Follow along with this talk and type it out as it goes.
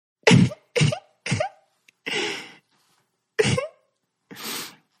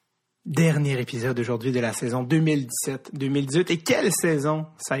dernier épisode aujourd'hui de la saison 2017-2018. Et quelle saison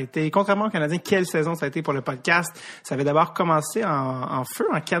ça a été! Contrairement aux Canadiens, quelle saison ça a été pour le podcast. Ça avait d'abord commencé en feu,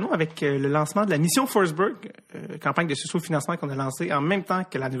 en canon, avec le lancement de la mission Forsberg, campagne de sous-financement qu'on a lancée en même temps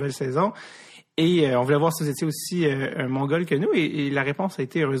que la nouvelle saison. Et on voulait voir si vous étiez aussi un Mongol que nous. Et la réponse a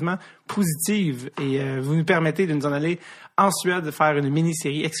été heureusement positive. Et vous nous permettez de nous en aller en Suède, faire une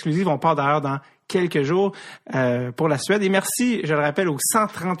mini-série exclusive. On part d'ailleurs dans quelques jours pour la Suède. Et merci, je le rappelle, aux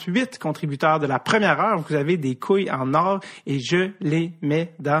 138 contributeurs de la première heure. Vous avez des couilles en or et je les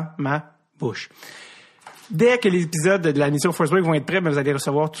mets dans ma bouche. Dès que les épisodes de la mission Forsberg vont être prêts, vous allez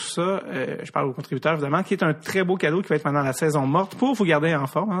recevoir tout ça. Je parle aux contributeurs, évidemment, qui est un très beau cadeau qui va être pendant la saison morte pour vous garder en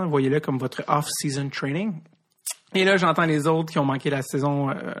forme. Hein. Voyez-le comme votre off-season training. Et là, j'entends les autres qui ont manqué la saison,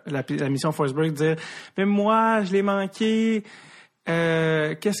 la mission Forsberg dire « Mais moi, je l'ai manqué.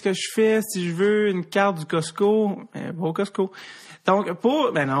 Qu'est-ce que je fais si je veux une carte du Costco? » Va au Costco. Donc,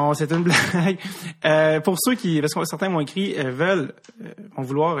 non, c'est une blague. Pour ceux qui, parce que certains m'ont écrit, vont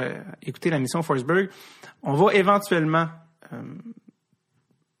vouloir écouter la mission Forsberg, on va éventuellement,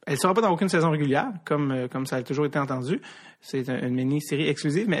 elle sera pas dans aucune saison régulière, comme ça a toujours été entendu. C'est une mini-série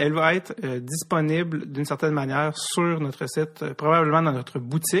exclusive, mais elle va être disponible d'une certaine manière sur notre site, probablement dans notre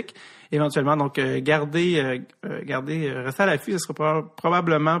boutique, éventuellement. Donc, restez à l'affût. Ce sera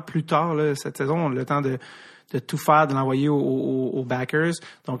probablement plus tard, là, cette saison. On a le temps de tout faire, de l'envoyer aux backers.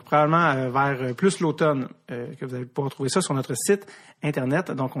 Donc, probablement vers plus l'automne que vous allez pouvoir trouver ça sur notre site Internet.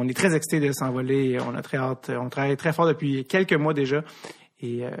 Donc, on est très excités de s'envoler. On a très hâte. On travaille très fort depuis quelques mois déjà.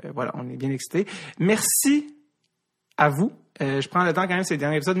 Et voilà, on est bien excités. Merci à vous. Je prends le temps quand même ces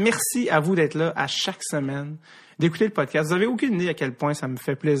derniers épisodes. Merci à vous d'être là à chaque semaine, d'écouter le podcast. Vous avez aucune idée à quel point ça me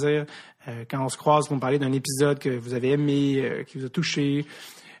fait plaisir quand on se croise pour me parler d'un épisode que vous avez aimé, qui vous a touché.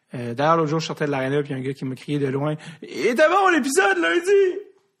 D'ailleurs, l'autre jour, je sortais de l'aréna, puis il y a un gars qui m'a crié de loin « Il était bon l'épisode lundi! »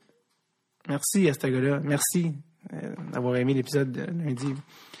 Merci à ce gars-là. Merci d'avoir aimé l'épisode de lundi.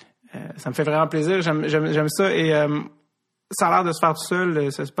 Ça me fait vraiment plaisir. J'aime ça. Et ça a l'air de se faire tout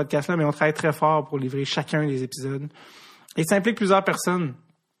seul, ce podcast-là, mais on travaille très fort pour livrer chacun des épisodes. Et ça implique plusieurs personnes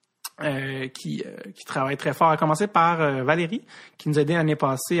qui travaillent très fort, à commencer par Valérie, qui nous a aidé l'année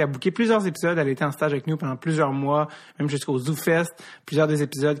passée à booker plusieurs épisodes. Elle était en stage avec nous pendant plusieurs mois, même jusqu'au ZooFest. Plusieurs des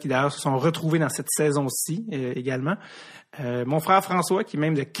épisodes qui d'ailleurs se sont retrouvés dans cette saison-ci également. Mon frère François, qui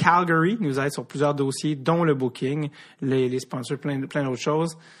même de Calgary, nous aide sur plusieurs dossiers, dont le booking, les sponsors, plein d'autres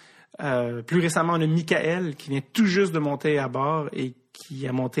choses. Plus récemment, on a Michael, qui vient tout juste de monter à bord et qui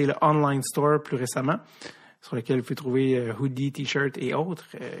a monté le online store plus récemment, sur lequel vous pouvez trouver hoodies, t-shirts et autres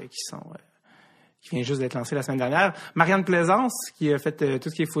qui vient juste d'être lancé la semaine dernière. Marianne Plaisance, qui a fait tout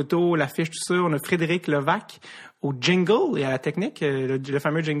ce qui est photo, l'affiche, tout ça. On a Frédéric Levac au jingle et à la technique, le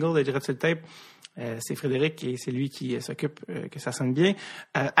fameux jingle de Direct sur le Tape. C'est Frédéric et c'est lui qui s'occupe que ça sonne bien.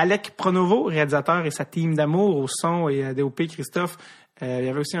 Alec Pronovo, réalisateur, et sa team d'amour au son, et à DOP, Christophe. Il y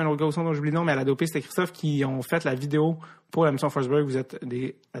avait aussi un autre gars au son dont j'oublie le nom, mais à la DOP, c'était Christophe, qui ont fait la vidéo pour la mission Forsberg. Vous êtes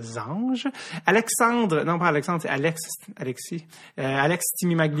des anges. Alexandre, non pas Alexandre, c'est Alexis. Alex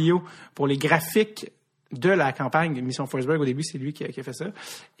Timimaglio pour les graphiques de la campagne Mission Forsberg. Au début, c'est lui qui a fait ça.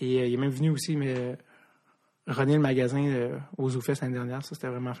 Et il est même venu aussi, mais runner le magasin au ZooFest l'année dernière. Ça, c'était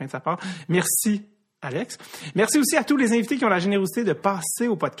vraiment fin de sa part. Merci, Alex. Merci aussi à tous les invités qui ont la générosité de passer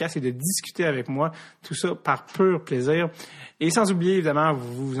au podcast et de discuter avec moi. Tout ça par pur plaisir. Et sans oublier, évidemment,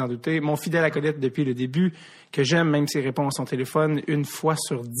 vous vous en doutez, mon fidèle acolyte depuis le début, que j'aime même s'il répond à son téléphone une fois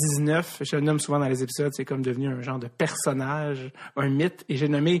sur 19. Je le nomme souvent dans les épisodes, c'est comme devenu un genre de personnage, un mythe. Et j'ai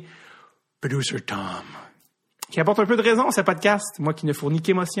nommé Producer Tom, qui apporte un peu de raison à ce podcast. Moi qui ne fournis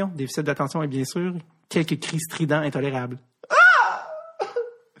qu'émotion, déficit d'attention et bien sûr, quelques cris stridents intolérables.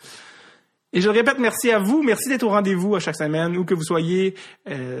 Et je le répète, merci à vous. Merci d'être au rendez-vous à chaque semaine, où que vous soyez,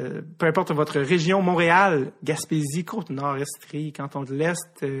 peu importe votre région, Montréal, Gaspésie, Côte-Nord, Estrie, Canton de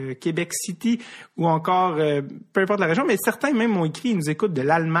l'Est, Québec City, ou encore, peu importe la région, mais certains même m'ont écrit, ils nous écoutent de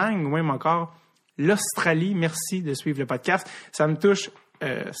l'Allemagne, ou même encore l'Australie. Merci de suivre le podcast. Ça me touche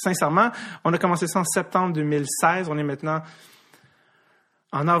sincèrement. On a commencé ça en septembre 2016. On est maintenant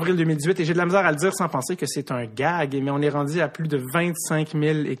en avril 2018, et j'ai de la misère à le dire sans penser que c'est un gag, mais on est rendu à plus de 25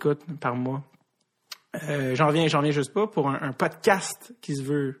 000 écoutes par mois. J'en reviens juste pas pour un podcast qui se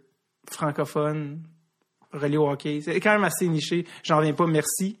veut francophone, relié au hockey. C'est quand même assez niché. J'en reviens pas.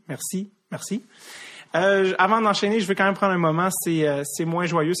 Merci. Avant d'enchaîner, je veux quand même prendre un moment. C'est moins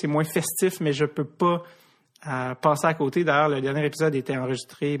joyeux, c'est moins festif, mais je peux pas passer à côté. D'ailleurs, le dernier épisode était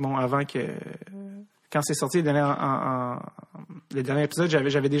enregistré avant que quand c'est sorti le dernier épisode,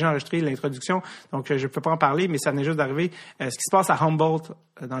 j'avais déjà enregistré l'introduction, donc je peux pas en parler, mais ça venait juste d'arriver. Ce qui se passe à Humboldt,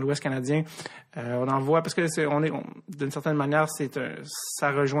 dans l'Ouest canadien, on en voit, parce que d'une certaine manière,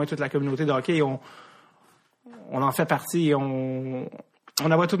 ça rejoint toute la communauté de hockey. On en fait partie et on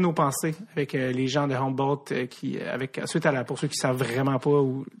envoie toutes nos pensées avec les gens de Humboldt pour ceux qui savent vraiment pas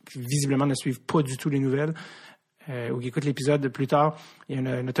ou qui visiblement ne suivent pas du tout les nouvelles ou qui écoutent l'épisode plus tard. Il y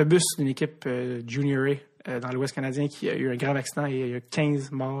a un autobus d'une équipe Junior A dans l'Ouest canadien qui a eu un grave accident et il y a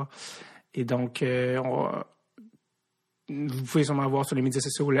 15 morts. Et donc, vous pouvez sûrement voir sur les médias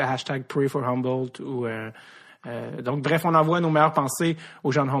sociaux le hashtag Pray for Humboldt donc, bref, on envoie nos meilleures pensées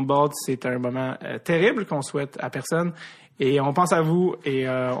aux gens de Humboldt. C'est un moment terrible qu'on souhaite à personne. Et on pense à vous et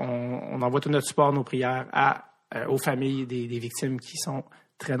on envoie tout notre support, nos prières aux familles des victimes qui sont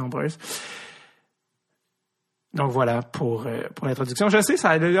très nombreuses. Donc, voilà pour l'introduction. Je sais,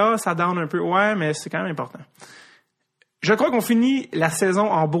 ça down un peu. Ouais, mais c'est quand même important. Je crois qu'on finit la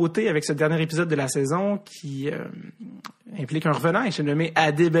saison en beauté avec ce dernier épisode de la saison qui implique un revenant. Il s'est nommé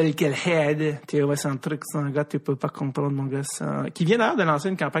Adib El-Kelhed. T'es égocentrique, sans gars, tu peux pas comprendre, mon gars. Qui vient d'ailleurs de lancer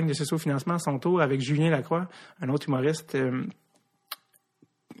une campagne de socio-financement à son tour avec Julien Lacroix, un autre humoriste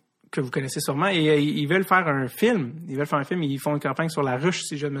que vous connaissez sûrement. Et ils veulent faire un film. Ils font une campagne sur La Ruche,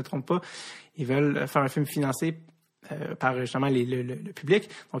 si je ne me trompe pas. Ils veulent faire un film financé par justement le public.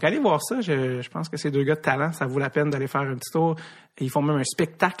 Donc, allez voir ça. Je pense que c'est deux gars de talent. Ça vaut la peine d'aller faire un petit tour. Et ils font même un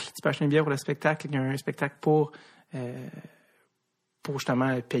spectacle. Tu peux acheter une bière pour le spectacle. Il y a un spectacle pour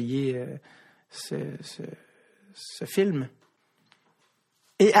justement payer ce film.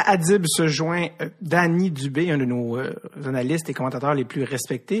 Et à Adib se joint Danny Dubé, un de nos analystes et commentateurs les plus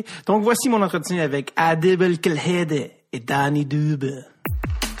respectés. Donc, voici mon entretien avec Adib El-Kelhed et Danny Dubé.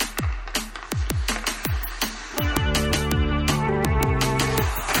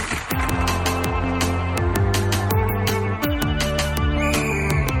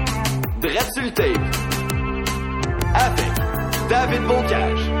 Avec David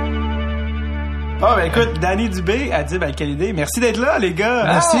Bocage. Oh, ben écoute, Danny Dubé, Adib El-Kelhed, merci d'être là, les gars.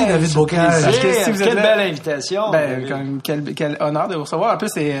 Merci, David Bocage. Parce que si vous êtes belle invitation. Ben, quel honneur de vous recevoir. En plus,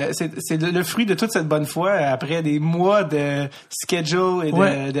 c'est le fruit de toute cette bonne foi après des mois de schedule et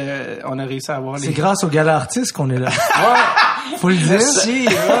on a réussi à avoir C'est grâce au Gala Artiste qu'on est là. Ouais. Faut le dire. Merci,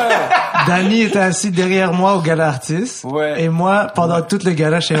 ouais. Danny était assis derrière moi au Gala Artiste. Ouais. Et moi, pendant tout le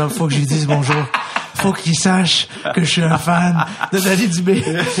gala, je sais, faut que je lui dise bonjour. Faut qu'il sache que je suis un fan de Danny Dubé.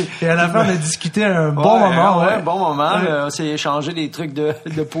 Et à la fin, on a discuté un bon moment. Ouais, bon moment. On s'est échangé des trucs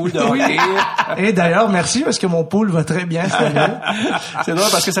de pool de hockey. Et d'ailleurs, merci parce que mon pool va très bien cette année. C'est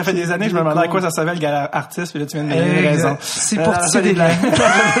drôle parce que ça fait des années que je me demandais à quoi ça servait le Gala Artiste, puis là, tu viens de me donner raison. C'est pour tisser des liens.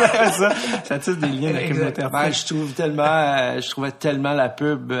 Ça tisse des liens avec la communauté artistique. Je trouvais tellement la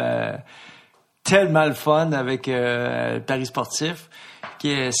pub tellement le fun avec Paris Sportif.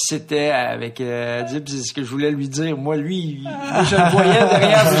 Que c'était avec Adib, c'est ce que je voulais lui dire. Moi, lui, je le voyais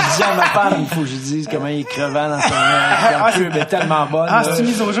derrière, je disais à ma femme, il faut que je dise comment il est crevant dans son la pub est tellement bonne. Ah, c'est une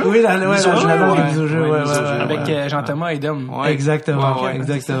mise au jeu? Oui, la mise au jeu. Avec Jean-Thomas et Dom. Ouais. Exactement.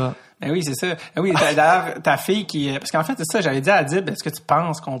 Exactement. Ben oui, c'est ça. Ben oui, d'ailleurs, ta fille qui... Parce qu'en fait, c'est ça, j'avais dit à Adib, est-ce que tu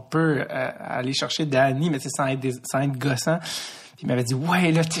penses qu'on peut aller chercher Danny, mais sans être gossant? Il m'avait dit,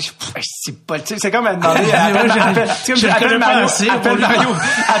 ouais, là, tu sais, c'est pas, tu sais, c'est comme à demander, appelle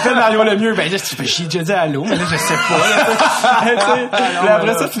Mario Lemieux. Ben, là, j'ai déjà dit allô, mais là, je sais pas, là.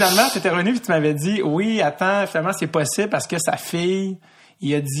 Après ça, finalement, t'étais revenu pis tu m'avais dit, oui, attends, finalement, c'est possible parce que sa fille,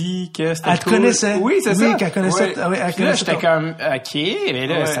 il a dit que c'était elle te connaissait. Oui, c'est ça. Oui, qu'elle connaissait. Oui, elle connaissait. Là, j'étais comme, OK, mais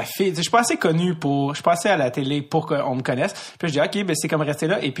là, sa fille, je suis pas assez connu je suis pas assez à la télé pour qu'on me connaisse. Puis je dis, OK, ben, c'est comme rester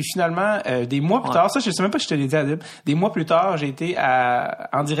là. Et puis finalement, des mois plus tard, ça, je sais même pas si je te l'ai dit, Adib, des mois plus tard, j'ai été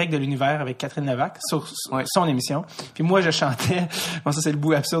en direct de l'univers avec Catherine Levac sur son émission. Puis moi, je chantais, bon, ça, c'est le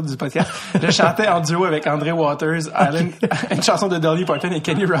bout absurde du podcast. Je chantais en duo avec André Waters, une chanson de Dolly Parton et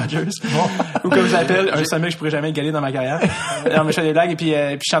Kenny Rogers. Ou comme je l'appelle, un sommet que je pourrais jamais égaler dans ma carrière. Non, mais je fais des blagues et puis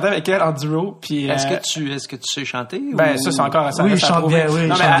je chantais avec elle en duo. Puis est-ce que tu sais chanter? Ben ça c'est encore assez. Oui, je chante bien. Oui,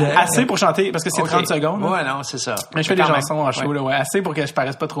 non mais assez pour chanter parce que c'est 30 secondes. Ouais, non, c'est ça. Mais je fais des chansons en show là, assez pour que je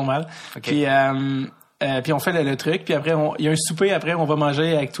paraisse pas trop mal. Puis on fait le truc. Puis après il y a un souper après, on va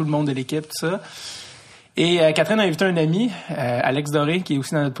manger avec tout le monde de l'équipe tout ça. Et Catherine a invité un ami, Alex Doré, qui est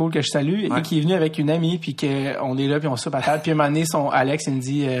aussi dans notre pool que je salue, et qui est venu avec une amie, puis qu'on est là, puis on soupe à table. Puis un moment donné, Alex, il me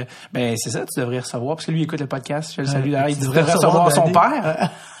dit, ben c'est ça, tu devrais recevoir, parce que lui, il écoute le podcast, je le salue d'ailleurs, il devrait recevoir son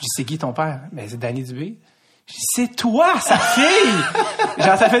père. Je dis, c'est qui ton père? Ben c'est Danny Dubé. C'est toi, sa fille!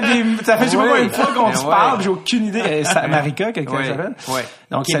 Genre, ça fait je sais pas une fois qu'on se parle, j'ai aucune idée. Marika, quelqu'un s'appelle. Ouais.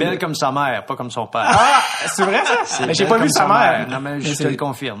 Donc, qui est belle comme sa mère, pas comme son père. Ah, c'est vrai, ça? Mais j'ai pas vu sa mère. Non, mais je te le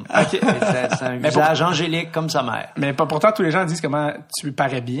confirme. OK. C'est un visage angélique comme sa mère. Mais pourtant, tous les gens disent comment tu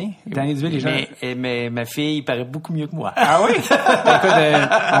parais bien. Danny Dubé, les gens. Mais ma fille paraît beaucoup mieux que moi. Ah oui? Écoute,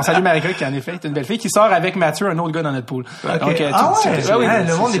 on salue Marika, qui en effet est une belle fille, qui sort avec Mathieu, un autre gars dans notre pool. Okay. Donc,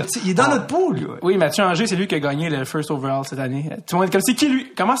 le monde est petit. Il est dans notre pool. Oui, Mathieu Anger, c'est lui qui a gagné le first overall cette année. Tout le monde est comme, c'est qui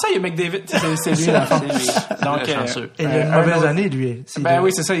lui? Comment ça, il y a McDavid? C'est lui, dans le fond. Donc, il a une mauvaise année, lui. Ben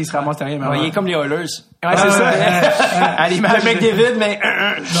oui, c'est ça, il se ramasse rien. Il est comme les Oilers. Ouais, c'est ça. À l'image de McDavid, mais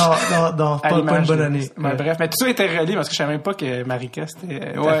non, pas une bonne année. Bref, mais tout ça était relié parce que je savais même pas que Marika,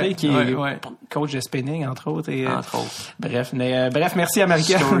 c'était ta fille qui est coach de spinning, entre autres. Entre autres. Bref, merci à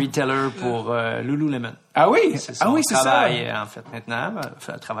Marika. Storyteller pour Lululemon. Ah oui? C'est ça. Travail, en fait, maintenant.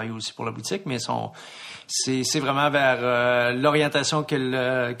 Elle travaille aussi pour la boutique, mais c'est vraiment vers l'orientation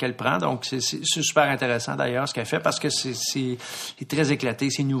qu'elle prend. Donc, c'est super intéressant, d'ailleurs, ce qu'elle fait, parce que c'est très éclaté,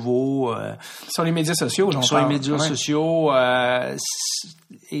 c'est nouveau. Sur les médias sociaux, Sur les médias sociaux.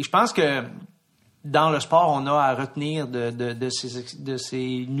 Et je pense que dans le sport, on a à retenir de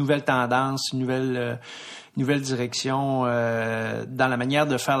ces nouvelles tendances, nouvelles directions dans la manière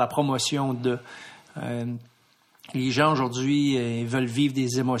de faire la promotion de... les gens aujourd'hui veulent vivre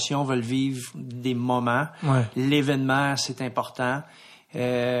des émotions, veulent vivre des moments. Ouais. L'événement, c'est important.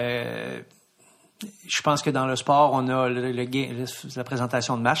 Je pense que dans le sport, on a la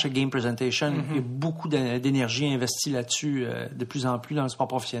présentation de match, le game presentation. Mm-hmm. Il y a beaucoup d'énergie investie là-dessus de plus en plus dans le sport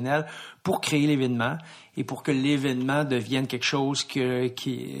professionnel pour créer l'événement et pour que l'événement devienne quelque chose que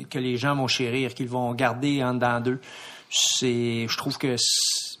les gens vont chérir, qu'ils vont garder en dedans d'eux. Je trouve que...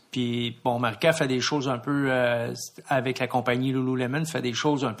 Puis, bon, Marika fait des choses un peu avec la compagnie Lululemon, fait des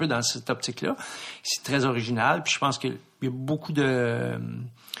choses un peu dans cette optique-là. C'est très original. Puis je pense qu'il y a beaucoup de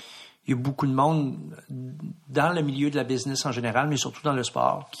monde dans le milieu de la business en général, mais surtout dans le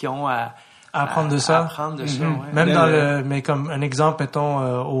sport, qui ont à apprendre de ça. Ouais. Même mais comme un exemple, mettons,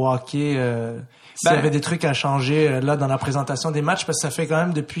 au hockey, s'il y avait des trucs à changer là dans la présentation des matchs, parce que ça fait quand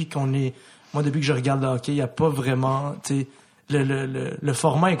même depuis que je regarde le hockey, il n'y a pas vraiment, tu sais, le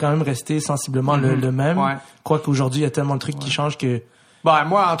format est quand même resté sensiblement le même. Ouais. Je crois qu'aujourd'hui, il y a tellement de trucs qui changent que... Ben,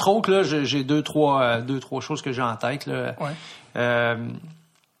 moi, entre autres, là, j'ai deux, trois choses que j'ai en tête, là. Ouais.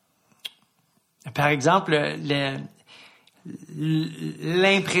 Par exemple,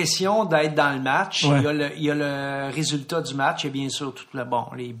 l'impression d'être dans le match. Ouais. Il y a le résultat du match et bien sûr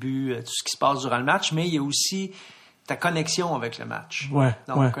les buts, tout ce qui se passe durant le match, mais il y a aussi ta connexion avec le match. Ouais.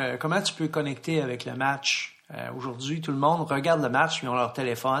 Donc, comment tu peux connecter avec le match? Aujourd'hui, tout le monde regarde le match, ils ont leur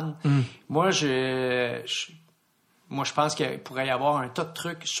téléphone. Moi, je pense qu'il pourrait y avoir un tas de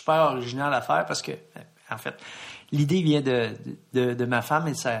trucs super originaux à faire parce que, en fait, l'idée vient de ma femme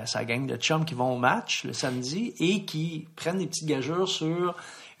et sa gang de chums qui vont au match le samedi et qui prennent des petites gageures sur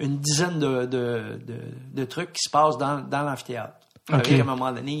une dizaine de trucs qui se passent dans l'amphithéâtre. Okay. À un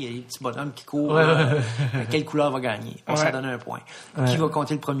moment donné, il y a des petits bonhommes qui courent. Quelle couleur va gagner? Ça donne un point. Qui va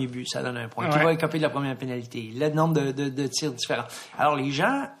compter le premier but? Ça donne un point. Qui va écoper de la première pénalité? Le nombre de tirs différents. Alors, les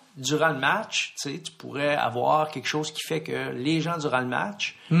gens, durant le match, tu sais, tu pourrais avoir quelque chose qui fait que les gens, durant le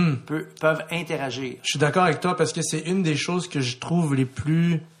match, peuvent interagir. Je suis d'accord avec toi parce que c'est une des choses que je trouve les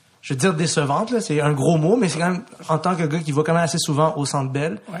plus, je veux dire décevantes, là. C'est un gros mot, mais c'est quand même, en tant que gars qui va quand même assez souvent au Centre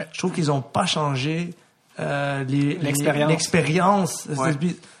Bell, je trouve qu'ils ont pas changé l'expérience. Ouais.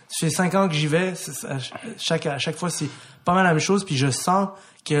 Ça fait 5 ans que j'y vais. À chaque fois, c'est pas mal la même chose. Puis je sens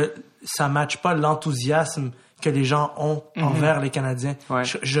que ça matche pas l'enthousiasme que les gens ont envers les Canadiens. Ouais.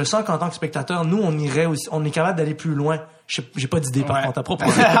 Je sens qu'en tant que spectateur, nous, on irait aussi, on est capable d'aller plus loin. J'ai pas d'idée, par contre, à propos.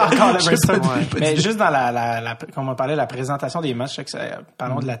 Encore le Mais juste dans comme on parlait, la présentation des matchs,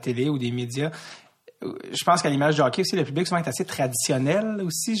 parlons de la télé ou des médias. Je pense qu'à l'image du hockey aussi, le public souvent est assez traditionnel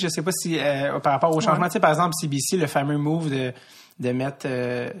aussi. Je sais pas si par rapport au changement, tu sais, par exemple, CBC, le fameux move de mettre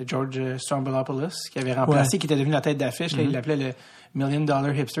George Stroumboulopoulos, qui avait remplacé, qui était devenu la tête d'affiche, là, il l'appelait le $1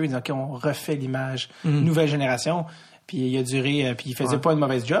 million hipster. Il disait, OK, on refait l'image, nouvelle génération. Puis il a duré, puis il faisait pas une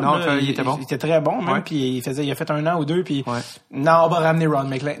mauvaise job. Non, là. Il était bon. Il était très bon, même. Puis il a fait 1 an ou 2, puis non, on va ramener Ron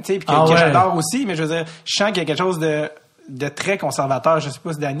McLean. Tu sais, puis que j'adore aussi, mais je veux dire, je sens qu'il y a quelque chose de très conservateur. Je sais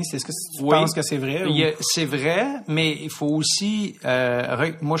pas si Danny, est-ce que tu penses que c'est vrai? C'est vrai, mais il faut aussi,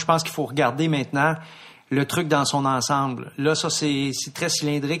 moi je pense qu'il faut regarder maintenant le truc dans son ensemble. Là, ça c'est très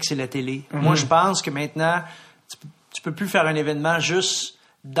cylindrique, c'est la télé. Moi je pense que maintenant, tu peux plus faire un événement juste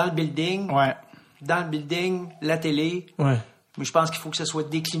dans le building. Ouais. Dans le building, la télé. Ouais. Mais je pense qu'il faut que ça soit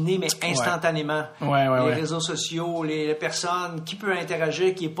décliné, mais instantanément. Les réseaux sociaux, les personnes, qui peut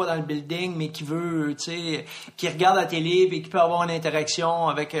interagir, qui est pas dans le building, mais qui veut, tu sais, qui regarde la télé, puis qui peut avoir une interaction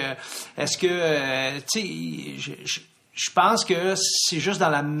avec, est-ce que, tu sais, je pense que c'est juste dans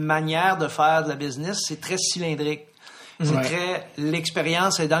la manière de faire de la business, c'est très cylindrique. C'est très,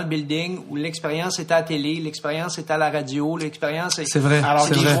 l'expérience est dans le building, ou l'expérience est à la télé, l'expérience est à la radio, l'expérience est... C'est vrai. Alors,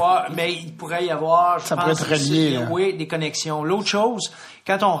 c'est vrai. Mais il pourrait y avoir, je ça pense, pourrait être relié, oui, des connexions. L'autre chose,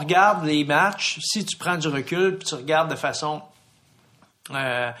 quand on regarde les matchs, si tu prends du recul, puis tu regardes de façon,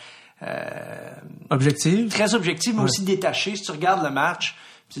 objective. très objective, mais aussi détachée, si tu regardes le match,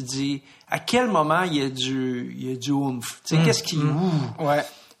 puis tu te dis, à quel moment il y a du oomph? Tu sais, qu'est-ce qui... Ouais.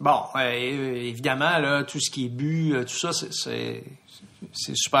 Bon, évidemment, là, tout ce qui est but, tout ça, c'est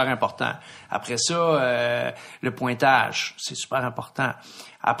super important. Après ça, le pointage, c'est super important.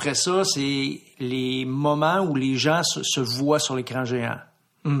 Après ça, c'est les moments où les gens se voient sur l'écran géant.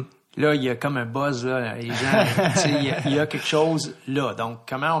 Là, il y a comme un buzz, là. Les gens, tu sais, il y a quelque chose là. Donc,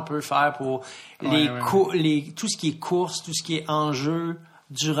 comment on peut faire pour tout ce qui est course, tout ce qui est enjeu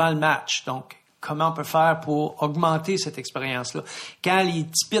durant le match? Donc, comment on peut faire pour augmenter cette expérience-là? Quand les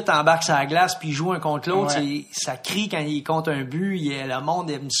petits pits embarquent sur la glace puis ils jouent un contre l'autre, ça crie quand ils comptent un but, le monde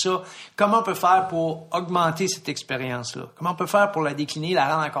aime ça. Comment on peut faire pour augmenter cette expérience-là? Comment on peut faire pour la décliner,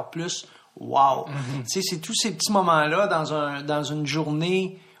 la rendre encore plus wow? Tu sais, c'est tous ces petits moments-là dans une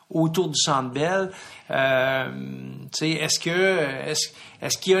journée autour du Centre Bell. Tu sais, est-ce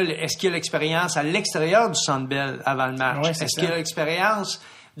qu'il y a l'expérience à l'extérieur du Centre Bell avant le match? Est-ce qu'il y a l'expérience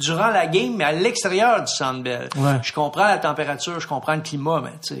durant la game, mais à l'extérieur du Centre Bell? Je comprends la température, je comprends le climat,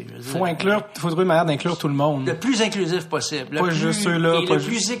 mais tu sais, faut trouver une manière d'inclure tout le monde. Le plus inclusif possible. Pas juste ceux-là. Et le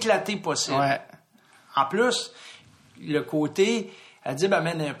plus éclaté possible. En plus, le côté, elle dit, ben,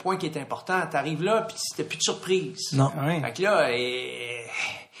 mène un point qui est important. T'arrives là, puis c'était plus de surprise. Non. Fait que là,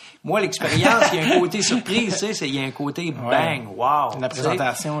 moi, l'expérience, il y a un côté surprise, tu sais, il y a un côté bang, wow. La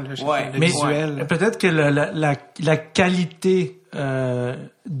présentation, là, le mais visuel. Peut-être que la qualité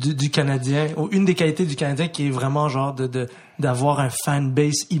du Canadien, ou une des qualités du Canadien qui est vraiment genre d'avoir un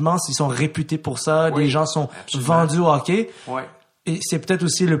fanbase immense, ils sont réputés pour ça, les gens sont vendus au hockey. Et c'est peut-être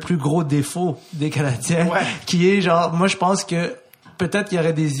aussi le plus gros défaut des Canadiens, qui est genre, moi je pense que peut-être qu'il y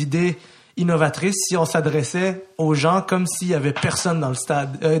aurait des idées innovatrice si on s'adressait aux gens comme s'il y avait personne dans le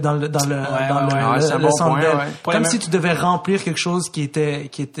stade, dans le Centre Bell. Comme si tu devais remplir quelque chose qui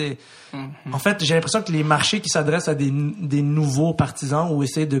était. En fait, j'ai l'impression que les marchés qui s'adressent à des nouveaux partisans ou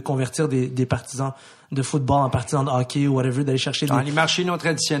essaient de convertir des partisans de football en partisans de hockey ou whatever, d'aller chercher les marchés non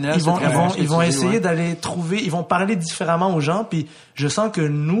traditionnels, ils vont essayer d'aller trouver, ils vont parler différemment aux gens, puis je sens que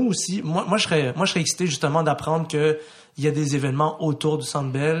nous aussi, moi je serais excité justement d'apprendre que il y a des événements autour du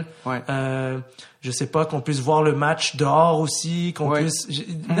Centre Bell. Je sais pas, qu'on puisse voir le match dehors aussi, qu'on puisse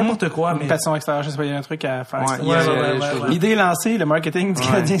n'importe quoi, mais passion extérieure, je sais pas, il y a un truc à faire. L'idée est lancée, le marketing du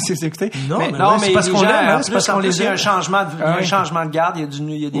Canadien s'est exécuté. Non, mais c'est parce qu'on l'aime, c'est parce qu'on les a. Il y a un changement de garde,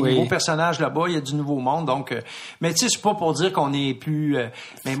 il y a des nouveaux personnages là-bas, il y a du nouveau monde, donc mais tu sais, c'est pas pour dire qu'on est plus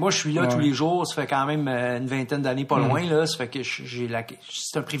mais moi je suis là tous les jours, ça fait quand même une vingtaine d'années pas loin là, ça fait que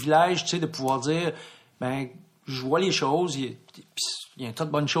c'est un privilège, tu sais, de pouvoir dire ben je vois les choses, il y a un tas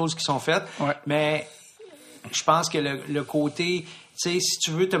de bonnes choses qui sont faites, mais je pense que le côté, tu sais, si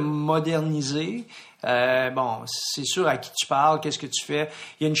tu veux te moderniser, bon, c'est sûr à qui tu parles, qu'est-ce que tu fais.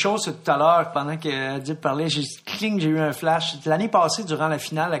 Il y a une chose tout à l'heure, pendant que Dip parlait, j'ai eu un flash. L'année passée, durant la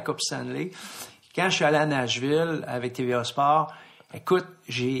finale de la Coupe Stanley, quand je suis allé à Nashville avec TVA Sport, écoute,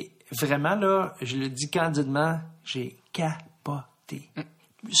 j'ai vraiment, là, je le dis candidement, j'ai capoté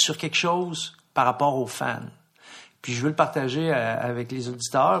sur quelque chose par rapport aux fans. Puis je veux le partager avec les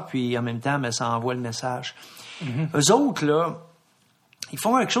auditeurs, puis en même temps, mais ça envoie le message. Eux autres, là, ils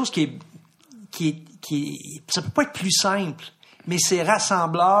font quelque chose qui est ça peut pas être plus simple, mais c'est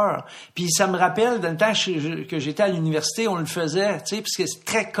rassembleur. Puis ça me rappelle, dans le temps que j'étais à l'université, on le faisait, tu sais, parce que c'est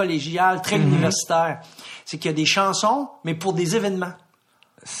très collégial, très universitaire. C'est qu'il y a des chansons, mais pour des événements.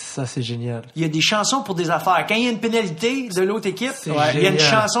 Ça, c'est génial. Il y a des chansons pour des affaires. Quand il y a une pénalité de l'autre équipe, il y a une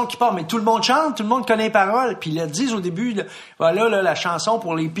chanson qui part, mais tout le monde chante, tout le monde connaît les paroles. Puis ils le disent au début, là, voilà, là, la chanson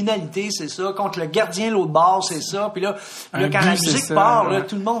pour les pénalités, c'est ça. Contre le gardien, l'autre bord, c'est ça. Puis là quand la musique part, là,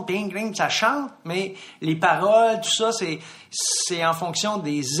 tout le monde, ding, ding, ça chante, mais les paroles, tout ça, c'est en fonction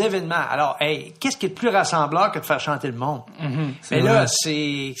des événements. Alors, hey, qu'est-ce qui est le plus rassembleur que de faire chanter le monde? Mais là,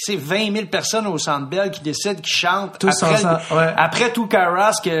 c'est 20 000 personnes au Centre Bell qui décident, qui chantent tous après tout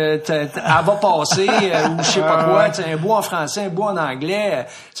Caras que elle va passer ou je sais pas quoi, un bout en français, un bout en anglais,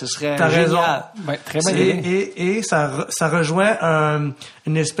 ce serait T'as génial. Raison. Ouais, très bien. Et ça rejoint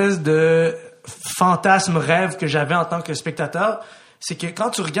une espèce de fantasme rêve que j'avais en tant que spectateur, c'est que quand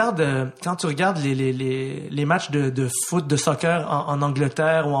tu regardes les matchs de foot, de soccer en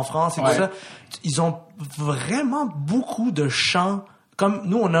Angleterre ou en France et tout ça, ils ont vraiment beaucoup de chants. Comme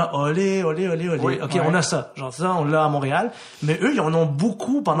nous, on a olé, olé, olé, olé. Oui, OK, on a ça. Genre ça, on l'a à Montréal. Mais eux, ils en ont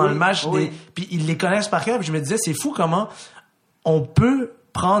beaucoup pendant le match. Puis ils les connaissent par cœur. Puis je me disais, c'est fou comment on peut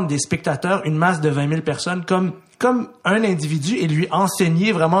prendre des spectateurs, une masse de 20 000 personnes, comme un individu et lui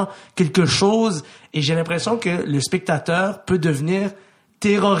enseigner vraiment quelque chose. Et j'ai l'impression que le spectateur peut devenir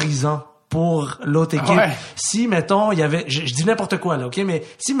terrorisant pour l'autre équipe. Ouais. Si, mettons, il y avait... Je dis n'importe quoi, là, OK? Mais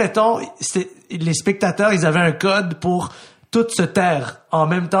si, mettons, les spectateurs, ils avaient un code pour tout se taire en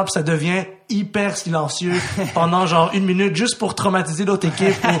même temps, puis ça devient hyper silencieux pendant genre 1 minute juste pour traumatiser l'autre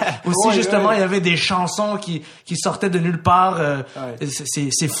équipe. Ou si justement il y avait des chansons qui sortaient de nulle part.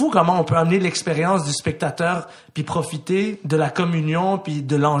 C'est fou comment on peut amener l'expérience du spectateur puis profiter de la communion puis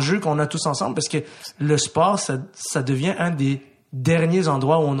de l'enjeu qu'on a tous ensemble, parce que le sport ça devient un des derniers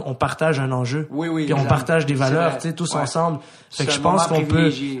endroits où on partage un enjeu. Puis on partage des valeurs, tu sais, tous ensemble. Fait que je pense qu'on peut...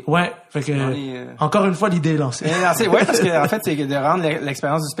 fait que, encore une fois, l'idée est lancée. Parce que, en fait, c'est de rendre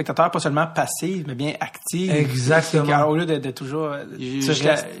l'expérience du spectateur pas seulement passive, mais bien active. Exactement. Au lieu de toujours...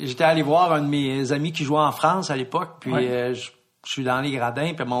 J'étais allé voir un de mes amis qui jouait en France à l'époque, puis je suis dans les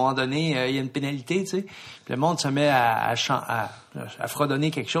gradins, puis à un moment donné, il y a une pénalité, tu sais. Puis le monde se met à fredonner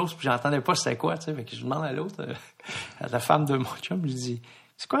quelque chose, puis j'entendais pas c'était quoi, tu sais. Fait que je demande à l'autre, à la femme de mon chum, je lui dis,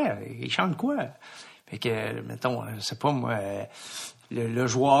 c'est quoi? Il chante quoi? Fait que, mettons, je sais pas, moi, le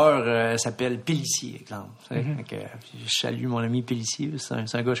joueur s'appelle Pélissier, exemple. Fait que, je salue mon ami Pélissier, c'est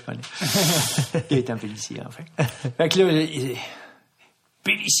un gars que je connais. Il est un Pélissier, en fait. Fait que là,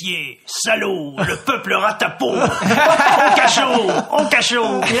 Pélissier, salaud, le peuple ratapo, on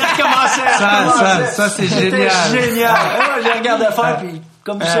cachot. Et il recommençait. Ça, c'est génial. C'était génial. Je regarde faire, puis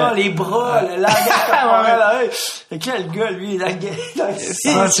comme ça, les bras, le langage. Et quel gars, lui,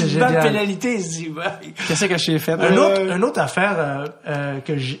 c'est une bonne pénalité, il se dit, qu'est-ce que j'ai fait? Une autre affaire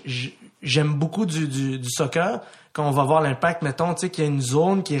que j'aime beaucoup du soccer, quand on va voir l'Impact, mettons, tu sais, qu'il y a une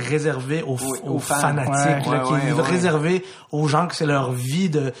zone qui est réservée aux fanatiques, qui est réservée aux gens que c'est leur vie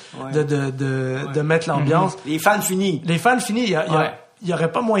de mettre l'ambiance. Les fans finis. Il y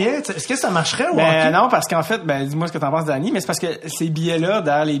aurait pas moyen. Est-ce que ça marcherait ou non, parce qu'en fait, dis-moi ce que t'en penses, Danny, mais c'est parce que ces billets-là,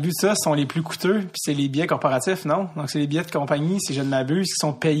 derrière les buts, ça, sont les plus coûteux, puis c'est les billets corporatifs, non? Donc c'est les billets de compagnie, si je ne m'abuse, qui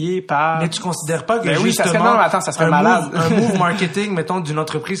sont payés par... Mais tu considères pas que justement... Oui, parce que non, attends, ça serait malade. Un move marketing, mettons, d'une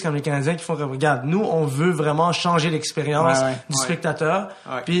entreprise comme les Canadiens qui font comme, regarde, nous, on veut vraiment changer l'expérience du spectateur,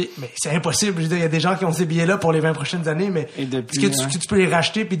 puis mais c'est impossible. Je veux dire, il y a des gens qui ont ces billets-là pour les 20 prochaines années, mais est-ce que tu peux les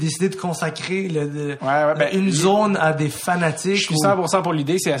racheter puis décider de consacrer une zone à des fanatiques? Je suis 100% pour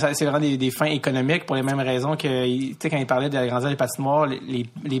l'idée, c'est vraiment des fins économiques pour les mêmes raisons que, tu sais, quand il parlait d'agrandir les patinoires,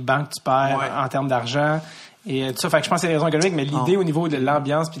 les banques tu perds en termes d'argent et tout ça. Fait que je pense que c'est des raisons économiques, mais l'idée au niveau de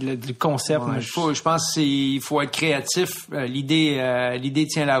l'ambiance puis du concept. Je pense qu'il faut être créatif. L'idée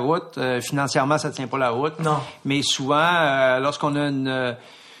tient la route. Financièrement, ça tient pas la route. Non. Mais souvent, lorsqu'on a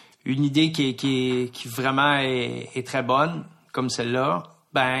une idée qui vraiment est très bonne, comme celle-là,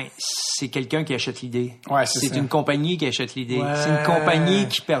 c'est quelqu'un qui achète l'idée. C'est une compagnie qui achète l'idée. C'est une compagnie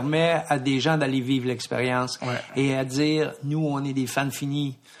qui permet à des gens d'aller vivre l'expérience et à dire, nous, on est des fans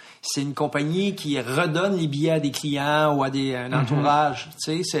finis. C'est une compagnie qui redonne les billets à des clients ou à un entourage.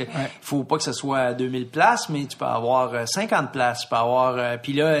 Tu sais, faut pas que ce soit 2000 places, mais tu peux avoir 50 places. Tu peux avoir,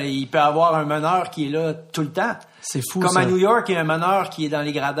 puis là, il peut avoir un meneur qui est là tout le temps. C'est fou, Comme ça. à New York, il y a un meneur qui est dans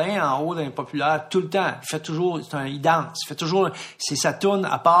les gradins, en haut d'un populaire, tout le temps. Il fait toujours, il danse. Il fait toujours, c'est sa toune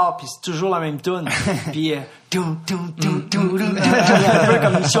à part, puis c'est toujours la même toune. Puis, un peu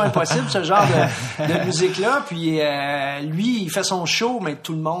comme Mission Impossible, ce genre de musique-là. Puis, lui, il fait son show, mais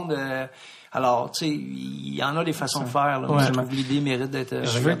tout le monde, alors, tu sais, il y en a des façons de faire, là. Je trouve que l'idée mérite d'être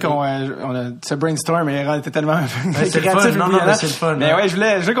Je veux qu'on ce brainstorm était tellement c'est créatif. C'est le fun. Mais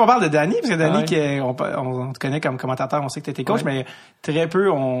je veux qu'on parle de Danny, parce que Danny, on te connaît comme commentateur, on sait que t'étais coach, mais très peu,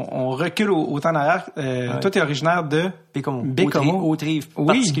 on recule au temps en arrière. Toi, t'es originaire de Bécomo. Autrive,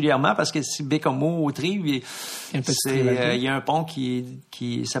 particulièrement, parce que c'est Bécomo, Autrive, il y a un pont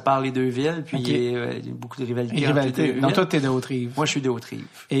qui sépare les deux villes, puis il y a beaucoup de rivalité. Donc toi, t'es de Autrive. Moi, je suis de Autrive.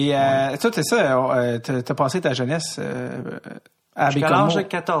 Et toi, c'est ça, t'as passé ta jeunesse à Bécomo. Jusqu'à l'âge de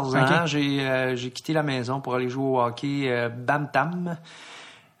 14 ans, j'ai quitté la maison pour aller jouer au hockey Bantam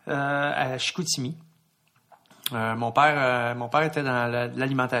à Chicoutimi. Mon père était dans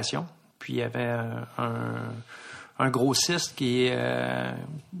l'alimentation, puis il y avait un grossiste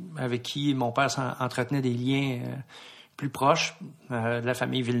avec qui mon père entretenait des liens plus proches de la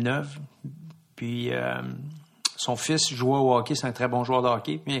famille Villeneuve. Puis son fils jouait au hockey, c'est un très bon joueur de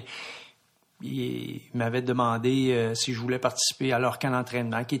hockey, mais ils m'avaient demandé si je voulais participer à leur camp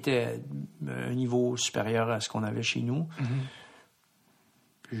d'entraînement, qui était un niveau supérieur à ce qu'on avait chez nous.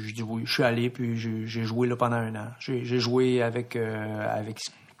 Puis je dis oui, je suis allé, puis j'ai joué là pendant 1 an. J'ai joué avec ce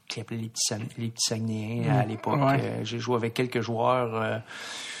qu'ils appelaient les petits Saguenayens à l'époque. J'ai joué avec quelques joueurs.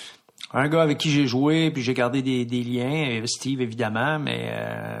 Un gars avec qui j'ai joué, puis j'ai gardé des liens, Steve évidemment,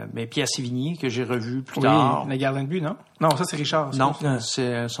 mais Pierre Sévigny, que j'ai revu plus tard. Le gardien de but, non? Non, ça c'est Richard. Non,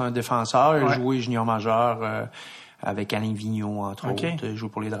 c'est un défenseur. Il a joué junior majeur avec Alain Vigneault, entre autres. Il joue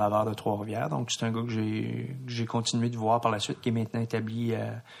pour les Draveurs de Trois-Rivières. Donc, c'est un gars que j'ai continué de voir par la suite, qui est maintenant établi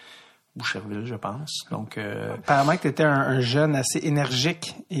à Boucherville, je pense. Donc, apparemment que tu étais un jeune assez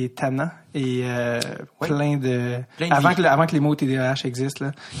énergique et tannant et plein de avant que les mots TDAH existent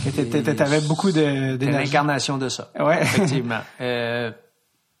là. T'avais beaucoup d'énergie. L'incarnation de ça. Ouais. Effectivement.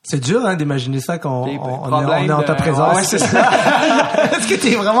 C'est dur, hein, d'imaginer ça quand on est en ta présence. Ouais, c'est ça. Est-ce que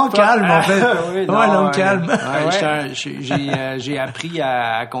t'es vraiment calme, en fait? Oui, l'homme calme. J'ai appris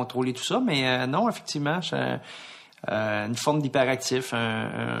à contrôler tout ça, mais non, effectivement, une forme d'hyperactif,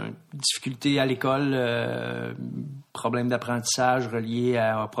 une difficulté à l'école, problème d'apprentissage relié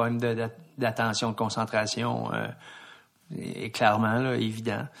à un problème d'attention, de concentration, est clairement là,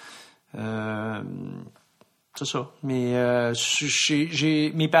 évident. C'est ça. Mais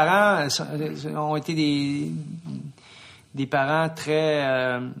mes parents ont été des parents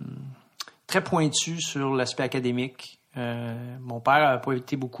très très pointus sur l'aspect académique. Mon père n'a pas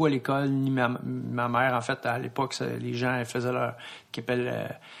été beaucoup à l'école, ni ma mère. En fait, à l'époque, les gens faisaient leur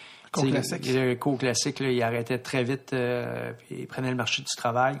cours classique. Le cours classique, là, ils arrêtaient très vite, puis ils prenaient le marché du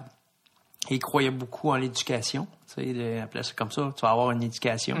travail. Et ils croyaient beaucoup en l'éducation. Ils appelaient ça comme ça, tu vas avoir une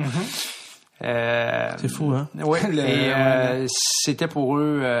éducation. C'est fou, hein? Oui, c'était pour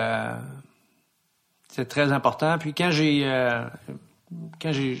eux c'était très important. Puis quand j'ai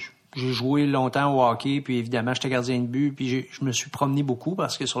joué longtemps au hockey, puis évidemment, j'étais gardien de but, puis je me suis promené beaucoup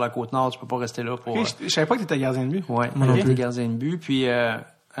parce que sur la Côte-Nord, tu peux pas rester là pour... Je savais pas que tu étais gardien de but. Oui, j'étais gardien de but. Puis à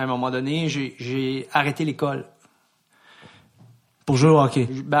un moment donné, j'ai arrêté l'école. Pour jouer au hockey?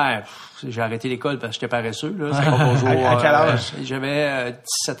 Ben, j'ai arrêté l'école parce que j'étais paresseux. Là. C'est pas pour jouer, à quel âge? J'avais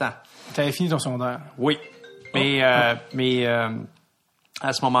 17 ans. T'avais fini ton secondaire? Oui. Mais à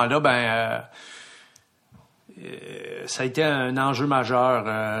ce moment-là, ça a été un enjeu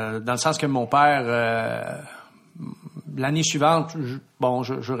majeur, dans le sens que mon père, l'année suivante,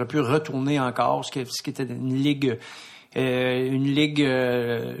 j'aurais pu retourner encore, ce qui était une ligue, c'est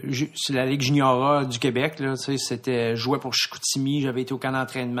la Ligue Juniora du Québec, là, tu sais, c'était, je jouais pour Chicoutimi, j'avais été au camp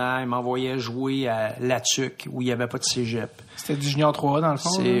d'entraînement, ils m'envoyaient jouer à Latuc, où il n'y avait pas de cégep. C'était du Junior 3A, dans le fond?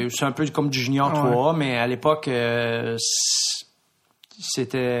 C'est un peu comme du Junior 3A, mais à l'époque,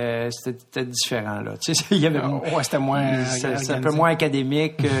 c'était différent, là. Tu sais, il y avait, c'était moins, c'est un peu moins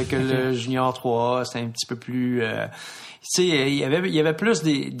académique que le Junior 3A, c'était un petit peu plus, tu sais, il y avait plus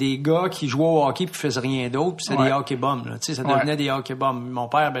des gars qui jouaient au hockey puis qui faisaient rien d'autre, puis c'était des hockey bums, là. Tu sais, ça devenait des hockey bums. Mon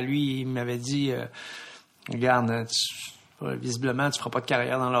père, lui, il m'avait dit, regarde, visiblement, tu feras pas de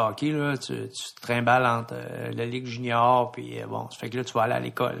carrière dans le hockey, là. Tu te trimbales entre la Ligue junior, puis ça fait que là, tu vas aller à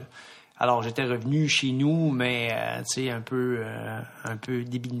l'école. Alors, j'étais revenu chez nous, mais, tu sais, un peu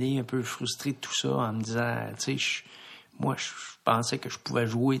débiné, un peu frustré de tout ça, en me disant, tu sais, moi, je pensais que je pouvais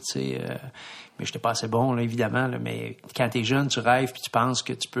jouer, tu sais, mais j'étais pas assez bon, là, évidemment, là, mais quand t'es jeune, tu rêves puis tu penses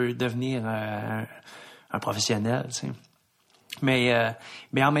que tu peux devenir un professionnel, tu sais.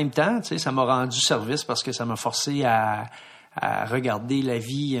 Mais en même temps, tu sais, ça m'a rendu service parce que ça m'a forcé à regarder la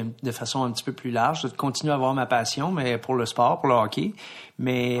vie de façon un petit peu plus large, de continuer à avoir ma passion, mais pour le sport, pour le hockey,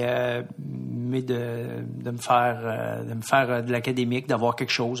 mais de me faire de l'académique, d'avoir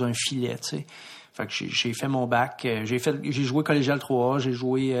quelque chose, un filet, tu sais. Fait que j'ai fait mon bac, j'ai joué collégial 3A, j'ai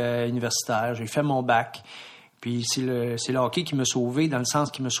joué universitaire, j'ai fait mon bac. Puis c'est le hockey qui m'a sauvé, dans le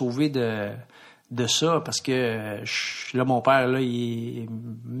sens qui m'a sauvé de ça, parce que là, mon père, là,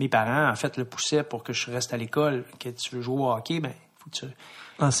 mes parents, en fait, le poussaient pour que je reste à l'école. Que tu veux jouer au hockey, ben, faut que tu...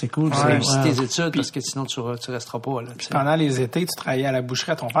 Ah, c'est cool. Tu réussis tes études, parce que sinon, tu resteras pas, là. Pendant les étés, tu travaillais à la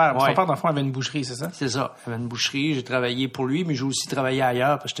boucherie à ton père. Ton père, dans le fond, avait une boucherie, c'est ça? C'est ça. Il avait une boucherie. J'ai travaillé pour lui, mais j'ai aussi travaillé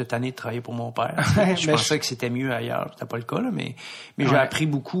ailleurs, parce que j'étais tanné de travailler pour mon père. Je pensais que c'était mieux ailleurs. C'était pas le cas, là, mais j'ai appris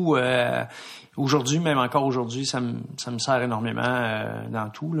beaucoup, aujourd'hui, même encore aujourd'hui, ça me sert énormément, dans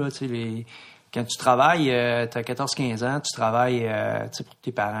tout, là, tu sais, quand tu travailles, t'as 14-15 ans, tu travailles, tu sais, pour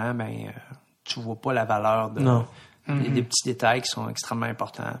tes parents, tu vois pas la valeur des petits détails qui sont extrêmement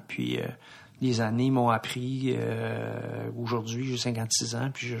importants. Puis les années m'ont appris. Aujourd'hui, j'ai 56 ans,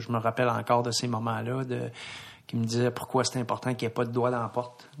 puis je me rappelle encore de ces moments-là qui me disaient pourquoi c'est important qu'il n'y ait pas de doigt dans la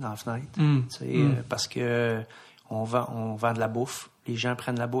porte, dans la fenêtre. Parce que on vend de la bouffe. Les gens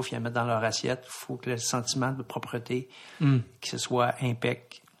prennent la bouffe, ils la mettent dans leur assiette. Il faut que le sentiment de propreté, que ce soit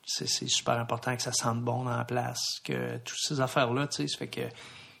impec. C'est super important que ça sente bon dans la place, que toutes ces affaires-là, tu sais, ça fait que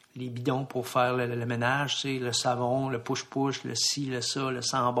les bidons pour faire le ménage, tu sais, le savon, le push-push, le ci, le ça, le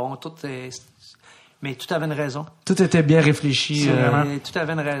sang-bon, mais tout avait une raison. Tout était bien réfléchi. Tout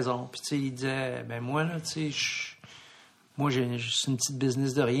avait une raison. Puis, tu sais, il disait, ben moi, là, tu sais, moi, j'ai une petite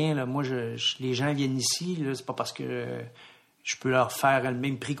business de rien, là. Moi, les gens viennent ici, là, c'est pas parce que je peux leur faire le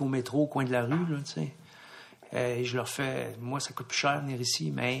même prix qu'au métro, au coin de la rue, là, tu sais. Et je leur fais, moi, ça coûte plus cher venir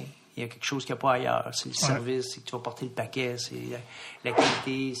ici, mais il y a quelque chose qu'il n'y a pas ailleurs. C'est le service, c'est que tu vas porter le paquet, c'est la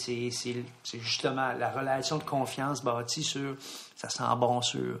qualité, c'est justement la relation de confiance bâtie sur ça sent bon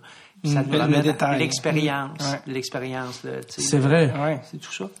sur. Ça nous ramène l'expérience. L'expérience, là, tu sais. C'est vrai. Ouais. C'est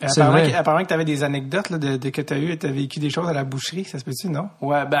tout ça. Apparemment que tu avais des anecdotes là, que tu as vécu des choses à la boucherie, ça se peut-tu, non?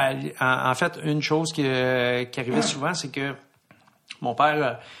 Ouais, ben, en fait, une chose qui arrivait souvent, c'est que mon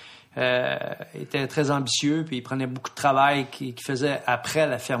père était très ambitieux, puis il prenait beaucoup de travail qu'il faisait après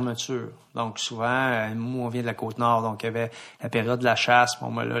la fermeture. Donc souvent, nous, on vient de la Côte-Nord, donc il y avait la période de la chasse.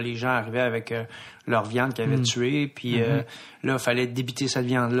 Bon, ben, là, les gens arrivaient avec leur viande qu'ils avaient tuée, puis là, il fallait débiter cette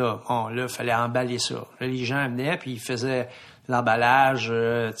viande-là. Bon, là, il fallait emballer ça. Là, les gens venaient, puis ils faisaient l'emballage.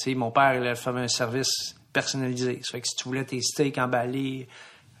 Tu sais, mon père, il faisait un service personnalisé. Ça fait que si tu voulais tes steaks emballés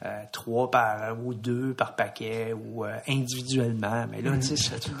 3 ou 2 par paquet ou individuellement. Mais là, tu sais,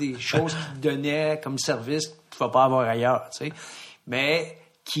 c'est toutes des choses qu'ils te donnaient comme service que tu ne vas pas avoir ailleurs, tu sais. Mais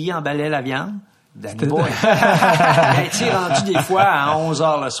qui emballait la viande? Danny Boy. Ben, tu sais, rendu des fois à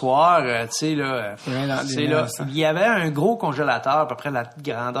 11h le soir, tu sais, là, il y avait un gros congélateur, à peu près la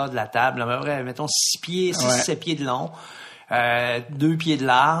grandeur de la table, à peu près, mettons, 7 pieds de long, 2 pieds de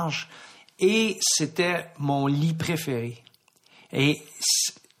large, et c'était mon lit préféré. Et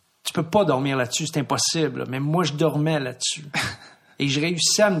tu peux pas dormir là-dessus, c'est impossible. Là. Mais moi, je dormais là-dessus. Et je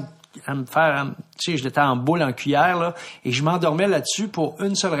réussissais à me faire... Tu sais, j'étais en boule, en cuillère, là, et je m'endormais là-dessus pour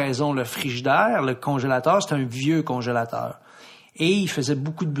une seule raison. Le frigidaire, le congélateur, c'est un vieux congélateur. Et il faisait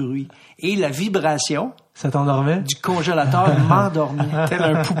beaucoup de bruit. Et la vibration... Ça t'endormait? Du congélateur m'endormait. Tel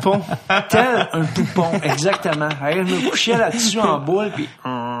un poupon. Tel un poupon, exactement. Alors, je me couchais là-dessus en boule, puis je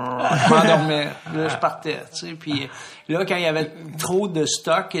m'endormais. Là, je partais, tu sais. Puis là, quand il y avait trop de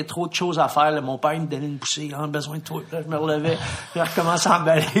stock et trop de choses à faire, là, mon père il me donnait une poussée. Il a besoin de toi. Là, je me relevais. Je recommençais à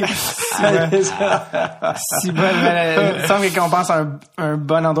emballer. Si bon, il me semble qu'on pense à un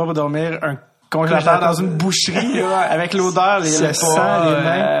bon endroit pour dormir, un congélateur dans une boucherie, là, avec l'odeur, le sang, les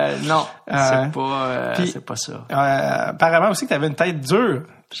mains. Non, c'est pas ça. Apparemment aussi que tu avais une tête dure.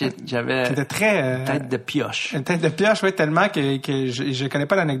 J'avais C'était très tête de pioche. Une tête de pioche, oui, tellement que je connais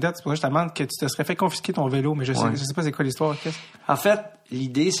pas l'anecdote. C'est pour ça que je te demande que tu te serais fait confisquer ton vélo, mais je sais pas c'est quoi l'histoire. En fait,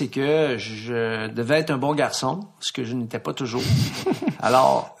 l'idée c'est que je devais être un bon garçon, ce que je n'étais pas toujours.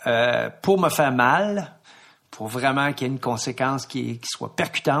 Alors, pour me faire mal, pour vraiment qu'il y ait une conséquence qui soit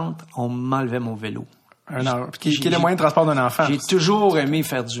percutante, on m'enlevait mon vélo. Qui est le moyen de transport d'un enfant. J'ai toujours aimé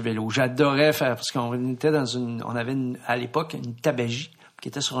faire du vélo. J'adorais faire, parce qu'on était on avait à l'époque une tabagie qui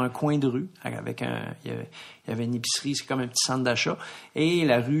était sur un coin de rue avec il y avait une épicerie, c'est comme un petit centre d'achat, et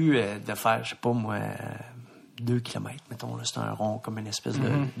la rue devait faire, je sais pas moi, 2 kilomètres, mettons, là, c'était un rond comme une espèce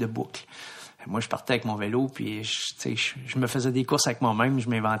de boucle. Moi, je partais avec mon vélo, puis je me faisais des courses avec moi-même, je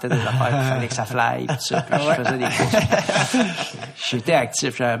m'inventais des affaires, il fallait que ça fly, tout ça, puis je faisais des courses. J'étais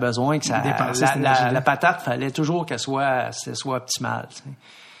actif, j'avais besoin que la patate, fallait toujours qu'elle soit optimale. T'sais.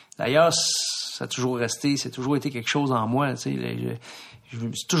 D'ailleurs, ça a toujours resté, c'est toujours été quelque chose en moi, tu sais. Je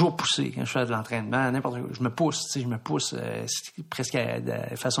me suis toujours poussé quand je fais de l'entraînement, n'importe quoi. Je me pousse presque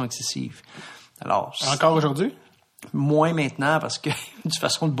de façon excessive. Alors, encore aujourd'hui? Moins maintenant, parce que de toute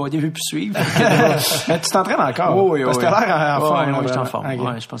façon, le body veut plus suivre. Mais tu t'entraînes encore? Oui. Parce que t'as l'air en forme. Oui, je suis en forme.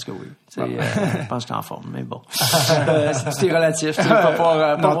 Okay. Je pense que oui. Je pense que je suis en forme, mais bon. C'est relatif.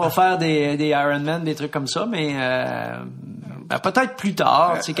 Pas faire des Ironman, des trucs comme ça, mais peut-être plus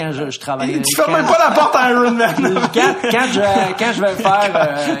tard, tu sais, quand je travaille. Tu fermes même pas la porte à Ironman! quand je vais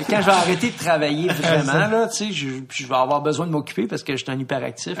quand je vais arrêter de travailler vraiment, là, tu sais, je vais avoir besoin de m'occuper parce que je suis un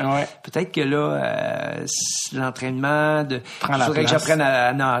hyperactif. Ouais. Peut-être que là, l'entraînement il faudrait que j'apprenne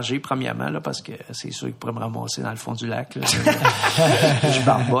à nager, premièrement, là, parce que c'est sûr qu'il pourrait me ramasser dans le fond du lac, là. Je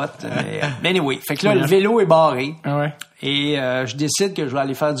barbote. Mais anyway. Fait que là, le vélo est barré. Ouais. Et, je décide que je vais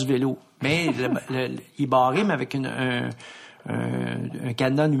aller faire du vélo. Mais, il est barré, mais avec un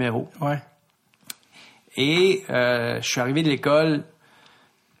cadenas numéro. Ouais. Et je suis arrivé de l'école,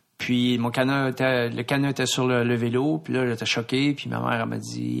 puis le cadenas était sur le vélo, puis là j'étais choqué, puis ma mère elle m'a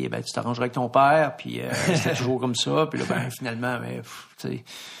dit tu t'arrangeras avec ton père, puis c'était toujours comme ça, puis là finalement tu sais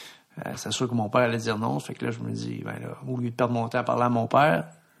c'est sûr que mon père allait dire non. Fait que là, je me dis, ben là, au lieu de perdre mon temps à parler à mon père,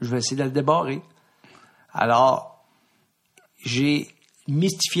 je vais essayer de le débarrer. Alors, j'ai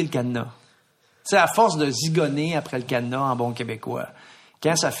mystifié le cadenas. Tu sais, à force de zigonner après le cadenas en bon québécois,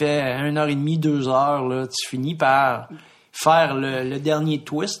 quand ça fait 1h30, 2 heures, là, tu finis par faire le dernier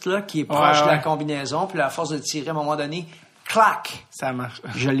twist, là, qui est proche de la combinaison, puis à force de tirer, à un moment donné, clac! Ça marche.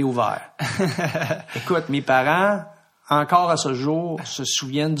 Je l'ai ouvert. Écoute, mes parents, encore à ce jour, se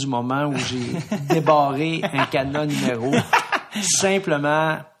souviennent du moment où j'ai débarré un cadenas numéro,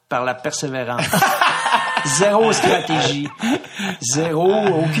 simplement par la persévérance. Zéro stratégie.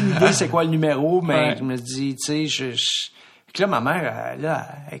 Aucune idée c'est quoi le numéro, mais je me dis, tu sais, là, ma mère, là,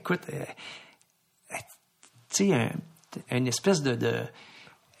 écoute, tu sais, une espèce de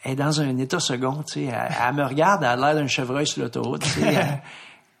elle est dans un état second, tu sais, elle me regarde, elle a l'air d'un chevreuil sur l'autoroute, tu sais,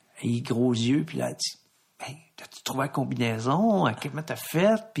 elle a gros yeux, puis là, elle dit, hey, t'as-tu trouvé la combinaison? Comment t'as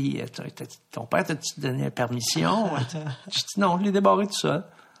fait? Puis ton père t'a-tu donné la permission? J'ai dit non, je l'ai débarré tout seul.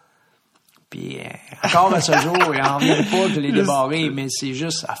 Puis encore à ce jour, il en revient pas que je l'ai débarré, mais c'est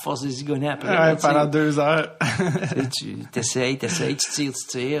juste à force de zigonner après. Ouais, pendant 2 heures. Tu t'essayes, tu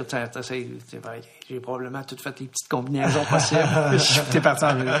tires. J'ai probablement tout fait les petites combinaisons possibles. T'es parti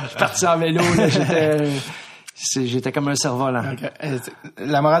en vélo. Je suis parti en vélo, là, j'étais comme un cerf-volant. Okay.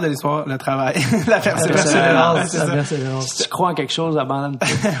 La morale de l'histoire, le travail. La persévérance. Si tu crois en quelque chose, abandonne pas.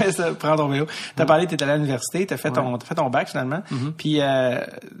 Prends ton vélo. T'as parlé, t'étais allé à l'université, t'as fait ton bac finalement. Mm-hmm. Puis,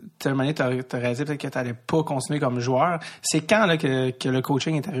 t'as réalisé peut-être que t'allais pas continuer comme joueur. C'est quand là que le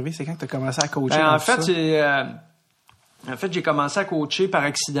coaching est arrivé? C'est quand que t'as commencé à coacher? En fait, j'ai commencé à coacher par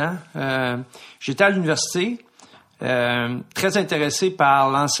accident. J'étais à l'université, très intéressé par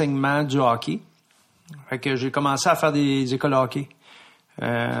l'enseignement du hockey. Fait que j'ai commencé à faire des écoles de hockey.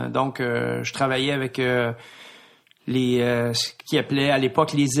 Donc, je travaillais avec ce qu'ils appelaient à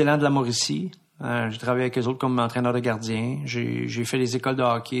l'époque les Élans de la Mauricie. J'ai travaillé avec eux autres comme entraîneur de gardien. J'ai fait les écoles de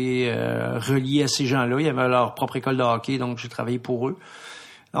hockey reliées à ces gens-là. Ils avaient leur propre école de hockey, donc j'ai travaillé pour eux.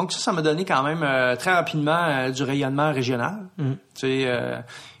 Donc ça m'a donné quand même très rapidement du rayonnement régional. Mm. Tu sais,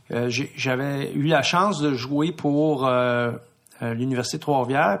 j'avais eu la chance de jouer pour l'Université de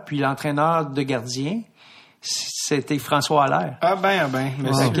Trois-Rivières, puis l'entraîneur de gardien, c'était François Allaire. Ah ben,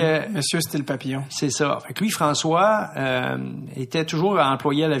 Monsieur Style Papillon. C'est ça. Fait que lui, François, était toujours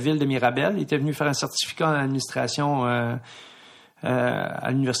employé à la ville de Mirabel. Il était venu faire un certificat en administration à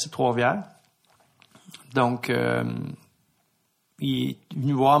l'Université de Trois-Rivières. Donc, il est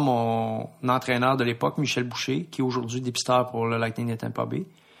venu voir mon entraîneur de l'époque, Michel Boucher, qui est aujourd'hui dépisteur pour le Lightning de Tampa Bay.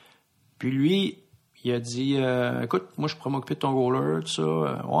 Puis lui, il a dit, écoute, moi, je pourrais m'occuper de ton goaler, tout ça.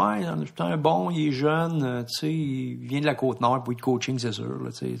 Ouais, c'est un bon, il est jeune, tu sais, il vient de la Côte-Nord, pour être coaching, c'est sûr,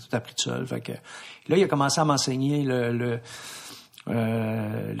 tu sais, tout appris tout seul. Fait que là, il a commencé à m'enseigner le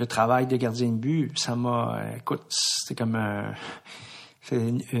travail de gardien de but. Ça m'a, écoute, c'était comme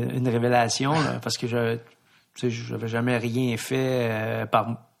une révélation, là, parce que j'avais jamais rien fait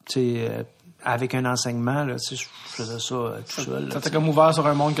avec un enseignement, là, je faisais ça tout seul. Ça t'a comme ouvert sur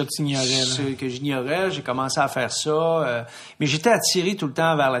un monde que tu ignorais. Que j'ignorais, j'ai commencé à faire ça. Mais j'étais attiré tout le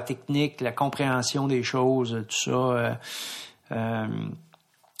temps vers la technique, la compréhension des choses, tout ça.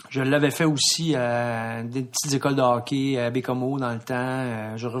 Je l'avais fait aussi à des petites écoles de hockey à Bécomo dans le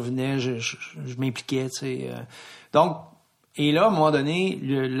temps. Je revenais, je m'impliquais, tu sais. Donc, et là, à un moment donné,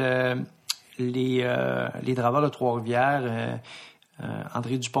 les Draveurs de Trois-Rivières...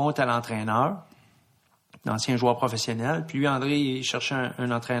 André Dupont était l'entraîneur, l'ancien joueur professionnel. Puis lui, André, il cherchait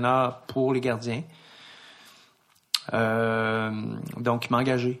un entraîneur pour les gardiens. Donc, il m'a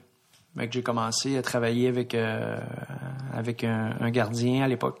engagé. Donc, j'ai commencé à travailler avec un gardien à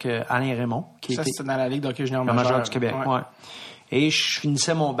l'époque, Alain Raymond. C'était dans la Ligue d'hockey junior majeur du Québec. Ouais. Et je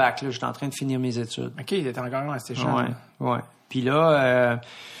finissais mon bac. J'étais en train de finir mes études. OK, il était encore assez jeune. Ouais. Puis là...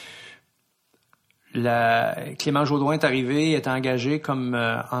 Clément Jodoin est arrivé, était engagé comme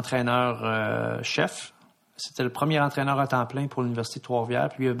entraîneur-chef. C'était le premier entraîneur à temps plein pour l'Université de Trois-Rivières,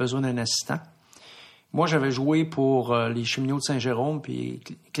 puis il avait besoin d'un assistant. Moi, j'avais joué pour les Cheminots de Saint-Jérôme, puis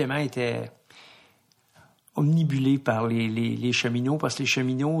Clément était omnibulé par les Cheminots, parce que les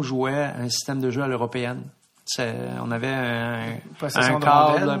Cheminots jouaient un système de jeu à l'européenne. On avait un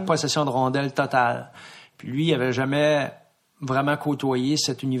cadre de possession de rondelles totale. Puis lui, il avait jamais... vraiment côtoyer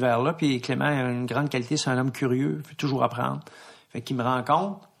cet univers-là. Puis Clément a une grande qualité, c'est un homme curieux, il veut toujours apprendre. Fait qu'il me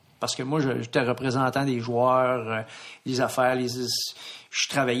rencontre, parce que moi, j'étais représentant des joueurs, les affaires, je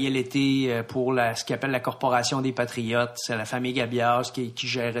travaillais l'été pour ce qu'ils appelle la Corporation des Patriotes. C'est la famille Gabias qui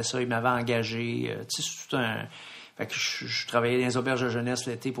gérait ça, il m'avait engagé. Tu sais, c'est tout un... Fait que je travaillais dans les auberges de jeunesse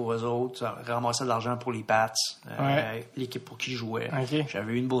l'été pour eux autres, ramassais de l'argent pour les Pats, l'équipe pour qui je jouais. Okay.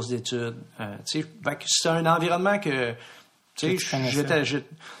 J'avais eu une bourse d'études. Tu sais, fait que c'était un environnement que, tu sais,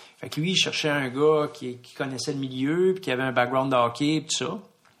 fait que lui, il cherchait un gars qui connaissait le milieu, puis qui avait un background de hockey, tout ça.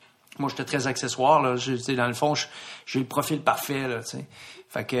 Moi, j'étais très accessoire, là. Dans le fond, j'ai le profil parfait, là, tu sais.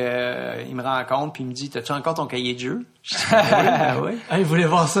 Fait que, il me rencontre, puis il me dit, t'as-tu encore ton cahier de jeu? Je dis, oui. Ah, il voulait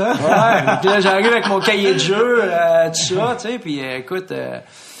voir ça? Ouais. Puis là, j'arrive avec mon cahier de jeu, tout ça, tu sais, puis écoute,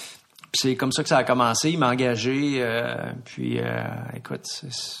 puis c'est comme ça que ça a commencé. Il m'a engagé, écoute,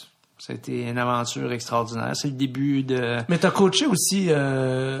 ça a été une aventure extraordinaire. C'est le début de... Mais t'as coaché aussi,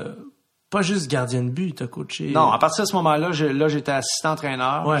 pas juste gardien de but, t'as coaché... Non, à partir de ce moment-là, j'étais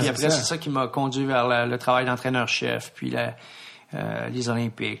assistant-entraîneur. Ouais, puis après, c'est ça qui m'a conduit vers le travail d'entraîneur-chef, puis les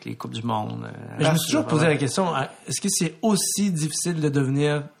Olympiques, les Coupes du Monde. Mais je me suis toujours posé la question, est-ce que c'est aussi difficile de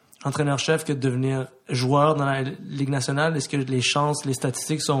devenir entraîneur-chef que de devenir joueur dans la Ligue nationale? Est-ce que les chances, les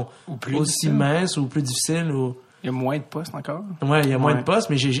statistiques sont aussi minces ou plus difficiles? Ou... Il y a moins de postes encore. Ouais, il y a moins de postes,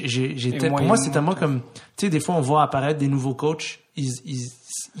 mais pour moi, c'est tellement comme, tu sais, des fois, on voit apparaître des nouveaux coachs, ils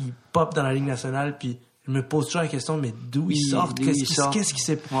popent dans la Ligue nationale, puis je me pose toujours la question, mais d'où ils sortent? Qu'est-ce qui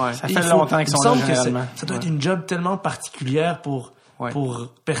s'est... Ouais, ça fait longtemps qu'ils sont là, généralement. Ça doit être une job tellement particulière pour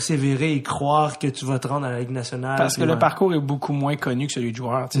persévérer et croire que tu vas te rendre à la Ligue nationale. Parce que le parcours est beaucoup moins connu que celui de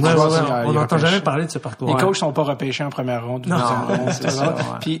joueur. On n'entend jamais parler de ce parcours. Les coachs sont pas repêchés en première ronde. Non, c'est ça.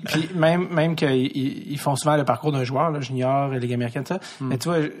 Puis même qu'ils font souvent le parcours d'un joueur, là, junior, Ligue américaine, ça. Mais tu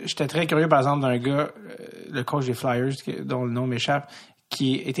vois, j'étais très curieux, par exemple, d'un gars, le coach des Flyers, dont le nom m'échappe,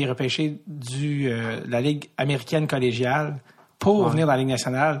 qui était repêché de la Ligue américaine collégiale pour venir dans la Ligue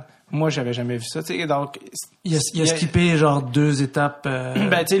nationale. Moi, j'avais jamais vu ça. T'sais, donc, il a skippé genre 2 étapes.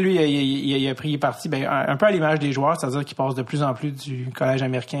 Ben, tu sais, lui, il a pris parti, un peu à l'image des joueurs, c'est-à-dire qu'il passe de plus en plus du collège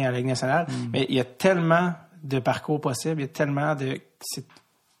américain à la Ligue nationale. Mais il y a tellement de parcours possibles, il y a tellement de...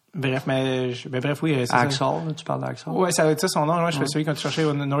 Bref, oui, c'est Axel, ça. Tu parles d'Axel? Ouais, ça va être ça son nom. Moi, je fais celui quand tu cherchais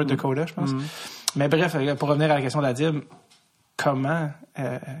au North Dakota, je pense. Mais bref, pour revenir à la question d'Adib, comment...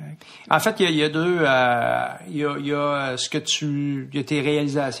 En fait, il y a deux... Il y a tes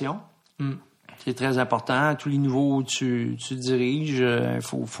réalisations, qui est très important. À tous les niveaux où tu diriges, il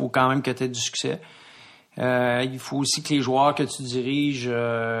faut quand même que tu aies du succès. Il faut aussi que les joueurs que tu diriges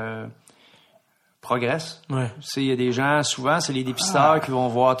progressent. Ouais. Il y a des gens, souvent, c'est les dépisteurs qui vont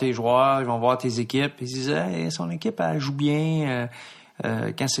voir tes joueurs, ils vont voir tes équipes, ils se disent hey, son équipe, elle joue bien...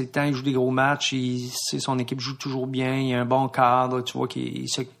 quand c'est le temps, il joue des gros matchs, son équipe joue toujours bien, il y a un bon cadre, tu vois,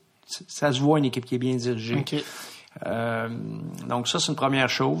 ça se voit une équipe qui est bien dirigée. Okay. Donc ça, c'est une première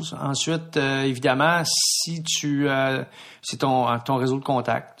chose. Ensuite, évidemment, si c'est ton réseau de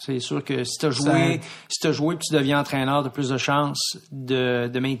contact. C'est sûr que si t'as joué et tu deviens entraîneur, t'as plus de chances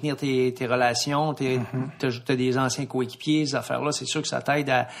de maintenir tes relations, t'as des anciens coéquipiers, ces affaires-là, c'est sûr que ça t'aide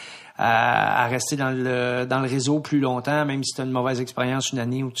à rester dans le réseau plus longtemps, même si tu as une mauvaise expérience une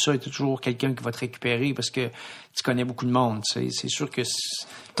année ou tout ça, il y a toujours quelqu'un qui va te récupérer parce que tu connais beaucoup de monde. C'est sûr que...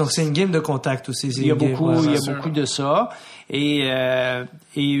 Donc, c'est une game de contact aussi. Il y a beaucoup de ça. Et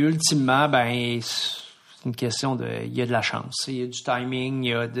ultimement, c'est une question de... Il y a de la chance. Il y a du timing, il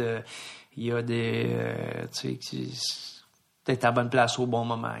y a des... tu sais, d'être à la bonne place au bon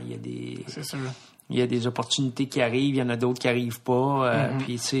moment. C'est sûr. Il y a des opportunités qui arrivent, il y en a d'autres qui arrivent pas.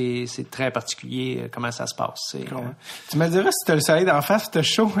 Puis c'est très particulier comment ça se passe. Tu me dirais si t'as le soleil d'en face, si t'as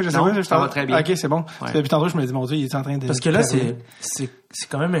chaud. Ça va très bien. OK, c'est bon. Ouais. Depuis tantôt, je me dis, mon Dieu, il est en train de... Parce que là, c'est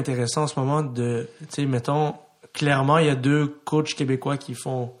quand même intéressant en ce moment de... Tu sais, mettons, clairement, il y a 2 coachs québécois qui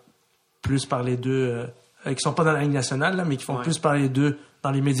font plus parler d'eux, qui sont pas dans la Ligue nationale, là, mais qui font plus parler d'eux dans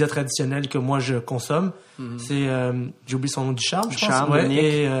les médias traditionnels que moi je consomme. C'est j'ai oublié son nom, Ducharme, je pense.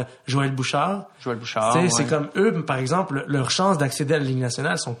 Et Joël Bouchard. C'est comme eux, par exemple, leurs chances d'accéder à la Ligue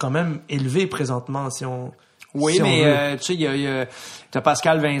nationale sont quand même élevées présentement si on... Oui, si mais tu sais, t'as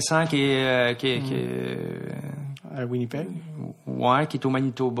Pascal Vincent qui est à Winnipeg. Ouais, qui est au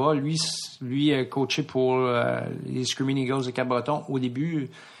Manitoba. Lui a coaché pour les Screaming Eagles de Cap-Breton au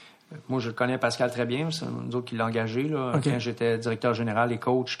début. Moi, je connais Pascal très bien. C'est nous autres qui l'ont engagé. Là. Okay. Quand j'étais directeur général et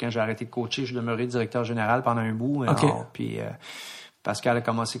coach, quand j'ai arrêté de coacher, je demeurais directeur général pendant un bout. Okay. Puis Pascal a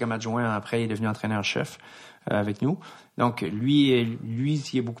commencé comme adjoint. Après, il est devenu entraîneur-chef avec nous. Donc, lui,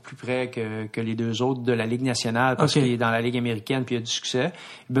 il est beaucoup plus près que les 2 autres de la Ligue nationale parce qu'il est dans la Ligue américaine puis il a du succès.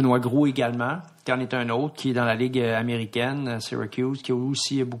 Benoît Gros également, qui en est un autre, qui est dans la Ligue américaine, Syracuse, qui a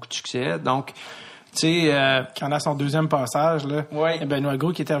aussi beaucoup de succès. Donc, tu sais, qui en a son 2e passage, là. Ouais. Benoît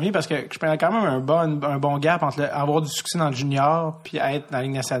Gros qui est terminé parce que je prenais quand même un bon gap entre avoir du succès dans le junior puis être dans la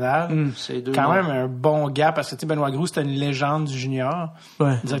Ligue nationale. C'est même un bon gap parce que, tu sais, Benoît Gros, c'était une légende du junior.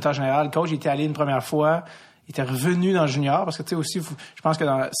 Ouais. Directeur général, coach, il était allé une première fois. était revenu dans le junior, parce que tu sais aussi, je pense que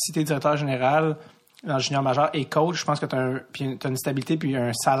si t'es directeur général dans le junior majeur et coach, je pense que t'as une stabilité puis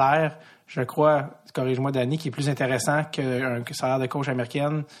un salaire, je crois, corrige-moi Danny, qui est plus intéressant qu'un salaire de coach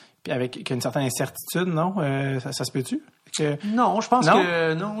américaine, puis avec une certaine incertitude, non? Ça se peut-tu? Non, je pense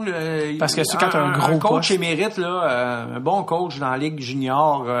que non. Parce que quand t'as un gros coach poste, émérite, là, un bon coach dans la Ligue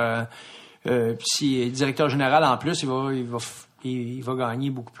junior, puis s'il est directeur général en plus, il va gagner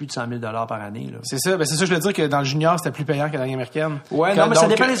beaucoup plus de 100 000 $ par année. Là. C'est ça. Ben c'est ça, je veux dire que dans le junior, c'était plus payant que dans la Ligue américaine. Ouais, non, mais ça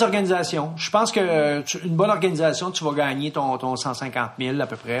dépend des organisations. Je pense que une bonne organisation, tu vas gagner ton 150 000 à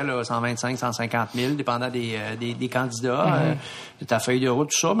peu près, là, 125, 150 000, dépendant des candidats, de ta feuille de route,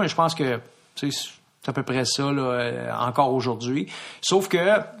 tout ça. Mais je pense que c'est à peu près ça là, encore aujourd'hui. Sauf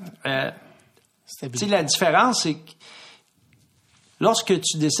que la différence, c'est que lorsque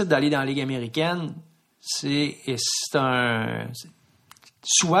tu décides d'aller dans la Ligue américaine,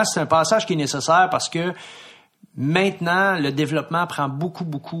 souvent c'est un passage qui est nécessaire parce que maintenant le développement prend beaucoup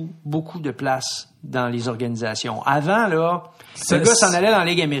de place dans les organisations. Avant là, le gars s'en allait dans la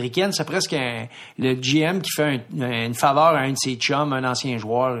Ligue américaine, c'est presque le GM qui fait une faveur à un de ses chums, un ancien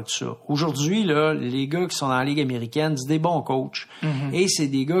joueur et tout ça. Aujourd'hui là, les gars qui sont dans la Ligue américaine, c'est des bons coachs et c'est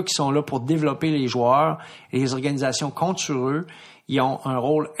des gars qui sont là pour développer les joueurs et les organisations comptent sur eux. Ils ont un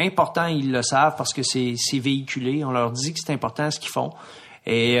rôle important, ils le savent parce que c'est véhiculé. On leur dit que c'est important ce qu'ils font.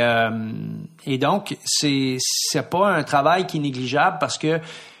 Et donc, c'est pas un travail qui est négligeable parce que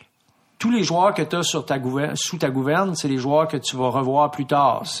tous les joueurs que tu as sous ta gouverne, c'est les joueurs que tu vas revoir plus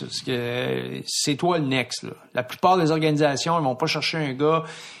tard. C'est toi le next. Là. La plupart des organisations, ils vont pas chercher un gars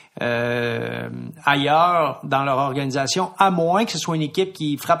ailleurs dans leur organisation, à moins que ce soit une équipe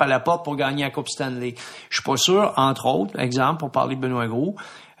qui frappe à la porte pour gagner la Coupe Stanley. Je suis pas sûr, entre autres, exemple, pour parler de Benoît Gros,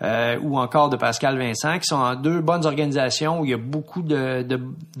 ou encore de Pascal Vincent, qui sont en deux bonnes organisations où il y a beaucoup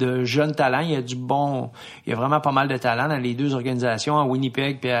de jeunes talents. Il y a vraiment pas mal de talents dans les deux organisations, à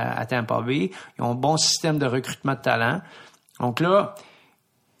Winnipeg et à Tampa Bay. Ils ont un bon système de recrutement de talent. Donc là,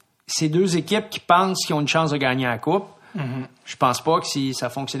 c'est deux équipes qui pensent qu'ils ont une chance de gagner la Coupe. Je pense pas que si ça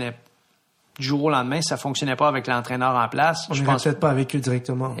fonctionnait du jour au lendemain, si ça fonctionnait pas avec l'entraîneur en place. On n'irait peut-être pas avec eux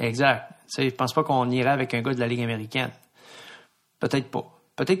directement. Exact. Je pense pas qu'on irait avec un gars de la Ligue américaine. Peut-être pas.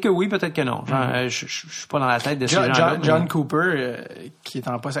 Peut-être que oui, peut-être que non. Je suis pas dans la tête de ces gens-là. John Cooper, qui est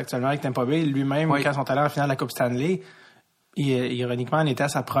en poste actuellement avec Tampa Bay, lui-même, quand son talent en finale de la Coupe Stanley, ironiquement, on était à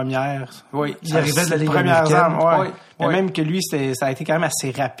sa première. Oui, il arrivait de la Ligue américaine. Mais même que lui, ça a été quand même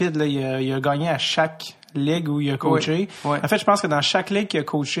assez rapide. Là. Il a gagné à chaque ligue où il a coaché. Oui. En fait, je pense que dans chaque ligue qu'il a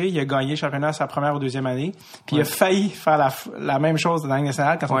coaché, il a gagné le championnat à sa première ou deuxième année. Puis il a failli faire la même chose dans la Ligue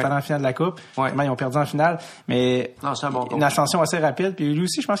nationale quand on était en finale de la Coupe. Ils ont perdu en finale. Mais c'est un bon coach. Une ascension assez rapide. Puis lui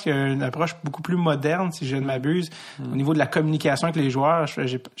aussi, je pense qu'il a une approche beaucoup plus moderne, si je ne m'abuse, au niveau de la communication avec les joueurs.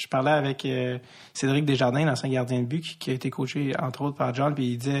 Je parlais avec Cédric Desjardins, l'ancien gardien de but, qui a été coaché, entre autres, par John, puis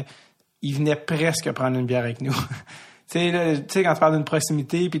il disait il venait presque prendre une bière avec nous. Tu sais, quand tu parles d'une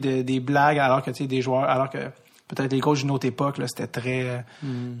proximité puis des blagues, alors que tu sais des joueurs, alors que peut-être les coachs d'une autre époque, là, c'était très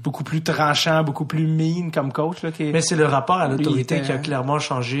beaucoup plus tranchant, beaucoup plus mean comme coach. Là, mais c'est le rapport à l'autorité qui a clairement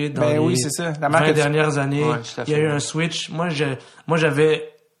changé dans les c'est ça. 20 dernières années. Ouais, il y a eu un switch. Moi,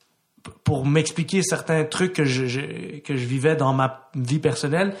 j'avais, pour m'expliquer certains trucs que je vivais dans ma vie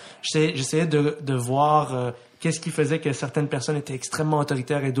personnelle, j'essayais de voir qu'est-ce qui faisait que certaines personnes étaient extrêmement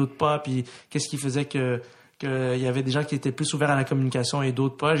autoritaires et d'autres pas, puis qu'est-ce qui faisait qu'il y avait des gens qui étaient plus ouverts à la communication et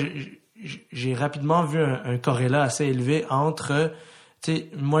d'autres pas. J'ai rapidement vu un corrélat assez élevé entre, tu sais,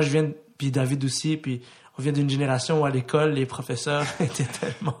 moi je viens, puis David aussi, puis on vient d'une génération où à l'école, les professeurs étaient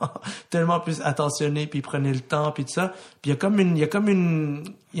tellement plus attentionnés, puis ils prenaient le temps, puis tout ça. Puis il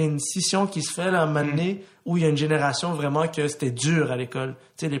y a une scission qui se fait là, à un moment donné, où il y a une génération vraiment que c'était dur à l'école.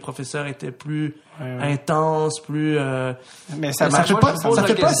 Tu sais, les professeurs étaient plus intenses, plus... Mais ça fait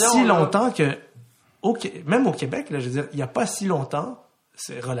pas si longtemps que... même au Québec, là, je veux dire, il n'y a pas si longtemps,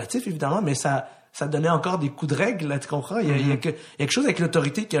 c'est relatif évidemment, mais ça donnait encore des coups de règle, là, tu comprends? Il y a quelque chose avec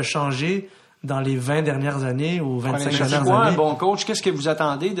l'autorité qui a changé dans les 20 dernières années ou 25 dernières années. C'est quoi un bon coach? Qu'est-ce que vous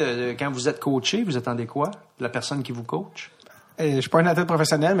attendez quand vous êtes coaché? Vous attendez quoi de la personne qui vous coach? Je suis pas un athlète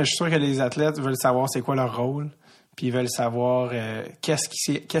professionnel, mais je suis sûr que les athlètes veulent savoir c'est quoi leur rôle, puis ils veulent savoir qu'est-ce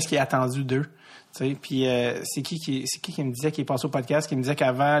qui est attendu d'eux. Tu sais, puis c'est qui me disait, qui est passé au podcast, qui me disait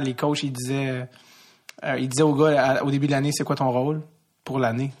qu'avant les coachs ils disaient aux gars au début de l'année c'est quoi ton rôle pour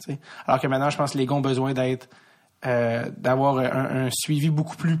l'année, tu sais. Alors que maintenant je pense que les gars ont besoin d'avoir un suivi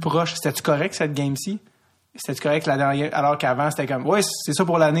beaucoup plus proche. C'était-tu correct cette game-ci? c'était correct la dernière, alors qu'avant, c'était comme, ouais, c'est ça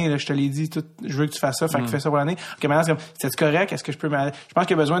pour l'année, là, je te l'ai dit, je veux que tu fasses ça, fait que fais ça pour l'année. Ok, maintenant, c'est comme, c'était correct, est-ce que je peux je pense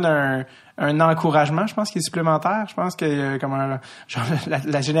qu'il y a besoin un encouragement, je pense, qui est supplémentaire. Je pense que, comme genre,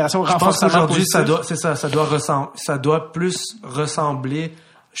 la génération renforcement aujourd'hui, positif. ça doit plus ressembler,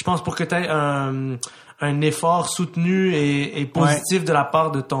 je pense, pour que tu aies un effort soutenu et positif de la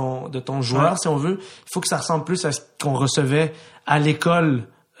part de ton joueur, si on veut, il faut que ça ressemble plus à ce qu'on recevait à l'école.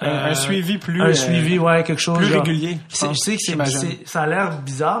 Un suivi quelque chose plus genre, régulier. Je sais que ça a l'air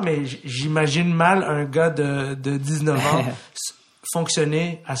bizarre, mais j'imagine mal un gars de 19 ans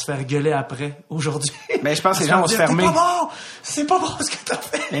fonctionner à se faire gueuler après aujourd'hui. Mais je pense que les gens vont se fermer. C'est pas bon ce que t'as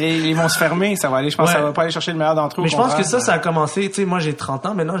fait. Mais ils vont se fermer, ça va aller. Je pense que ça va pas aller chercher le meilleur d'entre eux. Mais je pense que ça a commencé. Tu sais, moi j'ai 30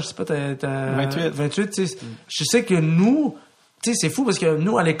 ans, mais non, je sais pas, t'as 28. Tu sais, je sais que nous. Tu sais, c'est fou parce que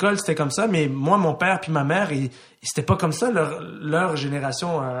nous, à l'école, c'était comme ça, mais moi, mon père puis ma mère, c'était pas comme ça, leur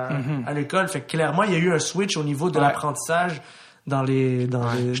génération à l'école. Fait que clairement, il y a eu un switch au niveau de l'apprentissage dans les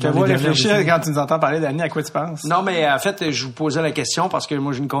je te vois réfléchir quand tu nous entends parler d'Annie, à quoi tu penses? Non, mais en fait, je vous posais la question parce que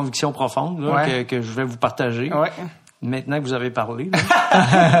moi, j'ai une conviction profonde là, que je vais vous partager. Ouais. Maintenant que vous avez parlé.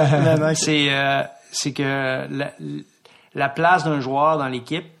 C'est que la place d'un joueur dans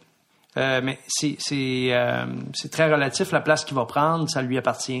l'équipe, mais c'est très relatif. La place qu'il va prendre, ça lui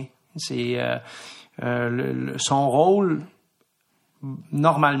appartient. C'est son rôle.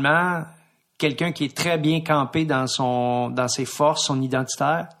 Normalement, quelqu'un qui est très bien campé dans ses forces, son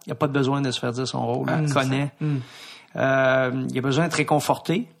identitaire, il n'y a pas de besoin de se faire dire son rôle. Il connaît. Il a besoin d'être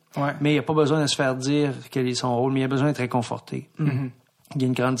réconforté, mais il n'y a pas besoin de se faire dire quel est son rôle. Mais il a besoin d'être réconforté. Il y a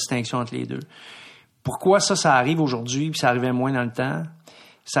une grande distinction entre les deux. Pourquoi ça arrive aujourd'hui puis ça arrivait moins dans le temps?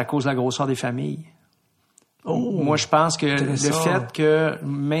 C'est à cause de la grosseur des familles. Moi, je pense que le fait que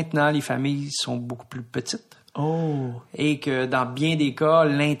maintenant, les familles sont beaucoup plus petites et que dans bien des cas,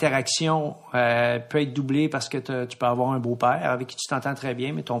 l'interaction peut être doublée parce que tu peux avoir un beau-père avec qui tu t'entends très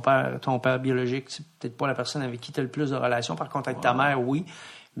bien, mais ton père biologique, c'est peut-être pas la personne avec qui tu as le plus de relations. Par contre, avec ta mère, oui.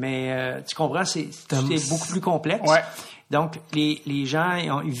 Mais tu comprends, c'est beaucoup plus complexe. Ouais. Donc, les gens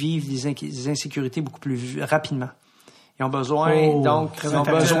ils vivent des insécurités beaucoup plus rapidement. Ils ont besoin, ils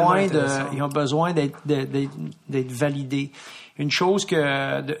ont besoin d'être validés. Une chose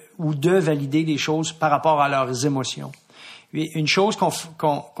ou de valider des choses par rapport à leurs émotions. Une chose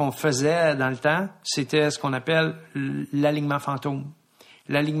qu'on faisait dans le temps, c'était ce qu'on appelle l'alignement fantôme.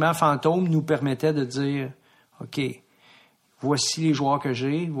 L'alignement fantôme nous permettait de dire, OK, voici les joueurs que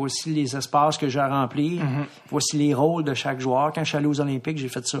j'ai, voici les espaces que j'ai à remplir, voici les rôles de chaque joueur. Quand je suis allé aux Olympiques, j'ai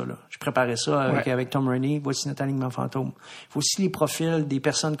fait ça, là. Je préparais ça avec Tom Rainey. Voici notre alignement fantôme. Voici les profils des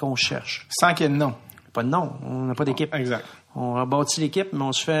personnes qu'on cherche. Sans qu'il y ait de nom. Pas de nom. On n'a pas d'équipe. Exact. On a bâti l'équipe, mais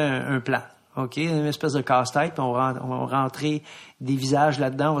on se fait un plan. OK? Une espèce de casse-tête, puis on va rentrer des visages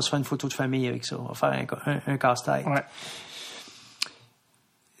là-dedans. On va se faire une photo de famille avec ça. On va faire un casse-tête. Ouais.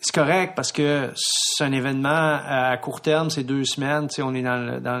 C'est correct parce que c'est un événement à court terme, c'est 2 semaines, tu sais, on est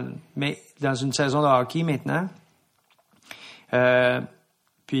mais dans une saison de hockey maintenant.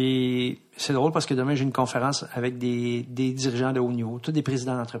 Puis c'est drôle parce que demain j'ai une conférence avec des dirigeants de haut niveau, tous des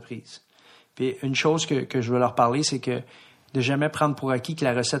présidents d'entreprise. Puis une chose que je veux leur parler, c'est que de jamais prendre pour acquis que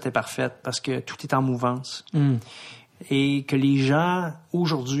la recette est parfaite parce que tout est en mouvance. Et que les gens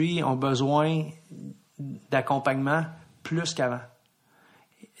aujourd'hui ont besoin d'accompagnement plus qu'avant.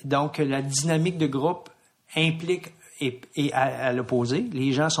 Donc, la dynamique de groupe implique et à l'opposé.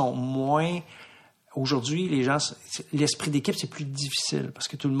 Les gens sont moins... Aujourd'hui, l'esprit d'équipe, c'est plus difficile parce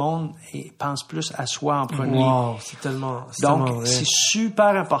que tout le monde pense plus à soi en premier. Wow, c'est tellement vrai. C'est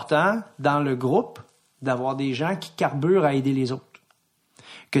super important dans le groupe d'avoir des gens qui carburent à aider les autres.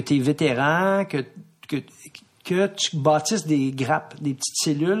 Que tu es vétéran, que tu bâtisses des grappes, des petites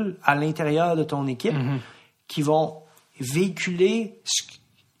cellules à l'intérieur de ton équipe qui vont véhiculer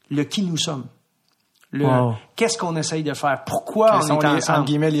le qui nous sommes. Qu'est-ce qu'on essaye de faire? Pourquoi on est ensemble? En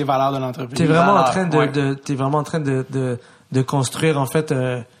guillemets, les valeurs de l'entreprise. T'es vraiment en train de construire, en fait,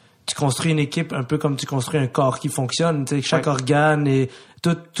 tu construis une équipe un peu comme tu construis un corps qui fonctionne. Tu sais, chaque organe et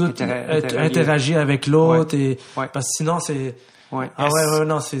tout interagit avec l'autre parce que sinon c'est...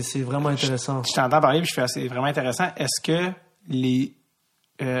 non, c'est vraiment intéressant. Je t'entends parler puis je fais c'est vraiment intéressant. Est-ce que les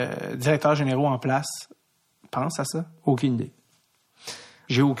directeurs généraux en place pensent à ça? Aucune idée.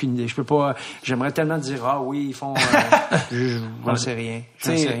 J'ai aucune idée. Je peux pas. J'aimerais tellement dire oui, ils font. J'en sais rien.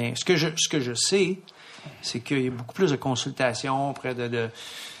 J'en sais rien. Ce que je sais, c'est qu'il y a beaucoup plus de consultations auprès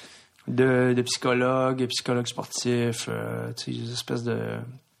de psychologues sportifs, des espèces de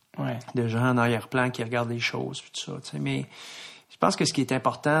gens en arrière-plan qui regardent les choses, puis tout ça. Mais je pense que ce qui est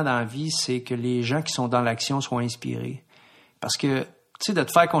important dans la vie, c'est que les gens qui sont dans l'action soient inspirés. Parce que de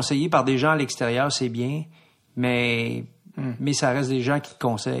te faire conseiller par des gens à l'extérieur, c'est bien. mais ça reste des gens qui te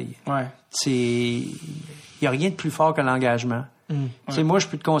conseillent. Ouais. Il y a rien de plus fort que l'engagement. Tu sais, moi, je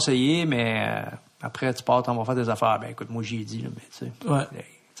peux te conseiller, mais après, tu pars, t'en vas faire des affaires. Ben, écoute, moi, j'y ai dit, là, mais tu sais,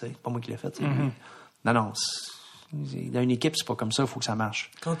 c'est pas moi qui l'ai fait. Non, dans une équipe, c'est pas comme ça, il faut que ça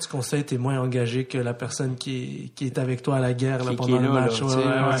marche. Quand tu conseilles, t'es moins engagé que la personne qui est avec toi à la guerre là, pendant le match.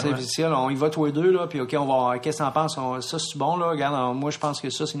 On y va tous les deux, là, puis OK, on va, qu'est-ce que t'en penses? Ça, c'est bon, là? Regarde, moi, je pense que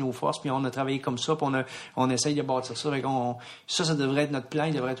ça, c'est nos forces, puis on a travaillé comme ça, puis on essaye de bâtir ça. Ça devrait être notre plan,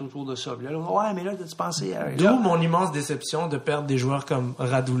 il devrait être autour de ça. Puis là, ouais, mais là, t'as-tu pensé à... D'où mon immense déception de perdre des joueurs comme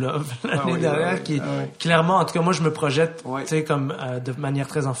Radulov l'année dernière, qui clairement, en tout cas, moi, je me projette, tu sais, comme de manière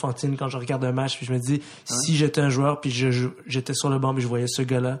très enfantine quand je regarde un match, puis je me dis, si j'étais un joueur, puis j'étais sur le banc, puis je voyais ce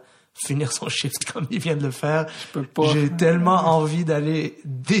gars-là finir son shift comme il vient de le faire. J'ai tellement envie d'aller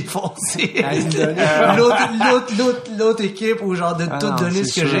défoncer l'autre équipe ou genre de tout donner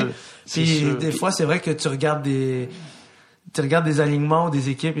ce que j'ai. Puis des fois, c'est vrai que tu regardes des alignements ou des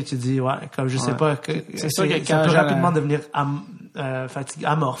équipes et tu te dis, comme je sais pas, c'est sûr que ça peut rapidement devenir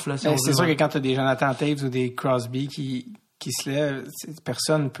amorphe. Là, c'est sûr que quand tu as des Jonathan Taves ou des Crosby qui se lèvent,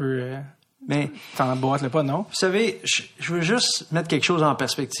 personne peut... Mais t'emboîtes le pas, non? Vous savez, je veux juste mettre quelque chose en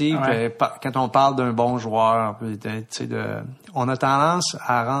perspective. Quand on parle d'un bon joueur, on a tendance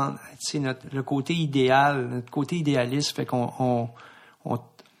à rendre le côté idéal, notre côté idéaliste, fait qu'on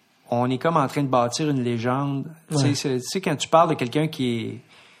est comme en train de bâtir une légende. Tu sais, quand tu parles de quelqu'un qui est,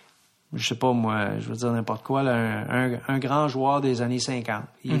 je sais pas moi, je veux dire n'importe quoi, là, un grand joueur des années 50,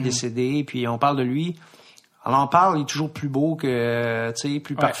 il est décédé, puis on parle de lui. Alors on parle, il est toujours plus beau que, tu sais,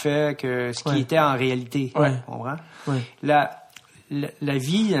 plus parfait que ce qui était en réalité. Tu comprends? La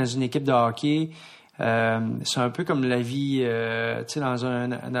vie dans une équipe de hockey, c'est un peu comme la vie, tu sais, dans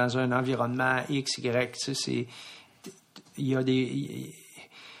un environnement X, Y. Tu sais,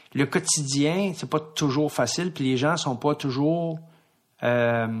 le quotidien, c'est pas toujours facile, puis les gens sont pas toujours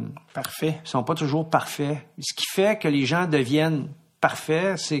parfaits. Sont pas toujours parfaits. Ce qui fait que les gens deviennent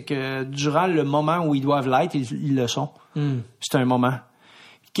parfait, c'est que durant le moment où ils doivent l'être, ils le sont. C'est un moment.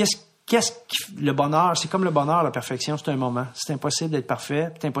 Le bonheur, c'est comme le bonheur, la perfection, c'est un moment. C'est impossible d'être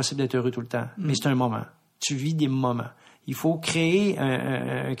parfait, c'est impossible d'être heureux tout le temps. Mais c'est un moment. Tu vis des moments. Il faut créer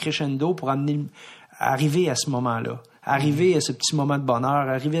un crescendo pour arriver à ce moment-là. Arriver à ce petit moment de bonheur,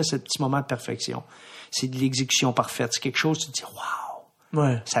 arriver à ce petit moment de perfection. C'est de l'exécution parfaite. C'est quelque chose, tu te dis,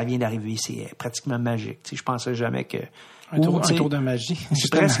 waouh! Ça vient d'arriver, c'est pratiquement magique. Tu sais, je pensais jamais que un tour de magie.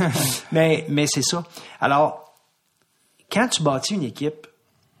 Presque. mais c'est ça. Alors, quand tu bâtis une équipe,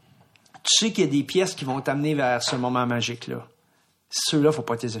 tu sais qu'il y a des pièces qui vont t'amener vers ce moment magique-là. Ceux-là, faut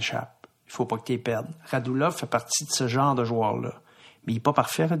pas que tu les échappes. Il faut pas que tu les perdes. Radulov fait partie de ce genre de joueur-là. Mais il est pas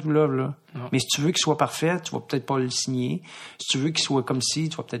parfait, Radulov, là. Non. Mais si tu veux qu'il soit parfait, tu vas peut-être pas le signer. Si tu veux qu'il soit comme ci,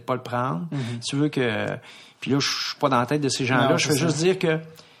 tu vas peut-être pas le prendre. Si tu veux que... Puis là, je suis pas dans la tête de ces gens-là. Je veux juste dire que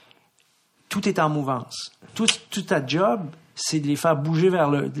tout est en mouvance. Tout ta job, c'est de les faire bouger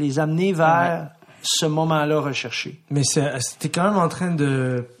de les amener vers ce moment-là recherché. Mais t'es quand même en train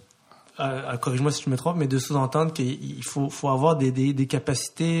de, corrige-moi si je me trompe, mais de sous-entendre qu'il faut avoir des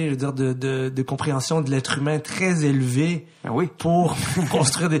capacités, je veux dire, de compréhension de l'être humain très élevées pour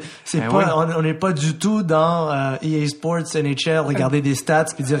construire des... On n'est pas du tout dans EA Sports, NHL, regarder des stats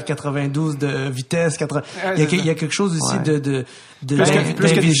puis dire 92 de vitesse, 80... Il y a quelque chose aussi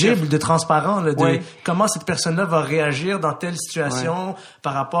d'invisible, de transparent, là, comment cette personne-là va réagir dans telle situation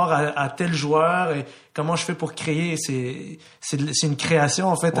par rapport à tel joueur et comment je fais pour créer. C'est une création,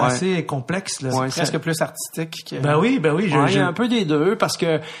 en fait, assez complexe, là. C'est presque plus artistique que... Ben oui. Il y a un peu des deux parce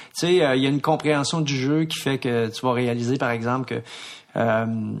que, tu sais, il y a une compréhension du jeu qui fait que tu vas réaliser, par exemple, que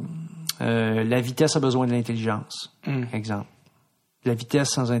la vitesse a besoin de l'intelligence. Exemple. La vitesse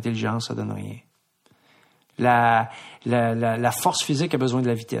sans intelligence, ça donne rien. La force physique a besoin de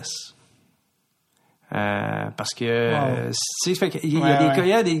la vitesse. Parce que tu sais, il y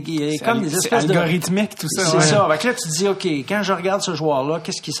a comme des espèces algorithmique tout ça. C'est ça. Fait que là tu te dis OK, quand je regarde ce joueur là,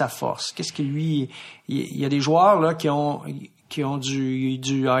 qu'est-ce qui est sa force? Qu'est-ce que lui il y a des joueurs là qui ont du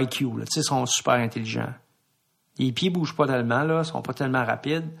IQ là, tu sais, sont super intelligents. Les pieds bougent pas tellement là, sont pas tellement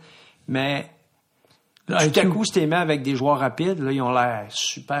rapides, mais tout à coup, si tu les mets avec des joueurs rapides, là, ils ont l'air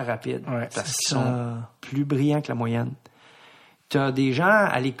super rapides parce qu'ils sont plus brillants que la moyenne. Tu as des gens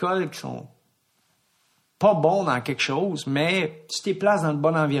à l'école qui sont pas bons dans quelque chose, mais si tu les places dans le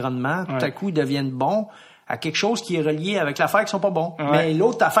bon environnement, tout à coup, ils deviennent bons à quelque chose qui est relié avec l'affaire qui sont pas bons. Mais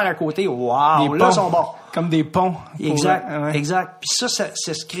l'autre affaire à côté, waouh, là, ils sont bons. Comme des ponts. Exact. Puis ça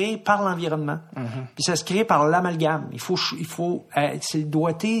se crée par l'environnement. Puis ça se crée par l'amalgame. Il faut c'est le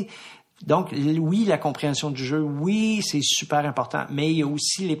doigté. Donc, oui, la compréhension du jeu, oui, c'est super important, mais il y a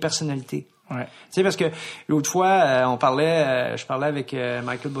aussi les personnalités. Ouais. Tu sais, parce que l'autre fois, je parlais avec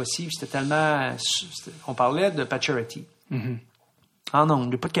Michael Bossy, puis c'était tellement... On parlait de Pacioretty. Mm-hmm. Ah non, il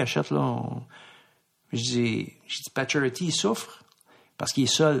n'y a pas de cachette, là. Je dis, Pacioretty, il souffre parce qu'il est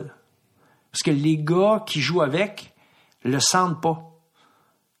seul. Parce que les gars qui jouent avec le sentent pas.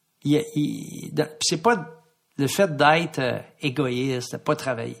 C'est pas le fait d'être égoïste, de pas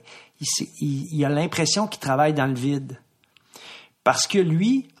travailler. Il a l'impression qu'il travaille dans le vide. Parce que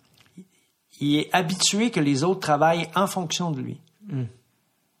lui, il est habitué que les autres travaillent en fonction de lui.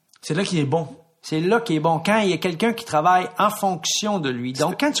 C'est là qu'il est bon. C'est là qu'il est bon. Quand il y a quelqu'un qui travaille en fonction de lui.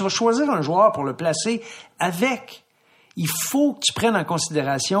 Donc, quand tu vas choisir un joueur pour le placer avec, il faut que tu prennes en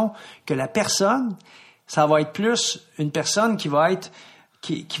considération que la personne, ça va être plus une personne qui va être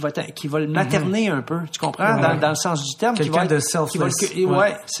qui va le materner un peu, tu comprends, dans le sens du terme, quelqu'un de selfless.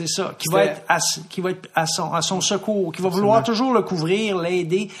 Ouais, c'est ça, qui va être à son secours, qui va vouloir toujours le couvrir,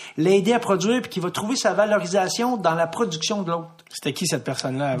 l'aider à produire, puis qui va trouver sa valorisation dans la production de l'autre. C'était qui cette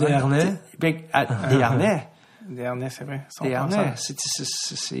personne-là avant? Desharnais. Desharnais. Desharnais, c'est vrai. Desharnais.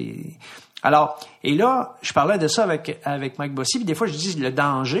 C'est... Alors, et là, je parlais de ça avec Mike Bossy, puis des fois, je dis le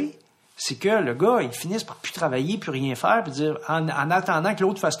danger, c'est que le gars, il finisse par plus travailler, plus rien faire, puis dire, en attendant que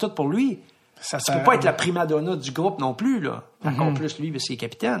l'autre fasse tout pour lui. Ça peut pas être la prima donna du groupe non plus, là. Encore plus lui, parce qu'il est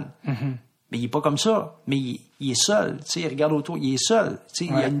capitaine. Mais il est pas comme ça. Mais il est seul. Tu sais, il regarde autour, il est seul. Tu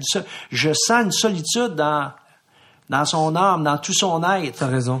sais, je sens une solitude dans son âme, dans tout son être. T'as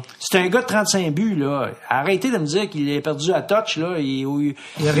raison. C'est un gars de 35 buts, là. Arrêtez de me dire qu'il est perdu à touch, là. Il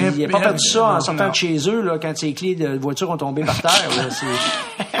a pas perdu ça en sortant de chez eux, là, quand ses clés de voiture ont tombé par terre, là.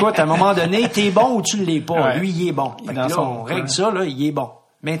 Écoute, à un moment donné, t'es bon ou tu ne l'es pas. Ouais. Lui, il est bon. On règle ça, là, il est bon.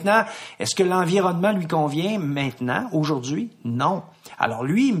 Maintenant, est-ce que l'environnement lui convient maintenant, aujourd'hui? Non. Alors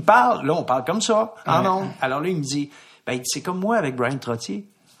lui, il me parle, là, on parle comme ça. Ah non. Alors là, il me dit, c'est comme moi avec Bryan Trottier.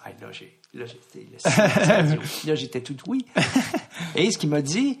 Là, j'étais tout oui. Et ce qu'il m'a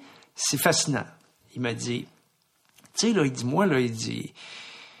dit, c'est fascinant. Il m'a dit, tu sais, là, il dit,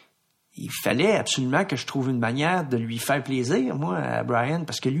 il fallait absolument que je trouve une manière de lui faire plaisir, moi, à Bryan,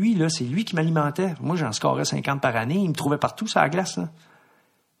 parce que lui, là, c'est lui qui m'alimentait. Moi, j'en scorais 50 par année. Il me trouvait partout sur la glace, là.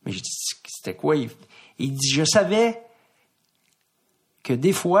 Mais j'ai dit, c'était quoi? Il dit, je savais que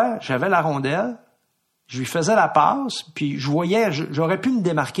des fois, j'avais la rondelle, je lui faisais la passe, puis je voyais, j'aurais pu me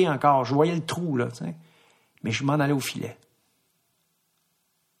démarquer encore, je voyais le trou, là, tu sais. Mais je m'en allais au filet.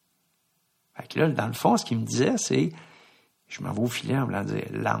 Fait que là, dans le fond, ce qu'il me disait, c'est, je m'en vais au filet en voulant dire,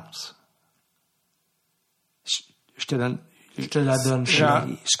 lance. Je te donne. Je te la donne.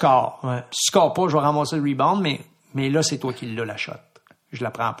 Score. Ouais. Si tu scores pas, je vais ramasser le rebound, mais là, c'est toi qui l'as, la shot. Je la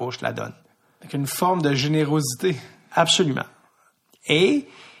prends pas, je te la donne. Avec une forme de générosité. Absolument. Et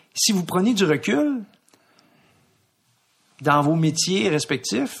si vous prenez du recul dans vos métiers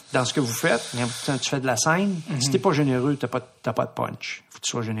respectifs, dans ce que vous faites, quand tu fais de la scène, si t'es pas généreux, t'as pas de punch. Faut que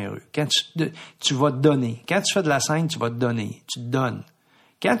tu sois généreux. Quand tu vas te donner. Quand tu fais de la scène, tu vas te donner. Tu te donnes.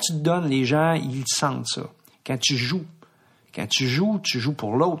 Quand tu te donnes, les gens, ils sentent ça. Quand tu joues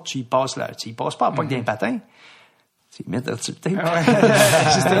pour l'autre, tu y passes là. Tu y passes pas à pas que d'un patin. C'est mettre sur le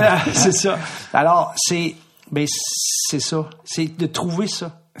tape. C'est ça. Alors, c'est ça. C'est de trouver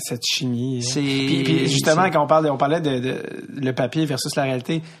ça. Cette chimie. Puis justement, quand on parlait de le papier versus la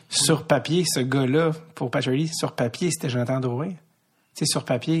réalité, sur papier, ce gars-là, pour Pacioretty, sur papier, c'était Jonathan Drouin. Tu sais, sur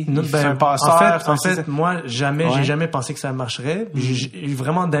papier, c'est un passeur. En fait, moi, j'ai jamais pensé que ça marcherait. J'ai eu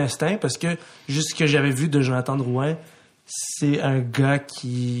vraiment d'instinct parce que juste ce que j'avais vu de Jonathan Drouin, c'est un gars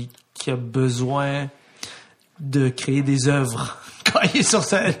qui a besoin de créer des œuvres. Quand il est sur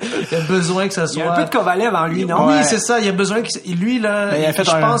scène, il a besoin que ça soit... Il y a un peu de Kovalev en lui, non? Oui, c'est ça. Il a besoin que... Lui, là, je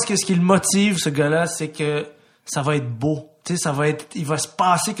pense que ce qui le motive, ce gars-là, c'est que ça va être beau. Tu sais, il va se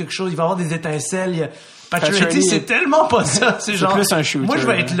passer quelque chose. Il va avoir des étincelles. Pacioretty, c'est tellement pas ça. C'est genre... plus un shooter. Moi, je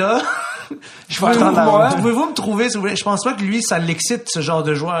vais être là. Pouvez-vous me trouver, s'il vous plaît? Je pense pas que lui, ça l'excite, ce genre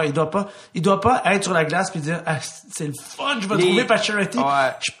de joueur. Il doit pas être sur la glace puis dire, ah, c'est le fun, je vais trouver Pacioretty.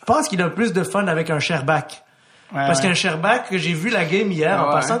 Ouais. Je pense qu'il a plus de fun avec un Sherbak. Parce qu'un Sherbak, que j'ai vu la game hier,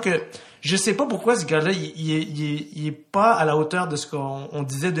 en passant que je sais pas pourquoi ce gars-là, il est pas à la hauteur de ce qu'on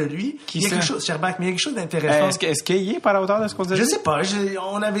disait de lui. Il y a quelque chose, Sherbak, mais il y a quelque chose d'intéressant. Est-ce qu'il est pas à la hauteur de ce qu'on disait? Je sais pas.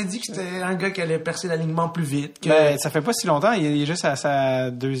 On avait dit que c'était un gars qui allait percer l'alignement plus vite. Ça fait pas si longtemps. Il est juste à sa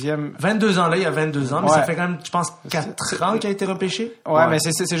deuxième... 22 ans, là. Il a 22 ans. Mais ça fait quand même, je pense, 4 ans qu'il a été repêché. Ouais, mais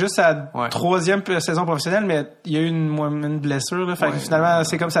c'est juste sa troisième saison professionnelle, mais il y a eu une blessure, là. Fait que finalement,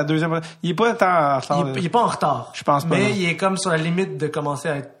 c'est comme sa deuxième... Il est pas tant en retard. Il est pas en retard. Je pense pas. Mais il est comme sur la limite de commencer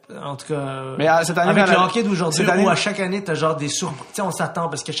à être en tout cas, mais cette année, avec le hockey d'aujourd'hui, où à chaque année, t'as genre des surprises. Tu sais, on s'attend,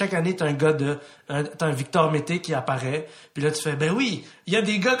 parce que chaque année, t'as un Victor Mété qui apparaît, puis là, tu fais, ben oui, il y a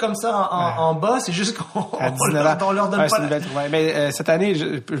des gars comme ça en bas, c'est juste qu'on leur donne pas la... Mais cette année,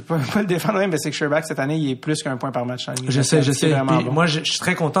 je peux pas le défendre même, mais c'est que Sherbak, cette année, il est plus qu'un point par match. Je sais. Bon. Moi, je suis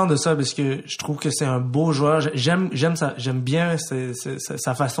très content de ça, parce que je trouve que c'est un beau joueur. J'aime bien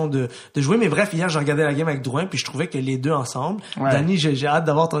sa façon de jouer. Mais bref, hier, j'ai regardé la game avec Drouin, puis je trouvais que les deux ensemble, Danny, j'ai hâte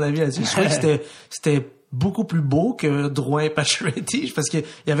d'avoir ton avis là-dessus. Je trouvais que c'était beaucoup plus beau que Drouin et Pacioretty, parce qu'il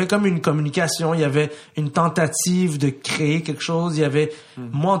y avait comme une communication, il y avait une tentative de créer quelque chose, il y avait,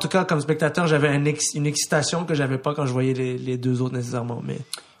 moi en tout cas comme spectateur, j'avais une excitation que j'avais pas quand je voyais les deux autres nécessairement.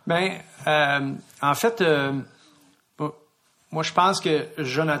 Mais en fait, moi je pense que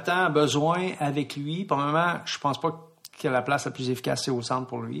Jonathan a besoin avec lui, pour le moment, je pense pas que la place la plus efficace c'est au centre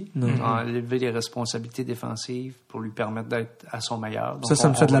pour lui, enlever les responsabilités défensives pour lui permettre d'être à son meilleur. Donc, ça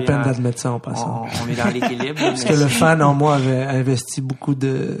me fait de la peine d'admettre ça en passant. On est dans l'équilibre. Parce que le fan en moi avait investi beaucoup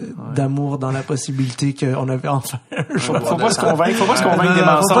d'amour dans la possibilité qu'on avait enfin un joueur. Faut pas se convaincre des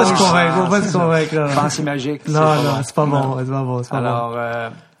mensonges. Faut pas se convaincre. Pensée magique. Non, c'est pas bon. Alors,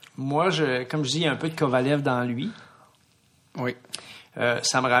 moi, comme je dis, il y a un peu de Kovalev dans lui. Oui.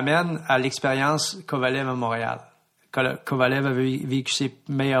 Ça me ramène à l'expérience Kovalev à Montréal. Kovalev avait vécu ses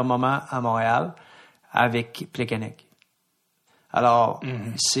meilleurs moments à Montréal avec Plekanec. Alors,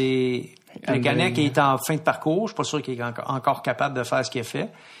 c'est Plekanec est en fin de parcours. Je suis pas sûr qu'il est encore capable de faire ce qu'il a fait,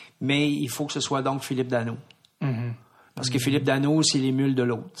 mais il faut que ce soit donc Philippe Danault. Parce que Philippe Danault, c'est l'émule de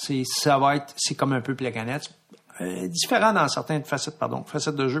l'autre. C'est comme un peu Plekanec. Différent dans certaines facettes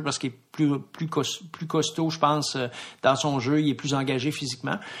de jeu, parce qu'il est plus costaud, je pense, dans son jeu. Il est plus engagé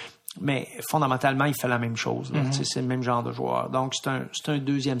physiquement. Mais fondamentalement, il fait la même chose. C'est le même genre de joueur. Donc, c'est un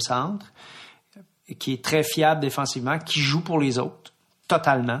deuxième centre qui est très fiable défensivement, qui joue pour les autres,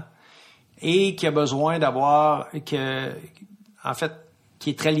 totalement, et qui a besoin qui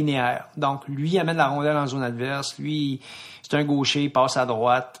est très linéaire. Donc, lui, il amène la rondelle en zone adverse. Lui, c'est un gaucher, il passe à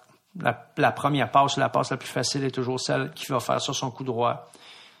droite. La première passe, la passe la plus facile est toujours celle qui va faire sur son coup droit.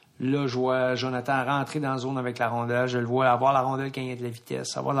 Là, je vois Jonathan rentrer dans la zone avec la rondelle. Je le vois avoir la rondelle quand il y a de la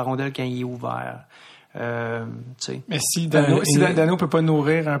vitesse, avoir la rondelle quand il est ouvert. Mais si Danault peut pas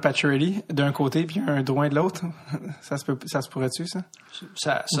nourrir un Pacioretty d'un côté puis un Drouin de l'autre, ça se pourrait-tu, ça?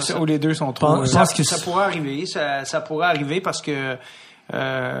 Ou les deux sont trop... Ça pourrait arriver. Ça pourrait arriver parce que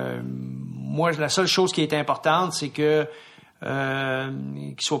moi, la seule chose qui est importante, c'est que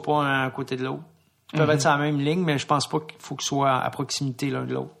qu'ils soient pas un à côté de l'autre. Ils peuvent être sur la même ligne, mais je pense pas qu'il faut qu'ils soient à proximité l'un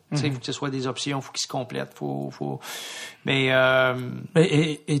de l'autre. Il faut que ce soit des options, il faut qu'ils se complètent. Mais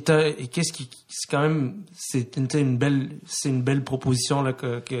qu'est-ce qui, c'est quand même, c'est une belle proposition là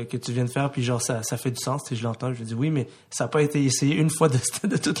que tu viens de faire, puis genre ça fait du sens. Je l'entends, je dis oui, mais ça n'a pas été essayé une fois de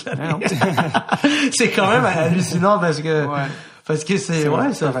toute l'année. C'est quand même hallucinant parce que. Ouais. Parce que ça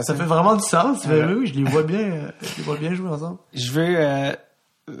fait vraiment du sens. Oui, je les vois bien jouer ensemble. Je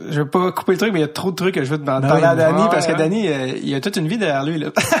veux pas couper le truc, mais il y a trop de trucs que je veux te parler à Danny, parce que Danny, il a toute une vie derrière lui, là.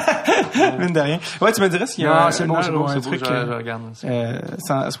 Mine de rien. Ouais, tu me dirais s'il y a c'est beau, je regarde.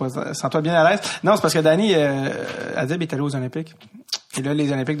 Sens-toi bien à l'aise. Non, c'est parce que Danny, Adib est allé aux Olympiques. Et là,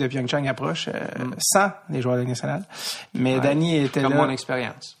 les Olympiques de Pyeongchang approchent, sans les joueurs de Ligue nationale. Mais Danny était comme là. Mon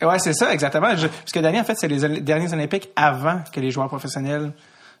expérience. Ouais, c'est ça, exactement. Parce que Danny, en fait, c'est les derniers Olympiques avant que les joueurs professionnels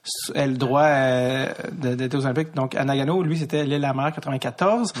aient le droit d'être aux Olympiques. Donc, à Nagano, lui, c'était l'île-la-mer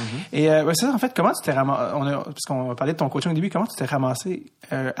 94. Et c'est ça, en fait, comment tu t'es ramassé... Parce qu'on parlait de ton coaching au début, comment tu t'es ramassé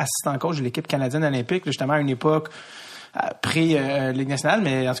assistant coach de l'équipe canadienne olympique, justement, à une époque pré-Ligue nationale,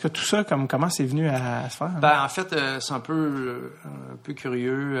 mais en tout cas, tout ça, comment c'est venu à se faire? En fait, c'est un peu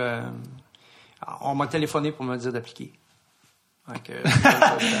curieux. On m'a téléphoné pour me dire d'appliquer. Donc,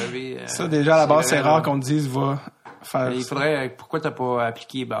 ça, déjà, à la base, c'est rare qu'on te dise, va faire il faudrait... Pourquoi t'as pas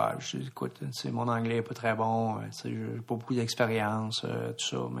appliqué? Je dis, écoute, mon anglais est pas très bon, j'ai pas beaucoup d'expérience, tout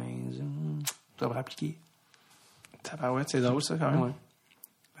ça, mais tu devrais appliquer. Ouais, c'est drôle, ça, quand même. Ouais.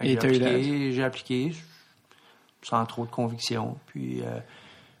 Et j'ai appliqué sans trop de conviction. Puis,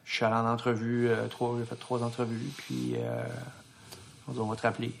 je suis allé en entrevue, j'ai fait 3 entrevues, puis on va te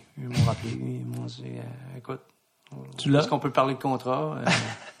rappeler. Ils m'ont rappelé, ils m'ont dit, écoute, est-ce qu'on peut parler de contrat?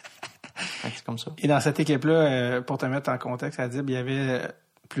 C'est comme ça. Et dans cette équipe-là, pour te mettre en contexte, Adib, il y avait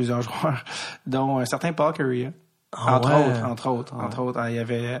plusieurs joueurs, dont un certain Paul Kariya. Entre autres. Il y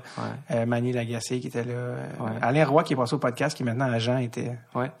avait Manny Lagacé qui était là. Alain Roy qui est passé au podcast, qui maintenant agent, était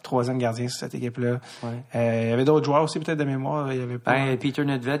 3e gardien sur cette équipe-là. Il y avait d'autres joueurs aussi, peut-être de mémoire. Il y avait pas... Peter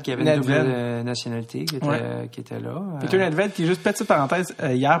Nedved qui avait une double nationalité qui était là. Peter Nedved qui, juste petite parenthèse,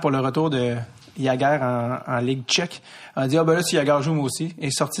 hier pour le retour de Jagr en Ligue tchèque. On a dit, ben là, si Jagr joue, moi aussi,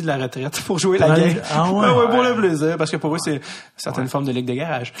 est sorti de la retraite pour jouer la game. Pour le plaisir, parce que pour eux, c'est une certaine forme de Ligue de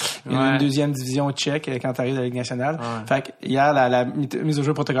garage. Il y a une deuxième division tchèque quand t'arrives de la Ligue nationale. Fait que hier, la mise au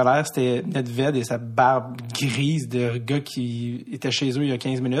jeu protocolaire, c'était Nedved et sa barbe grise de gars qui était chez eux il y a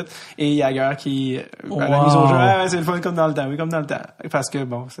 15 minutes, et Jagr qui, à la mise au jeu, c'est le fun comme dans le temps, parce que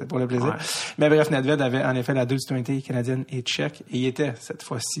bon, c'est pour le plaisir. Mais bref, Nedved avait en effet la double citoyenneté canadienne et tchèque, et il était cette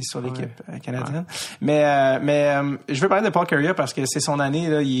fois-ci sur l'équipe canadienne. Mais je veux parler de Paul Kariya parce que c'est son année,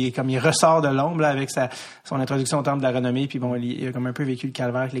 là, il ressort de l'ombre là, avec son introduction au temple de la renommée, puis bon, il a comme un peu vécu le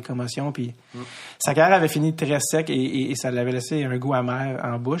calvaire avec les commotions, puis sa carrière avait fini très sec et ça l'avait laissé un goût amer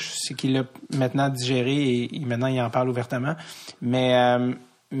en bouche, ce qu'il a maintenant digéré et maintenant il en parle ouvertement. Mais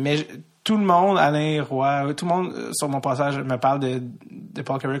tout le monde, Alain Roy, tout le monde sur mon passage me parle de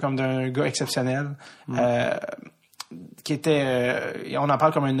Paul Kariya comme d'un gars exceptionnel. Qui était, on en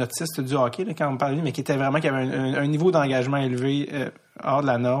parle comme un autiste du hockey là, quand on parle de lui, mais qui avait un niveau d'engagement élevé hors de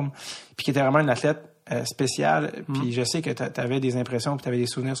la norme, puis qui était vraiment un athlète spécial. Puis je sais que tu avais des impressions, puis tu avais des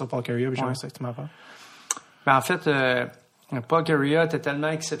souvenirs sur Paul Kariya, puis j'aimerais ça que tu m'en parles. Ben, en fait, Paul Kariya était tellement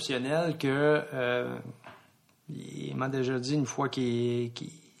exceptionnel que il m'a déjà dit une fois qu'il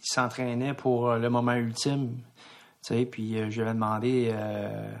s'entraînait pour le moment ultime. Tu sais, puis je lui avais demandé,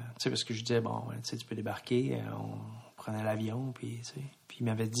 tu sais, parce que je disais, bon, tu sais, tu peux débarquer, on prenait l'avion, puis tu sais, puis il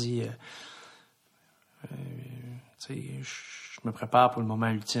m'avait dit, tu sais, je me prépare pour le moment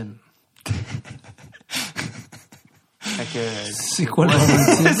ultime. Fait que, c'est quoi le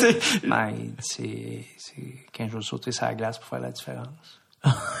moment ultime? Ben, c'est quand je vais sauter sur la glace pour faire la différence.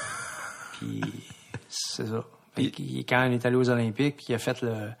 Puis c'est ça. Fait que, quand il est allé aux Olympiques, puis il a fait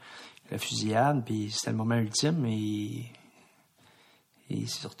la fusillade, puis c'était le moment ultime, et il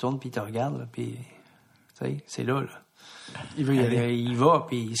se retourne, puis il te regarde, là, puis tu sais, c'est là. Il veut y aller. Il va,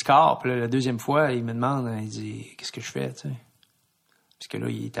 puis il score, puis la deuxième fois, il me demande, il dit, qu'est-ce que je fais, tu sais? Parce que là,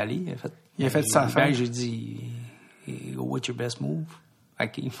 il est allé, il a fait ça à faire. J'ai dit, what's your best move? Fait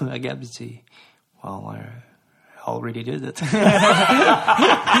qu'il me regarde, puis il dit, well, I already did it.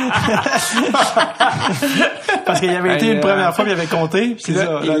 Parce qu'il avait été une première fois, puis il avait compté. Puis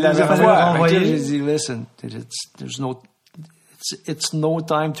là, il l'avait renvoyé. J'ai dit, listen, it's no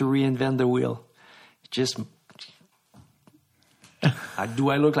time to reinvent the wheel. Just,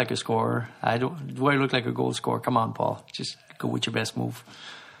 do I look like a scorer? Do I look like a goal scorer? Come on, Paul. Just go with your best move.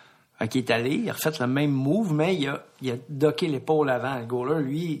 Fait qu'il est allé, il a refait le même move, mais il a docké l'épaule avant. Le goaler,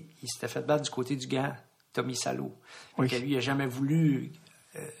 lui, il s'était fait battre du côté du gant. Tommy Salo. Oui. Fait que lui, il a jamais voulu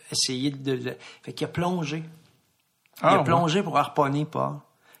essayer de... Fait qu'il a plongé. Il a plongé pour harponner Paul.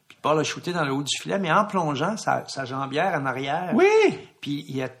 Puis Paul a shooté dans le haut du filet, mais en plongeant, sa jambière en arrière. Oui! Puis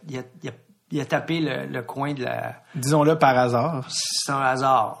il a tapé le coin de la... Disons-le par hasard. C'est un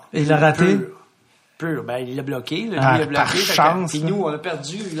hasard. Et il l'a raté? Peu. Ben, il l'a bloqué. Lui, il a bloqué. Par chance. Puis nous, on a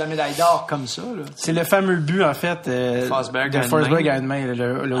perdu la médaille d'or comme ça. Là. C'est le fameux but, en fait, de Forsberg à une main,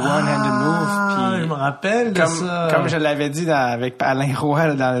 le one-handed move. Puis, je me rappelle de ça. Comme je l'avais dit avec Alain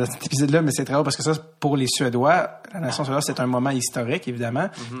Roy là, dans cet épisode-là, mais c'est très drôle parce que ça, pour les Suédois, la nation suédoise, c'est un moment historique, évidemment.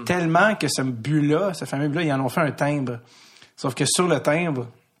 Mm-hmm. Tellement que ce but-là, ce fameux but-là, ils en ont fait un timbre. Sauf que sur le timbre,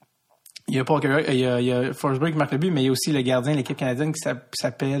 il y a Forsberg qui marque le but, mais il y a aussi le gardien de l'équipe canadienne qui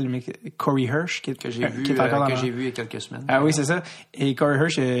s'appelle Corey Hirsch, que j'ai vu il y a quelques semaines. Ah oui, c'est ça. Et Corey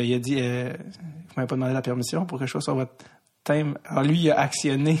Hirsch, il a dit, vous m'avez pas demandé la permission pour que je sois sur votre timbre. Alors lui, il a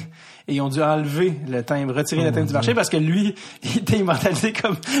actionné et ils ont dû enlever le timbre, retirer le timbre du marché parce que lui, il était immortalisé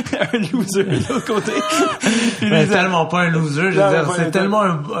comme un loser de l'autre côté. Mais tellement pas un loser, je veux dire, c'est tellement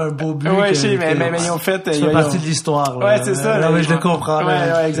un beau but. Ouais, mais ils ont fait... Ça fait partie de l'histoire. Là. Ouais, c'est ça. Non, mais je le comprends.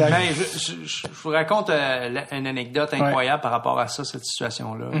 Ouais, exact. Ben, je vous raconte une anecdote incroyable par rapport à ça, cette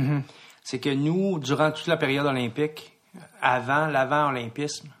situation-là. Mm-hmm. C'est que nous, durant toute la période olympique, avant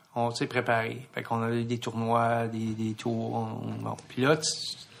l'avant-olympisme, on s'est préparé. Fait qu'on a eu des tournois, des tours. Bon. Puis là,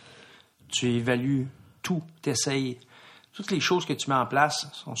 tu évalues tout, t'essayes. Toutes les choses que tu mets en place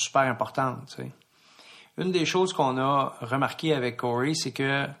sont super importantes. Tu sais. Une des choses qu'on a remarqué avec Corey, c'est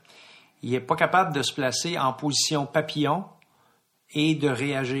que il est pas capable de se placer en position papillon et de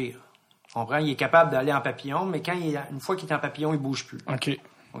réagir. On comprend? Il est capable d'aller en papillon, mais une fois qu'il est en papillon, il bouge plus.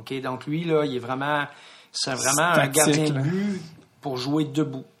 OK. Donc lui, là, c'est vraiment un gardien de but pour jouer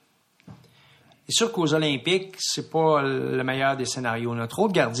debout. C'est sûr qu'aux Olympiques, c'est pas le meilleur des scénarios. Notre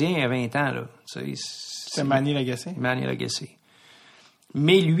autre gardien a 20 ans, là. C'est Manny Lagacé.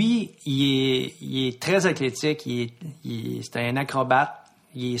 Mais lui, il est très athlétique, c'est un acrobate,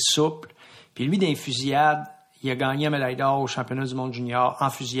 il est souple. Puis lui, dans les fusillades, il a gagné la médaille d'or au championnat du monde junior en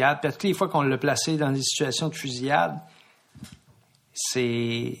fusillade. Puis toutes les fois qu'on l'a placé dans des situations de fusillade,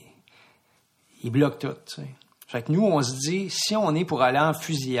 il bloque tout, tu sais. Fait que nous, on se dit, si on est pour aller en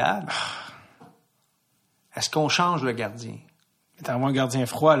fusillade, est-ce qu'on change le gardien? T'as un gardien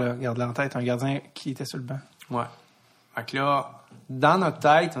froid, là, garde-le en tête, un gardien qui était sur le banc. Ouais. Fait que là, dans notre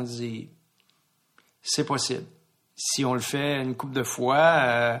tête, on dit, c'est possible. Si on le fait une couple de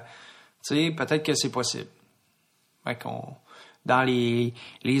fois, tu sais, peut-être que c'est possible. Fait qu'on, dans les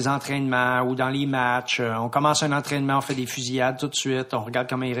entraînements ou dans les matchs, on commence un entraînement, on fait des fusillades tout de suite, on regarde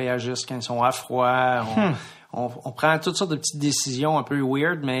comment ils réagissent quand ils sont à froid, on prend toutes sortes de petites décisions un peu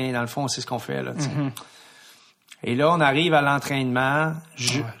weird, mais dans le fond, c'est ce qu'on fait, là, tu sais. Et là, on arrive à l'entraînement.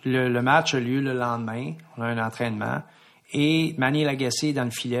 Le match a lieu le lendemain. On a un entraînement. Et Manny Lagacé est dans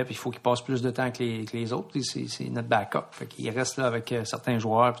le filet, puis il faut qu'il passe plus de temps que les autres. C'est notre backup. Fait qu'il reste là avec certains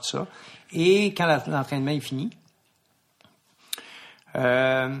joueurs et tout ça. Et quand l'entraînement est fini,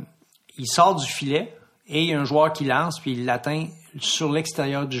 il sort du filet et il y a un joueur qui lance, puis il l'atteint sur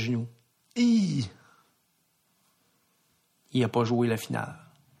l'extérieur du genou. Il n'a pas joué la finale.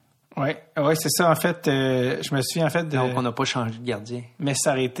 Ouais, c'est ça, en fait. Je me souviens, en fait, Donc, on n'a pas changé de gardien. Mais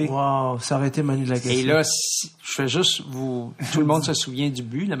ça aurait été. Wow, ça aurait été Manny Lagacé. Et là, je fais juste tout le monde se souvient du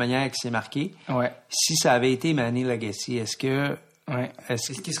but, la manière que c'est marqué. Ouais. Si ça avait été Manny Lagacé, est-ce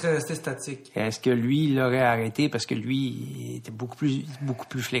Est-ce qu'il serait resté statique? Est-ce que lui, il l'aurait arrêté parce que lui, il était beaucoup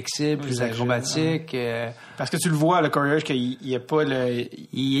plus flexible, plus acrobatique. Parce que tu le vois, le Corey Hirsch, qu'il n'y a pas le...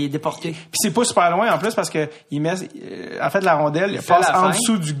 Il est déporté. Puis c'est pas super loin, en plus, parce que il met... En fait, la rondelle, il passe en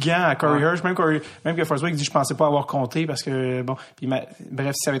dessous du gant à Corey Hirsch. Même que Forsberg dit « Je pensais pas avoir compté », parce que, bon... Puis,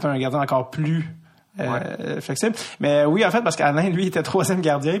 bref, si ça avait été un gardien encore plus... flexible. Mais oui, en fait, parce qu'Alain, lui, il était 3e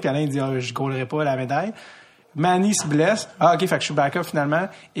gardien, puis Alain, il dit je gaulerai pas la médaille. Manny se blesse. OK, fait que je suis backup finalement.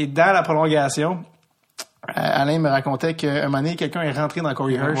 Et dans la prolongation, Alain me racontait qu'un moment donné, quelqu'un est rentré dans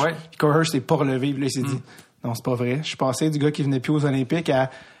Corey Hirsch. Puis Corey Hirsch s'est pas relevé. Puis là, il s'est dit non, c'est pas vrai. Je suis passé du gars qui venait plus aux Olympiques à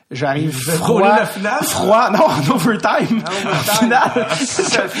j'arrive froid, non, en overtime. En finale.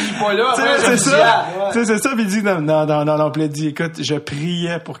 Ça finit pas là. C'est ça. C'est ça. Puis il dit non. Puis il dit écoute, je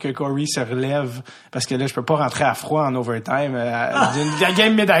priais pour que Corey se relève parce que là, je peux pas rentrer à froid en overtime. La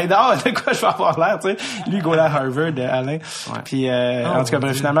game médaille d'or, de quoi je vais avoir l'air, tu sais. Lui, il go à Harvard, Alain. Puis en tout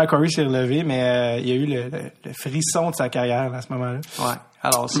cas, finalement, Corey s'est relevé, mais il y a eu le frisson de sa carrière à ce moment-là. Ouais.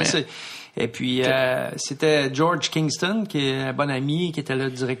 Alors, c'est et puis, c'était George Kingston, qui est un bon ami, qui était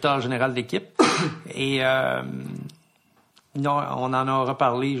le directeur général de l'équipe. Et on en a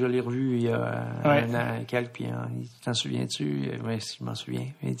reparlé, je l'ai revu il y a un an et quelques, puis t'en souviens-tu? Oui, je m'en souviens.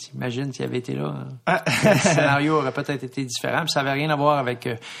 Imagine s'il avait été là. Le scénario aurait peut-être été différent, puis ça avait rien à voir avec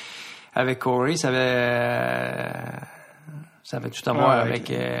Corey, ça avait tout à voir avec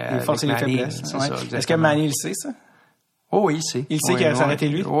les forces et les faiblesses. Est-ce que Manny le sait, ça? Oh oui, il sait. Il sait qu'il s'arrêté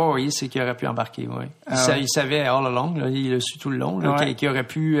lui? Oui, il sait qu'il aurait pu embarquer, oui. Il savait all along, là, il l'a su tout le long, là, qu'il aurait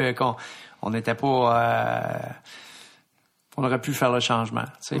pu, on n'était pas, on aurait pu faire le changement, tu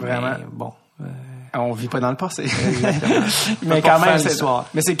sais. Vraiment. Mais bon. On vit pas dans le passé. Mais quand même,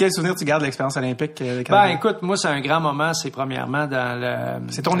 mais c'est quel souvenir tu gardes de l'expérience olympique? Écoute, moi, c'est un grand moment, c'est premièrement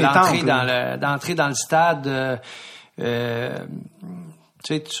c'est ton étang, d'entrer dans le stade,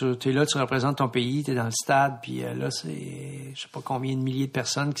 tu sais, t'es là, tu représentes ton pays, t'es dans le stade, puis là, c'est, je sais pas combien de milliers de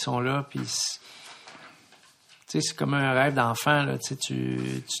personnes qui sont là, puis tu sais, c'est comme un rêve d'enfant, là, tu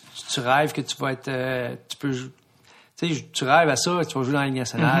sais, tu rêves que tu vas être, tu sais, tu rêves à ça, tu vas jouer dans la Ligue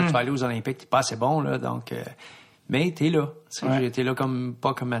nationale, tu vas aller aux Olympiques, t'es pas assez bon, là, donc, mais t'es là. T'es là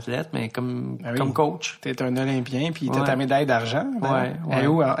pas comme athlète, mais comme coach. T'es un Olympien, puis t'as ta médaille d'argent. Elle est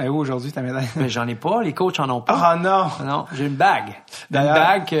où aujourd'hui ta médaille? Mais j'en ai pas, les coachs en ont pas. Ah non! Non, j'ai une bague.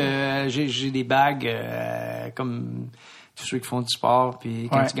 J'ai des bagues comme tous ceux qui font du sport, puis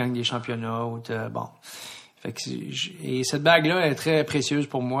quand tu gagnes des championnats, bon. Fait que et cette bague-là est très précieuse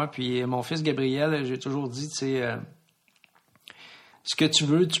pour moi, puis mon fils Gabriel, j'ai toujours dit, tu sais, ce que tu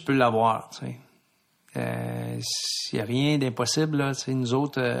veux, tu peux l'avoir, tu sais. Il n'y a rien d'impossible, là. Tu sais, nous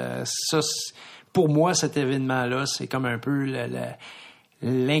autres, pour moi, cet événement-là, c'est comme un peu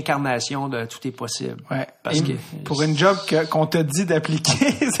l'incarnation de tout est possible. Ouais. Parce que pour une job qu'on te dit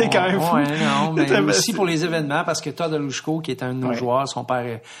d'appliquer, c'est quand même fou. Ouais, non, mais aussi pour les événements, parce que Todd Alushko, qui est un de nos joueurs, son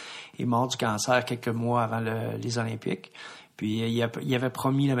père est mort du cancer quelques mois avant les Olympiques. Puis il avait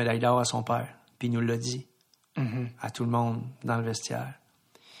promis la médaille d'or à son père. Puis il nous l'a dit à tout le monde dans le vestiaire.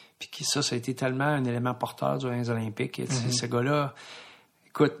 Puis ça a été tellement un élément porteur durant les Olympiques. Et ce gars-là,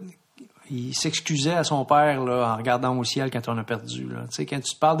 écoute, il s'excusait à son père là, en regardant au ciel quand on a perdu. Là. Tu sais, quand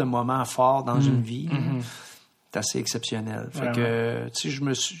tu parles de moments forts dans une vie, c'est assez exceptionnel. Fait que, tu sais,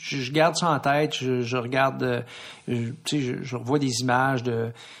 je garde ça en tête. Je regarde, tu sais, je revois des images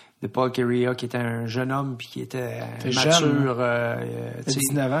de Paul Kariya, qui était un jeune homme puis qui était mature. Jeune,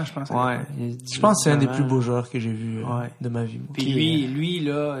 19 ans, je pense. Ouais. Je pense que c'est un des plus beaux joueurs que j'ai vu de ma vie. Puis lui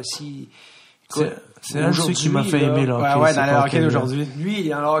là, si... C'est un de ceux qui m'a fait aimer le hockey. Ouais, dans le hockey d'aujourd'hui. Lui,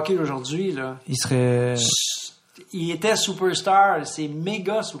 dans le hockey d'aujourd'hui, là... Il était superstar, c'est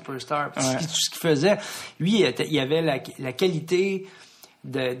méga superstar. Tout ce qu'il faisait, lui, il avait la qualité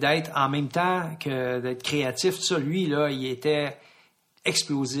d'être en même temps que d'être créatif. Tout ça, lui, là, il était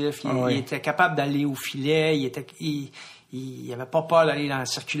explosif. Il était capable d'aller au filet. Il avait pas peur d'aller dans la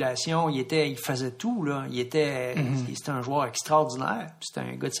circulation. Il faisait tout, là. C'était un joueur extraordinaire. C'était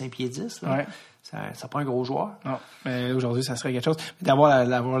un gars de 5 pieds 10, là. Ouais. Ça prend un gros joueur. Non, mais aujourd'hui, ça serait quelque chose. D'avoir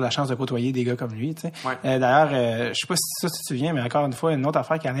la chance de côtoyer des gars comme lui, tu sais. Ouais. D'ailleurs, je sais pas si ça tu te souviens, mais encore une fois, une autre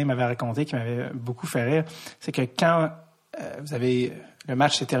affaire qu'Alain m'avait racontée qui m'avait beaucoup fait rire, c'est que quand le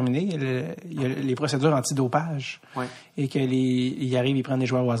match s'est terminé, il y a les procédures antidopage. Ouais. Et il arrive, il prend des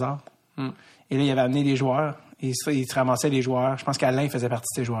joueurs au hasard. Et là, il avait amené des joueurs. Il se ramassait les joueurs. Je pense qu'Alain faisait partie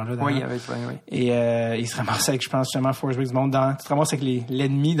de ces joueurs-là. Oui, il avait oui. Et il se ramassait avec, je pense, justement, Forsberg du monde. Tu te ramasses avec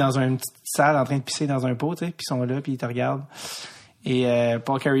l'ennemi dans une petite salle en train de pisser dans un pot, tu sais, puis ils sont là, puis ils te regardent. Et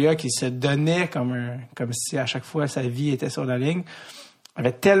Paul Kariya, qui se donnait comme si à chaque fois sa vie était sur la ligne,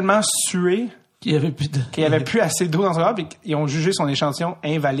 avait tellement sué qu'il n'y avait plus assez d'eau dans son corps, puis ils ont jugé son échantillon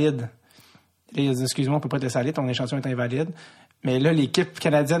invalide. Là, il a dit, excuse-moi, on peut pas te laisser aller, ton échantillon est invalide. Mais là, l'équipe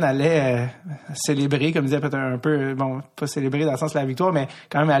canadienne allait célébrer, comme disait peut-être un peu, bon, pas célébrer dans le sens de la victoire, mais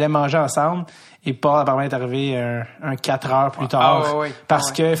quand même, elle allait manger ensemble. Et Paul, apparemment, est arrivé un 4 heures plus tard.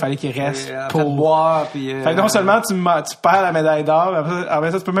 Parce que fallait qu'il reste pour boire. Puis, fait que non seulement tu perds la médaille d'or,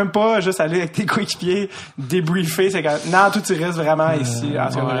 après ça, tu peux même pas juste aller avec tes coéquipiers débriefer. C'est quand non, toi, tu restes vraiment ici.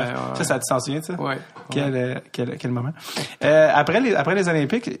 Ça te s'en souvient, ça? Ouais. Quel moment. Après les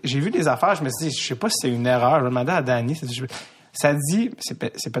Olympiques, j'ai vu des affaires, je me suis dit, je sais pas si c'est une erreur. Je me demandais à Danny, ça dit,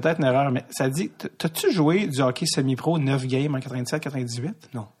 c'est peut-être une erreur, mais ça dit, t'as-tu joué du hockey semi-pro 9 games en 97-98?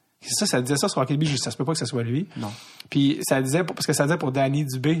 Non. C'est ça disait ça sur Hockey Bee, ça se peut pas que ce soit lui. Non. Puis ça disait, parce que ça disait pour Danny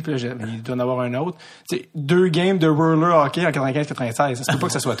Dubé, puis là, mais il doit en avoir un autre. Tu sais, 2 games de roller hockey en 95-96, ça se peut pas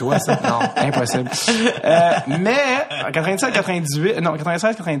que ce soit toi, ça. Non. Impossible. Mais, en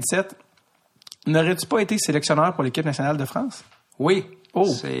 96-97, n'aurais-tu pas été sélectionneur pour l'équipe nationale de France? Oui. Oh.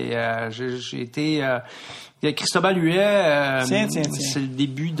 J'ai été, Cristobal Huet, c'est le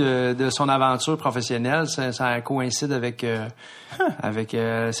début de son aventure professionnelle. Ça coïncide avec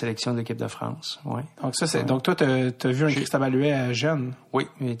la sélection de l'équipe de France. Ouais. Donc toi, t'as vu un Cristobal Huet jeune? Oui,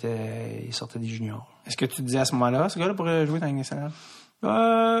 il sortait des juniors. Est-ce que tu te disais à ce moment-là, ce gars-là pourrait jouer dans la Ligue nationale?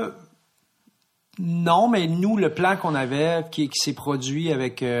 Non, mais nous, le plan qu'on avait, qui s'est produit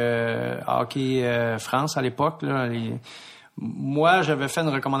avec Hockey France à l'époque, là, moi, j'avais fait une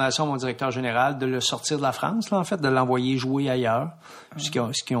recommandation à mon directeur général de le sortir de la France, là, en fait, de l'envoyer jouer ailleurs. Ce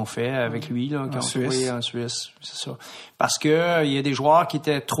qu'ils ont fait avec lui, là, en Suisse, c'est ça. Parce que il y a des joueurs qui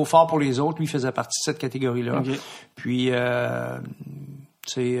étaient trop forts pour les autres, lui faisait partie de cette catégorie-là. Okay. Puis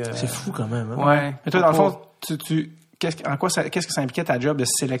c'est fou quand même, hein? Ouais. Mais toi, dans le fond, qu'est-ce que ça impliquait ta job de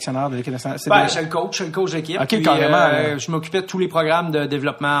sélectionneur de l'équipe nationale? J'étais le coach d'équipe. OK, puis, carrément. Je m'occupais de tous les programmes de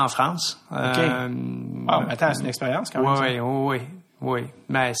développement en France. OK. Attends, c'est une expérience quand même. Oui.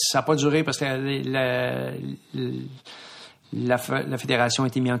 Mais ça n'a pas duré parce que la fédération a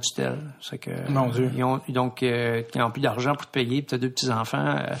été mise en tutelle. C'est que, mon Dieu. Ils n'ont plus d'argent pour te payer, puis tu as 2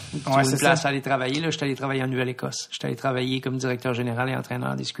 petits-enfants. Tu as une place à aller travailler. Là, j'étais allé travailler en Nouvelle-Écosse. J'étais allé travailler comme directeur général et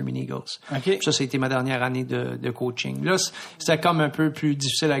entraîneur des Screaming Eagles. Okay. Ça a été ma dernière année de coaching. Là, c'était comme un peu plus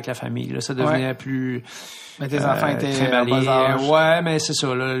difficile avec la famille. Là, ça devenait plus... Mais tes enfants étaient en bas âge. Ouais, mais c'est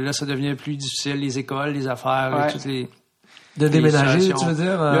ça. Là, ça devenait plus difficile. Les écoles, les affaires, toutes les... De déménager, tu veux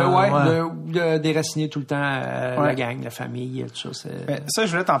dire? De déraciner tout le temps la gang, la famille, tout ça. Ça,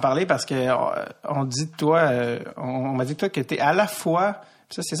 je voulais t'en parler parce que on dit de toi, on m'a dit de toi que t'es à la fois,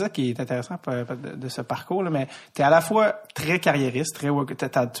 ça c'est ça qui est intéressant de ce parcours, là, mais t'es à la fois très carriériste,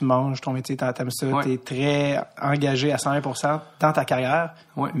 tu manges ton métier, t'aimes ça, t'es très engagé à 100% dans ta carrière,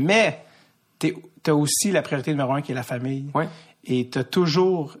 mais t'as aussi la priorité numéro 1 qui est la famille. Ouais. Et t'as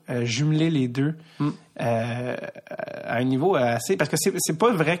toujours jumelé les deux à un niveau assez... Parce que c'est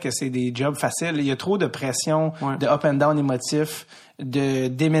pas vrai que c'est des jobs faciles. Il y a trop de pression, de up and down émotif, de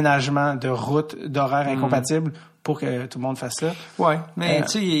déménagement, de route, d'horaires incompatibles pour que tout le monde fasse ça. Ouais, mais tu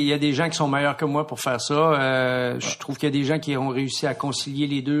sais, il y a des gens qui sont meilleurs que moi pour faire ça. Je trouve qu'il y a des gens qui ont réussi à concilier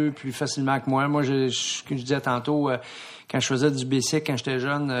les deux plus facilement que moi. Moi, ce que je disais tantôt... quand je faisais du basic, quand j'étais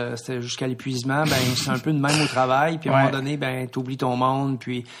jeune, c'était jusqu'à l'épuisement. Ben, c'est un peu de même au travail. Puis à un moment donné, ben, t'oublies ton monde.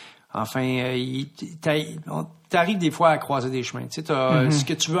 Puis Enfin, t'arrives des fois à croiser des chemins. Tu sais, ce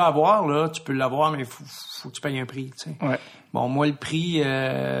que tu veux avoir, là, tu peux l'avoir, mais faut que tu payes un prix, tu sais. Ouais. Bon, moi, le prix,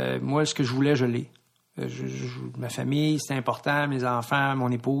 moi, ce que je voulais, je l'ai. Ma famille, c'était important. Mes enfants, mon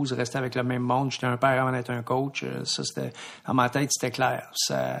épouse, restaient avec le même monde. J'étais un père avant d'être un coach. Ça, c'était, dans ma tête, c'était clair.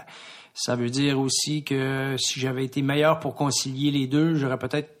 Ça veut dire aussi que si j'avais été meilleur pour concilier les deux, j'aurais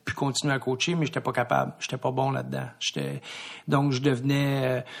peut-être pu continuer à coacher, mais j'étais pas capable. J'étais pas bon là-dedans. Donc, je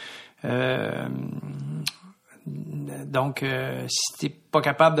devenais... si t'es pas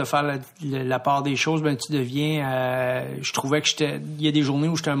capable de faire la part des choses, ben tu deviens... je trouvais que il y a des journées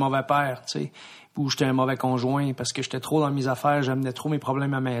où j'étais un mauvais père, tu sais, où j'étais un mauvais conjoint parce que j'étais trop dans mes affaires, j'amenais trop mes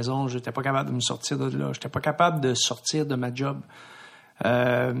problèmes à la maison, j'étais pas capable de me sortir de là, j'étais pas capable de sortir de ma job.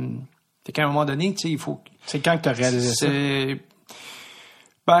 Fait qu'à un moment donné, tu sais, il faut... C'est quand que t'as réalisé ça?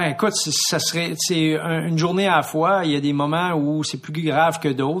 Ben, écoute, c'est une journée à la fois. Il y a des moments où c'est plus grave que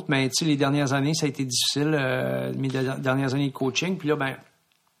d'autres, mais tu sais, les dernières années, ça a été difficile, mes dernières années de coaching. Puis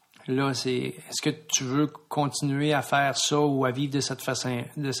là, c'est, est-ce que tu veux continuer à faire ça ou à vivre de cette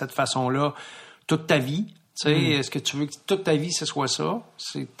façon-là toute ta vie? Tu sais, est-ce que tu veux que toute ta vie, ce soit ça?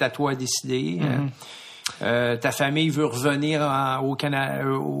 C'est à toi à décider. Ta famille veut revenir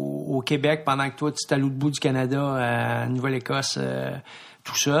au Québec pendant que toi, tu es à l'autre bout du Canada, à Nouvelle-Écosse,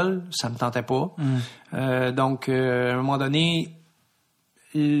 tout seul. Ça me tentait pas. Donc, à un moment donné,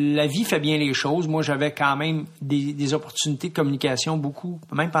 la vie fait bien les choses. Moi, j'avais quand même des opportunités de communication, beaucoup.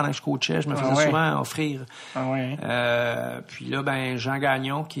 Même pendant que je coachais, je me faisais souvent offrir. Puis là, ben Jean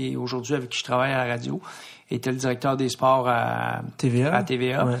Gagnon, qui est aujourd'hui avec qui je travaille à la radio, était le directeur des sports à TVA.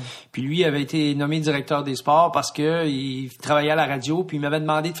 Ouais. Puis lui avait été nommé directeur des sports parce que il travaillait à la radio, puis il m'avait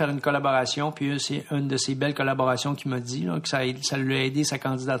demandé de faire une collaboration, puis c'est une de ces belles collaborations qu'il m'a dit, là, que ça lui a aidé sa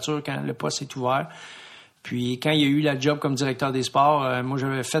candidature quand le poste s'est ouvert. Puis quand il a eu la job comme directeur des sports, moi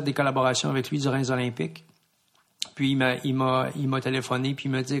j'avais fait des collaborations avec lui durant les Olympiques. Puis il m'a téléphoné, puis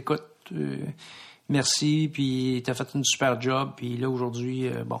il m'a dit écoute, merci, puis t'as fait une super job, puis là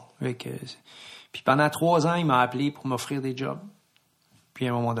aujourd'hui, puis pendant 3 ans, il m'a appelé pour m'offrir des jobs. Puis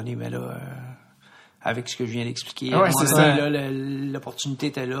à un moment donné, ben là, avec ce que je viens d'expliquer, là, l'opportunité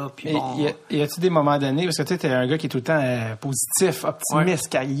était là. Puis bon. Y a-t-il des moments donnés, parce que tu sais, t'es un gars qui est tout le temps positif,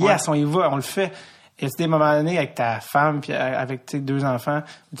 optimiste, on y va, on le fait. Y a-t-il des moments donnés avec ta femme puis avec tes 2 enfants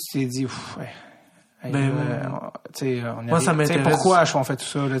où tu t'es dit, moi, ça m'intéresse. Pourquoi on fait tout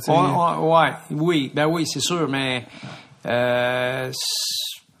ça, là, oui, c'est sûr, mais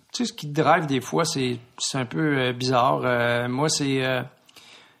tu sais, ce qui te drive des fois, c'est un peu bizarre. Moi, c'est...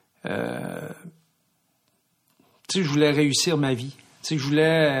 tu sais, je voulais réussir ma vie. Tu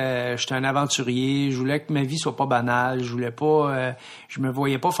sais, j'étais un aventurier, je voulais que ma vie soit pas banale, je voulais pas... je me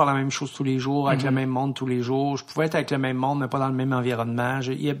voyais pas faire la même chose tous les jours, avec le même monde tous les jours. Je pouvais être avec le même monde, mais pas dans le même environnement.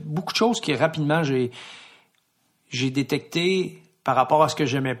 Il y a beaucoup de choses qui, rapidement, j'ai détecté par rapport à ce que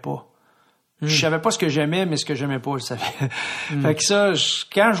j'aimais pas. Je savais pas ce que j'aimais, mais ce que j'aimais pas, je savais. Fait que ça,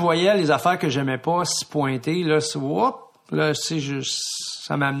 quand je voyais les affaires que j'aimais pas se pointer, là, tu sais,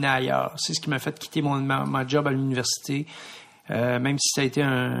 ça m'amenait ailleurs. C'est ce qui m'a fait quitter ma job à l'université. Même si ça a été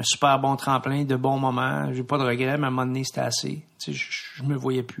un super bon tremplin, de bons moments, j'ai pas de regrets, mais à un moment donné, c'était assez. Tu sais, je me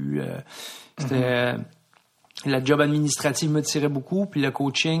voyais plus. La job administrative me tirait beaucoup, puis le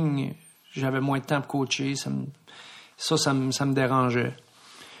coaching, j'avais moins de temps pour coacher. Ça me dérangeait.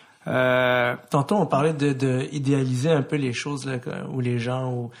 Tantôt, on parlait de idéaliser un peu les choses là, ou les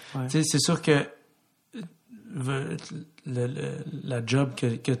gens. Tu sais, c'est sûr que la job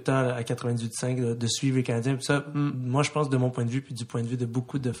que tu as à 98.5 de suivre les Canadiens, puis ça, moi, je pense de mon point de vue, puis du point de vue de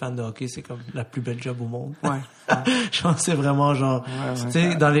beaucoup de fans de hockey, c'est comme la plus belle job au monde. Je pense que c'est vraiment genre, tu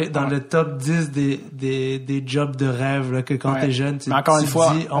sais, dans le top 10 des jobs de rêve là, que quand t'es jeune, tu encore une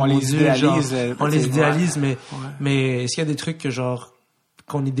fois, dis, on les idéalise. On les idéalise, mais est-ce qu'il y a des trucs que genre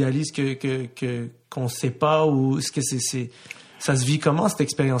qu'on idéalise qu'on sait pas, ou est-ce que ça se vit comment cette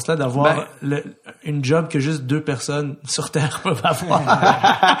expérience-là d'avoir une job que juste 2 personnes sur Terre peuvent avoir?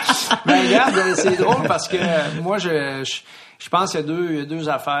 Regarde, c'est drôle parce que moi je pense qu'il y a deux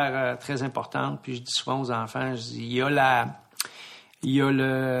affaires très importantes, puis je dis souvent aux enfants, je dis il y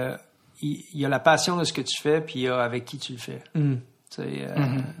a la passion de ce que tu fais, puis il y a avec qui tu le fais.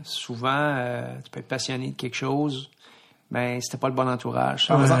 Souvent tu peux être passionné de quelque chose, ben c'était pas le bon entourage.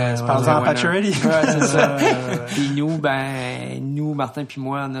 Par exemple, Pacioretty. C'est ça. Puis nous, Martin puis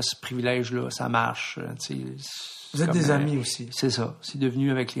moi, on a ce privilège-là, ça marche. Vous êtes des amis aussi. C'est ça. C'est devenu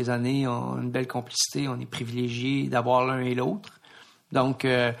avec les années, on a une belle complicité, on est privilégiés d'avoir l'un et l'autre. Donc,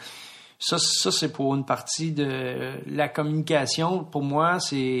 Ça, c'est pour une partie de la communication. Pour moi,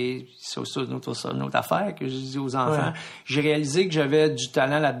 c'est une autre affaire que je dis aux enfants. Ouais. J'ai réalisé que j'avais du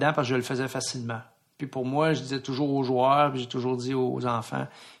talent là-dedans parce que je le faisais facilement. Puis pour moi, je disais toujours aux joueurs, puis j'ai toujours dit aux enfants,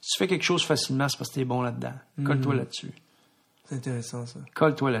 si tu fais quelque chose facilement, c'est parce que t'es bon là-dedans. Colle-toi là-dessus. C'est intéressant, ça.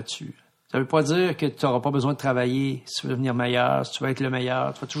 Colle-toi là-dessus. Ça veut pas dire que tu n'auras pas besoin de travailler si tu veux devenir meilleur, si tu veux être le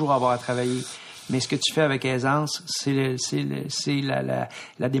meilleur. Tu vas toujours avoir à travailler. Mais ce que tu fais avec aisance, c'est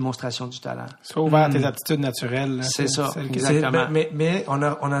la démonstration du talent. Sois ouvert à tes aptitudes naturelles. Là. C'est ça, exactement. Mais on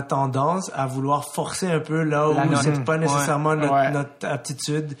a tendance à vouloir forcer un peu là où c'est pas nécessairement notre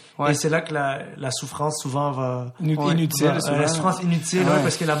aptitude. Ouais. Et c'est là que la souffrance souvent va... Inutile. La souffrance inutile,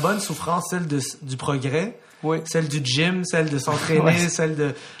 parce que la bonne souffrance, celle du progrès, celle du gym, celle de s'entraîner,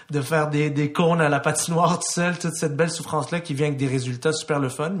 celle de faire des cônes à la patinoire tout seul, toute cette belle souffrance-là qui vient avec des résultats super le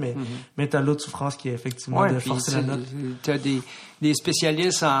fun, mais t'as l'autre souffrance qui est effectivement de forcer la note. T'as des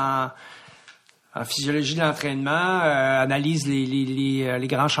spécialistes en physiologie de l'entraînement, analysent les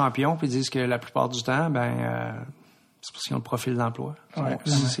grands champions puis disent que la plupart du temps, c'est parce qu'ils ont le profil d'emploi.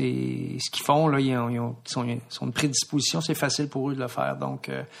 C'est ce qu'ils font, là, ils sont une prédisposition, c'est facile pour eux de le faire.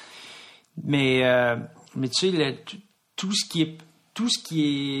 Donc, mais tu sais, tout ce qui est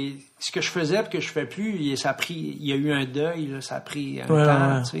ce que je faisais et que je fais plus, il y a eu un deuil, là, ça a pris un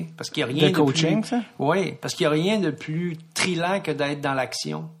temps, tu sais, parce qu'il y a rien de coaching, plus, ça? Oui, parce qu'il y a rien de plus thrillant que d'être dans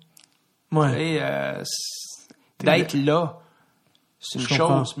l'action. Ouais. D'être là, c'est une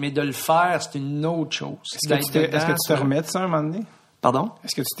chose, mais de le faire, c'est une autre chose. Est-ce que tu te remets de ça à un moment donné? Pardon?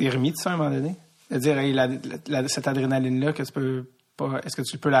 Est-ce que tu t'es remis de ça à un moment donné? C'est-à-dire, hey, cette adrénaline-là, que tu peux pas, est-ce que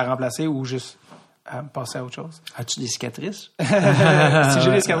tu peux la remplacer ou juste passer à autre chose? As-tu des cicatrices? Si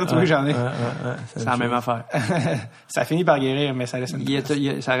j'ai des cicatrices, oui, j'en ai. C'est la même affaire. Ça finit par guérir, mais ça laisse une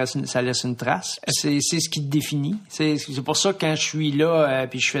trace. Ça laisse une trace. C'est ce qui te définit. C'est pour ça que quand je suis là,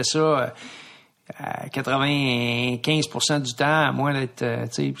 puis je fais ça à 95% du temps, à moins d'être,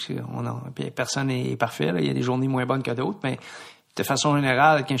 tu sais, personne n'est parfait, là. Il y a des journées moins bonnes que d'autres, mais de façon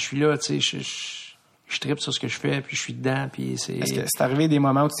générale, quand je suis là, tu sais, je tripe sur ce que je fais, puis je suis dedans, puis c'est... Est-ce que c'est arrivé des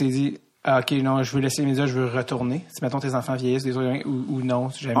moments où tu t'es dit, OK, non, je veux laisser les médias, je veux retourner? Si, mettons, tes enfants vieillissent, ou non,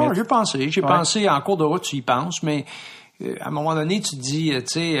 jamais... J'ai pensé. J'ai pensé, en cours de route, tu y penses, mais à un moment donné, tu te dis, tu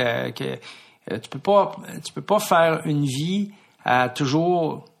sais, que tu peux pas faire une vie à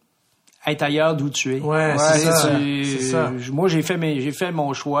toujours être ailleurs d'où tu es. Ouais, c'est ça. Moi, j'ai fait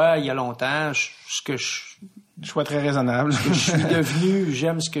mon choix il y a longtemps. Choix très raisonnable. Ce que je suis devenu,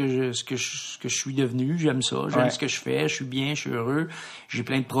 j'aime ce que je suis devenu, j'aime ça, j'aime ce que je fais, je suis bien, je suis heureux. J'ai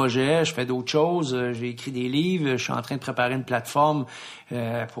plein de projets, je fais d'autres choses, j'ai écrit des livres, je suis en train de préparer une plateforme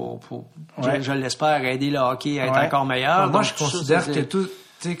pour je l'espère, aider le hockey à être encore meilleur. Moi, je considère que tout,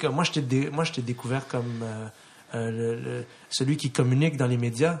 tu sais, que moi je t'ai découvert comme celui qui communique dans les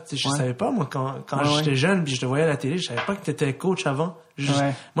médias. Tu sais, je savais pas, moi, quand j'étais jeune puis je te voyais à la télé, je savais pas que tu étais coach avant.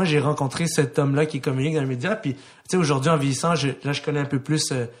 Moi, j'ai rencontré cet homme-là qui communique dans les médias, puis tu sais, aujourd'hui, en vieillissant, je connais un peu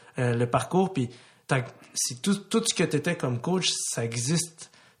plus le parcours, puis c'est tout ce que tu étais comme coach, ça existe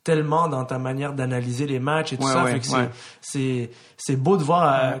tellement dans ta manière d'analyser les matchs et tout ça. Fait que c'est beau de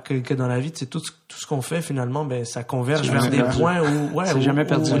voir que dans la vie, c'est tout ce qu'on fait finalement, ça converge vers des points où c'est jamais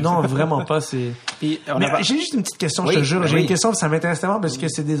perdu. Non, vraiment pas. J'ai juste une petite question, je te jure. J'ai une question, ça m'intéresse tellement parce que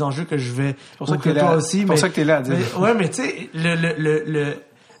c'est des enjeux que je vais. C'est pour ça que t'es là. C'est pour ça que t'es là à dire. Mais tu sais,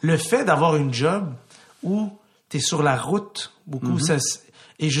 le fait d'avoir une job où t'es sur la route beaucoup,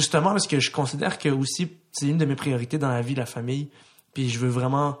 et justement parce que je considère que aussi c'est une de mes priorités dans la vie, la famille. Puis je veux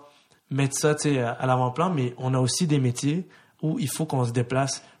vraiment mettre ça, tu sais, à l'avant-plan, mais on a aussi des métiers où il faut qu'on se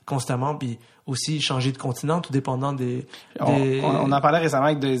déplace constamment, puis aussi changer de continent, tout dépendant des... On en parlait récemment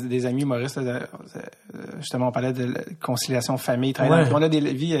avec des amis humoristes, justement, on parlait de conciliation famille, travail. On a des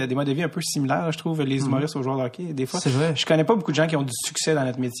modes de vie un peu similaires, je trouve, les humoristes aux joueurs de hockey. Des fois, c'est vrai. Je connais pas beaucoup de gens qui ont du succès dans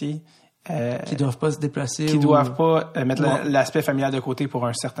notre métier. Qui doivent pas se déplacer. Qui doivent pas mettre l'aspect familial de côté pour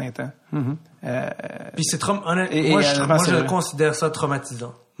un certain temps. Puis c'est moi, je considère ça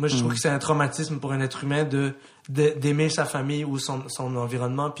traumatisant. Moi, je trouve que c'est un traumatisme pour un être humain d'aimer sa famille ou son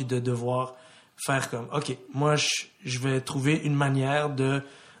environnement, puis de devoir faire comme, OK, moi, je vais trouver une manière de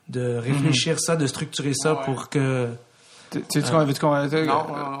réfléchir ça, de structurer ça pour que... Non,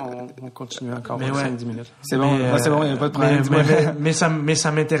 on continue encore 5-10 minutes. C'est bon, c'est bon, il n'y a pas de problème. Mais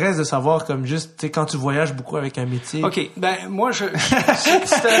ça m'intéresse de savoir, comme juste, tu sais, quand tu voyages beaucoup avec un métier. OK, moi, c'est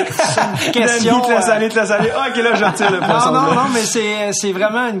une question... te laisse aller. OK, là, je retire le poisson. Non, mais c'est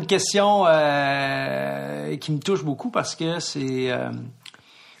vraiment une question qui me touche beaucoup parce que c'est...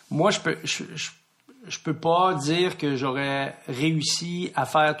 moi, je peux pas dire que j'aurais réussi à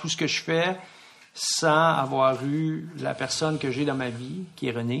faire tout ce que je fais sans avoir eu la personne que j'ai dans ma vie, qui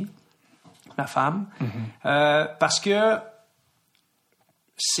est René. ma femme. Parce que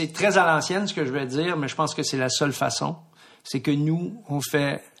c'est très à l'ancienne ce que je vais dire, mais je pense que c'est la seule façon. C'est que nous, on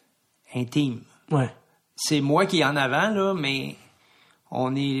fait intime. Ouais. C'est moi qui est en avant, là, mais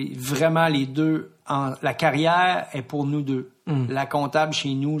on est vraiment les deux. La carrière est pour nous deux. La comptable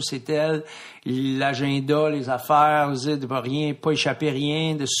chez nous, c'est elle. L'agenda, les affaires, de rien, pas échapper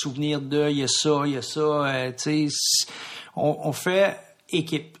rien, de se souvenir de, il y a ça. Tu sais, on fait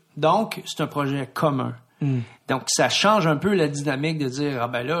équipe. Donc, c'est un projet commun. Donc, ça change un peu la dynamique de dire, ah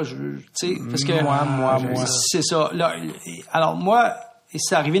ben là, tu sais, parce que... Moi. C'est ça. Là, alors, moi,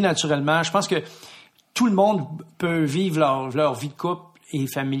 c'est arrivé naturellement. Je pense que tout le monde peut vivre leur vie de couple et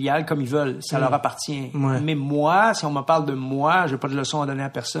familiale comme ils veulent. Ça leur appartient. Ouais. Mais moi, si on me parle de moi, j'ai pas de leçon à donner à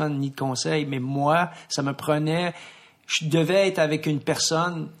personne, ni de conseils, mais moi, ça me prenait... Je devais être avec une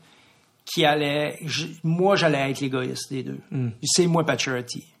personne qui allait... moi, j'allais être l'égoïste des deux. C'est moi,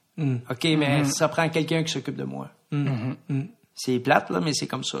 Paturity. OK, mais ça prend quelqu'un qui s'occupe de moi. C'est plate, là, mais c'est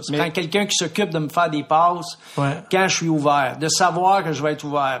comme ça. Ça prend quelqu'un qui s'occupe de me faire des passes quand je suis ouvert, de savoir que je vais être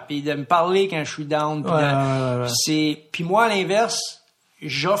ouvert, puis de me parler quand je suis down. Puis moi, à l'inverse,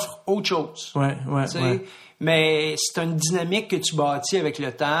 j'offre autre chose. Mais c'est une dynamique que tu bâtis avec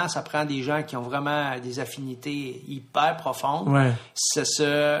le temps. Ça prend des gens qui ont vraiment des affinités hyper profondes.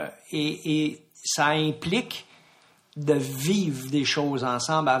 Et ça implique de vivre des choses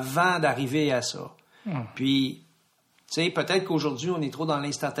ensemble avant d'arriver à ça. Puis, tu sais, peut-être qu'aujourd'hui, on est trop dans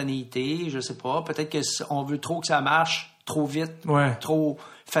l'instantanéité, je sais pas. Peut-être qu'on veut trop que ça marche trop vite, trop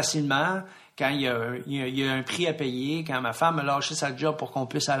facilement. Quand il y a un prix à payer, quand ma femme a lâché sa job pour qu'on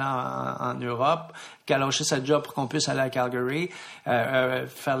puisse aller en Europe, qu'elle a lâché sa job pour qu'on puisse aller à Calgary,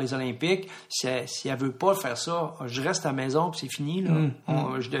 faire les Olympiques, si elle veut pas faire ça, je reste à la maison puis c'est fini, là.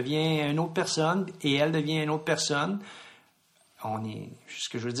 Je deviens une autre personne et elle devient une autre personne. Ce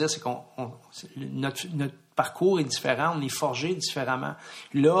que je veux dire, c'est notre parcours est différent, on est forgé différemment.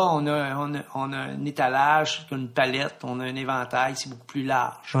 Là, on a un étalage, une palette, on a un éventail, c'est beaucoup plus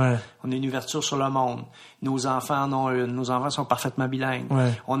large. On a une ouverture sur le monde. Nos enfants en ont une. Nos enfants sont parfaitement bilingues.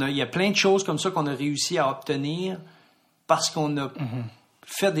 Il y a plein de choses comme ça qu'on a réussi à obtenir parce qu'on a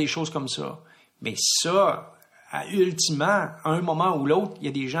fait des choses comme ça. Mais ça, ultimement, à un moment ou l'autre, il y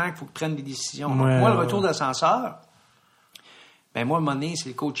a des gens qu'il faut qu'ils prennent des décisions. Moi, le retour d'ascenseur, ben moi, à un moment donné, c'est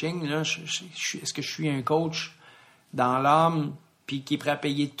le coaching. Là, est-ce que je suis un coach dans l'âme puis qui est prêt à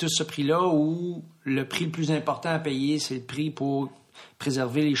payer tout ce prix-là ou le prix le plus important à payer, c'est le prix pour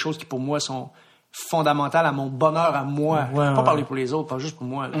préserver les choses qui, pour moi, sont fondamentales à mon bonheur à moi. Pas parler pour les autres, pas juste pour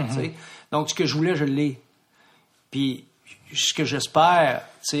moi. Là, t'sais. Donc, ce que je voulais, je l'ai. Puis, ce que j'espère,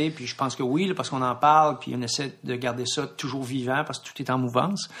 puis je pense que oui, là, parce qu'on en parle, puis on essaie de garder ça toujours vivant parce que tout est en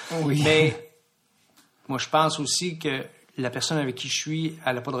mouvance. Mais moi, je pense aussi que la personne avec qui je suis,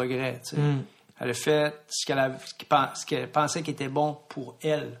 elle n'a pas de regrets. Elle a fait ce qu'elle pensait qui était bon pour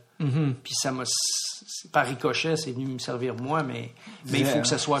elle. Puis ça m'a... Par ricochet, c'est venu me servir moi, mais il faut que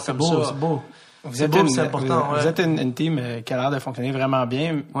ça soit comme ça. C'est beau. C'est important. Vous êtes une team qui a l'air de fonctionner vraiment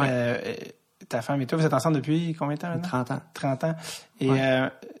bien. Ta femme et toi, vous êtes ensemble depuis combien de temps maintenant? 30 ans. 30 ans. Et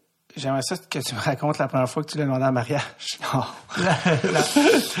j'aimerais ça que tu me racontes la première fois que tu l'as demandé en mariage.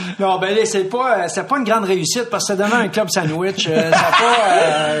 Non, ben là, c'est pas une grande réussite parce que ça donnait un club sandwich. C'était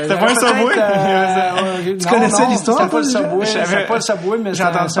pas un Subway? Tu connaissais l'histoire? C'était pas le Subway, mais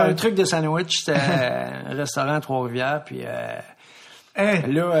c'était un truc de sandwich. C'était un restaurant à Trois-Rivières, puis...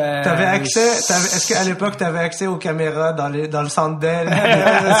 t'avais accès, est-ce qu'à l'époque t'avais accès aux caméras dans le centre d'aile?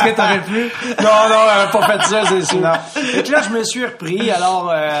 Est-ce que t'aurais pu? Non, on n'avait pas fait ça, c'est sûr. Et que là, je me suis repris, alors,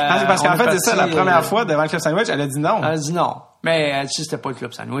 parce qu'en fait, c'est ça, la première fois, devant le club sandwich, elle a dit non. Elle a dit non. Mais, tu sais, c'était pas le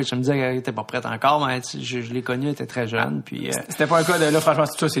club sandwich. Je me disais qu'elle était pas prête encore, mais je l'ai connue, elle était très jeune, puis... C'était pas un cas de, là, franchement,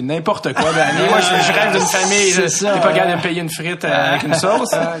 c'est n'importe quoi. Moi, je rêve d'une famille, c'est ça. T'es pas capable de me payer une frite avec une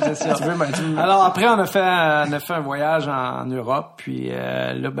sauce. C'est ça. Alors, après, on a fait un voyage en Europe, puis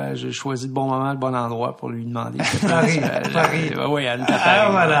là, ben, j'ai choisi le bon moment, le bon endroit pour lui demander. Paris. Oui, elle était à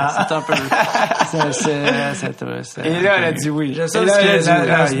Paris. Voilà. C'est un peu... Et là, elle a dit oui. Je sais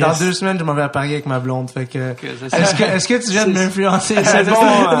que dans 2 semaines, je m'en vais à Paris avec ma blonde, fait que... Est-ce que tu viens de m'influencer? C'est bon.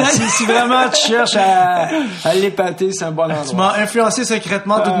 Si vraiment tu cherches à l'épater, c'est un bon endroit. Tu m'as influencé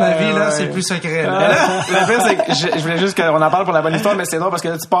secrètement toute ma vie, là, c'est plus secret. Le pire, c'est que je voulais juste qu'on en parle pour la bonne histoire, mais c'est drôle parce que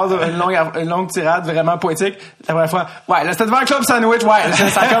là, tu passes une longue tirade vraiment poétique. La première fois, là, c'était devant un club sandwich,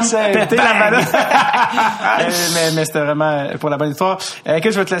 ça a comme pété la banane. mais c'était vraiment pour la bonne histoire.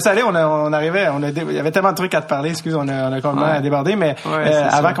 Que je vais te laisser aller, on arrivait, il y avait tellement de trucs à te parler, excuse, on a complètement débordé, mais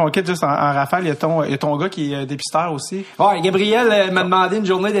avant qu'on quitte juste en rafale, il y a ton gars qui est dépisteur aussi. Ouais, Gabriel m'a demandé une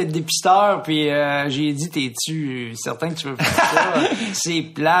journée d'être dépisteur, puis j'ai dit, t'es-tu certain que tu veux faire ça? C'est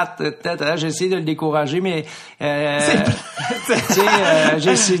plate, peut-être. J'ai essayé de le décourager, mais j'ai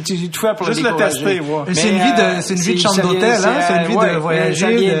essayé tout faire pour juste le décourager. Juste le tester, voir. Mais c'est une vie de chambre d'hôtel, hein? C'est une vie de voyager. Ça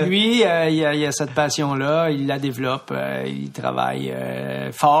vient de lui, il a cette passion-là, il la développe, il travaille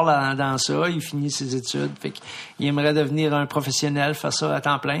fort dans ça, il finit ses études, fait qu'il aimerait devenir un professionnel, faire ça à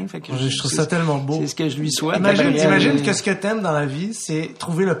temps plein. Fait que je trouve ça tellement beau. C'est ce que je lui souhaite. T'imagines que ce que t'aimes dans la vie, c'est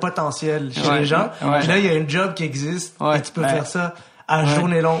trouver le potentiel chez les gens. Ouais. Là, il y a une job qui existe et tu peux faire ça à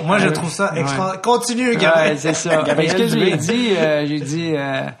journée longue. Moi, je trouve ça extra. Continue, Gabriel. Ouais, c'est ça. Ce que j'ai dit,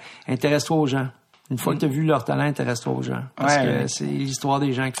 intéresse-toi aux gens. Une fois que tu as vu leur talent, intéresse-toi aux gens. Parce que c'est l'histoire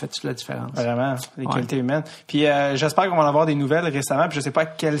des gens qui fait toute la différence. Vraiment, les qualités humaines. Puis j'espère qu'on va en avoir des nouvelles récemment. Puis je sais pas à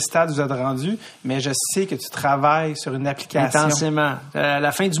quel stade vous êtes rendu, mais je sais que tu travailles sur une application. Intensément. À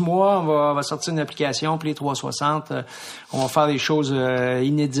la fin du mois, on va sortir une application Play 360. On va faire des choses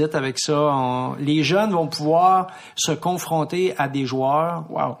inédites avec ça. Les jeunes vont pouvoir se confronter à des joueurs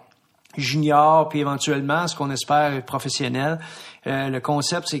juniors, puis éventuellement, ce qu'on espère, professionnels. Le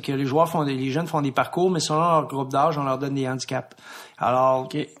concept, c'est que les jeunes font des parcours, mais selon leur groupe d'âge, on leur donne des handicaps. Alors,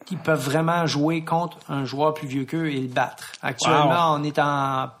 ils peuvent vraiment jouer contre un joueur plus vieux qu'eux et le battre. Actuellement, on est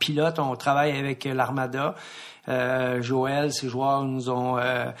en pilote, on travaille avec l'Armada. Joël, ces joueurs nous ont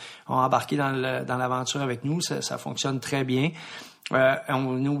embarqué dans l'aventure avec nous. Ça fonctionne très bien.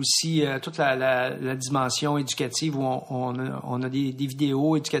 On a aussi toute la dimension éducative où on a des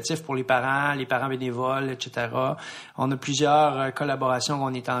vidéos éducatives pour les parents bénévoles, etc. On a plusieurs collaborations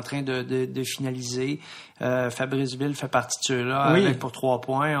qu'on est en train de finaliser. Fabrice Ville fait partie de ceux-là avec pour 3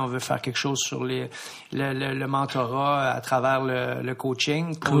 points. On veut faire quelque chose sur le mentorat à travers le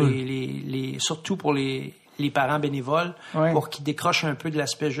coaching pour surtout pour les parents bénévoles pour qu'ils décrochent un peu de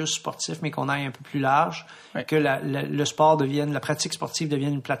l'aspect juste sportif, mais qu'on aille un peu plus large, que le sport la pratique sportive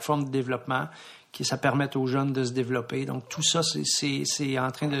devienne une plateforme de développement, que ça permette aux jeunes de se développer. Donc tout ça, c'est en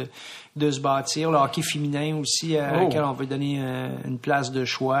train de se bâtir. Le hockey féminin aussi, auquel on veut donner une place de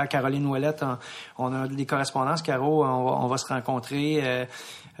choix. Caroline Ouellette, on a des correspondances, Caro, on va se rencontrer.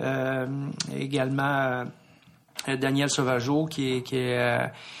 Également Daniel Sauvageau, qui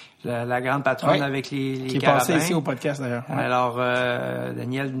est la grande patronne avec les qui est carabins. passée ici au podcast d'ailleurs. Alors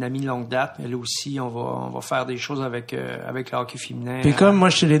Daniel, une amie de longue date, elle aussi, on va faire des choses avec le hockey féminin. Puis comme moi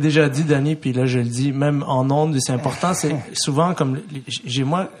je te l'ai déjà dit, Danny, puis là je le dis même en ondes, c'est important, c'est souvent comme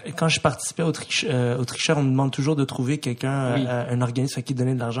quand je participais au tricheur, on me demande toujours de trouver quelqu'un, un organisme à qui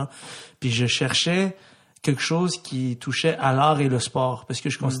donner de l'argent. Puis je cherchais quelque chose qui touchait à l'art et le sport, parce que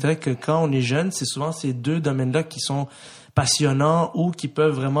je considérais que quand on est jeune, c'est souvent ces deux domaines-là qui sont passionnants ou qui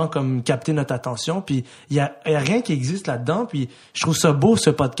peuvent vraiment comme capter notre attention. Puis il y a rien qui existe là-dedans. Puis je trouve ça beau, ce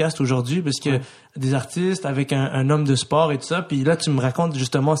podcast aujourd'hui, parce que des artistes avec un homme de sport et tout ça. Puis là, tu me racontes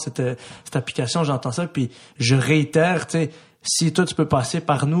justement cette application, j'entends ça. Puis je réitère, tu sais, si toi tu peux passer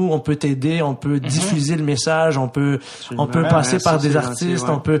par nous, on peut t'aider, on peut diffuser le message, on peut passer par des artistes,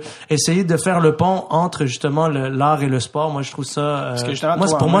 on peut essayer de faire le pont entre justement l'art et le sport. Moi je trouve ça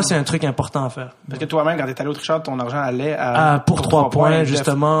pour moi c'est un truc important à faire. Parce que toi-même quand t'es allé au tricheur, ton argent allait pour 3 points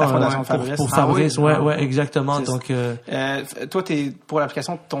justement la Fondation Fabrice. Pour Fabrice, exactement. Donc toi t'es pour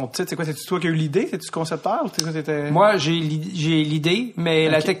l'application, ton titre, c'est quoi? C'est toi qui as eu l'idée? C'est-tu concepteur ou t'étais... Moi j'ai l'idée, mais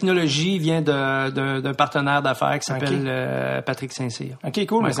la technologie vient d'un partenaire d'affaires qui s'appelle Patrick Saint-Cyr. OK,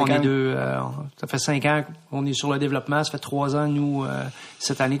 cool. Mais on est deux. Ça fait 5 ans qu'on est sur le développement. Ça fait 3 ans, nous,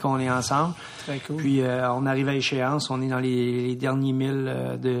 cette année qu'on est ensemble. Très cool. Puis, on arrive à échéance. On est dans les derniers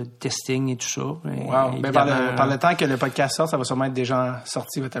 1000 de testing et tout ça. Wow. Par le temps que le podcast sort, ça va sûrement être déjà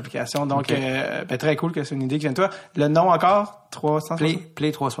sorti, votre application. Donc, très cool que c'est une idée qui vient de toi. Le nom encore? 360?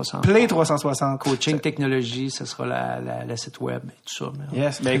 Play 360. Play 360. Coaching technologie, ce sera la site web et tout ça.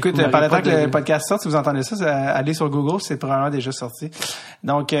 Yes. Ben écoute, par le temps que le podcast sort, si vous entendez ça, allez sur Google, c'est probablement déjà sorti.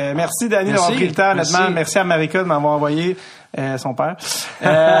 Donc, merci Danny d'avoir pris le temps. Honnêtement, merci à Marika de m'avoir envoyé son père.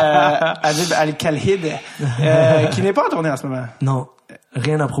 Adib Al-Khalid, qui n'est pas en tournée en ce moment. Non.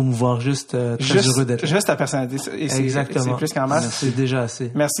 Rien à promouvoir, juste heureux d'être là. Juste ta personnalité. Exactement. C'est plus qu'en masse. C'est déjà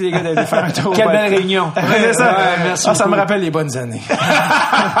assez. Merci les gars d'aller faire un tour. Quelle belle réunion. C'est ça. Merci ça me rappelle les bonnes années.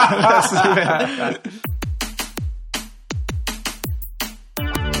 Merci.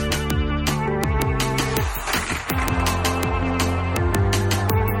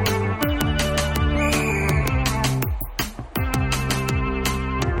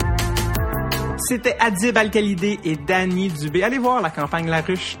 C'était Adib Al-Khalidé et Danny Dubé. Allez voir la campagne La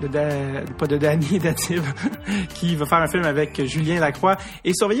Ruche pas de Danny, d'Adib, qui va faire un film avec Julien Lacroix.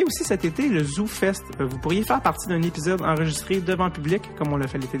 Et surveillez aussi cet été le Zoo Fest. Vous pourriez faire partie d'un épisode enregistré devant le public, comme on l'a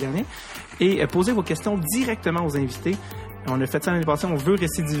fait l'été dernier, et poser vos questions directement aux invités. On a fait ça l'année passée, on veut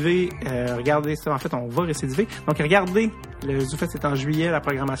récidiver. Regardez ça, en fait, on va récidiver. Donc, regardez, le ZooFest est en juillet, la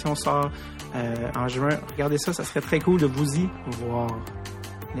programmation sort en juin. Regardez ça, ça serait très cool de vous y voir.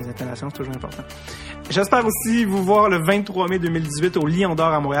 Les installations, c'est toujours important. J'espère aussi vous voir le 23 mai 2018 au Lion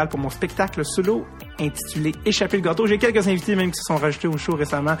d'Or à Montréal pour mon spectacle solo intitulé Échapper le gâteau. J'ai quelques invités même qui se sont rajoutés au show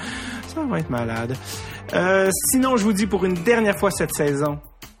récemment. Ça va être malade. Sinon, je vous dis pour une dernière fois cette saison.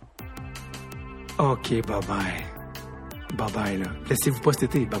 OK, bye-bye. Bye-bye, là. Laissez-vous pas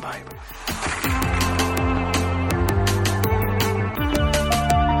cet été. Bye-bye.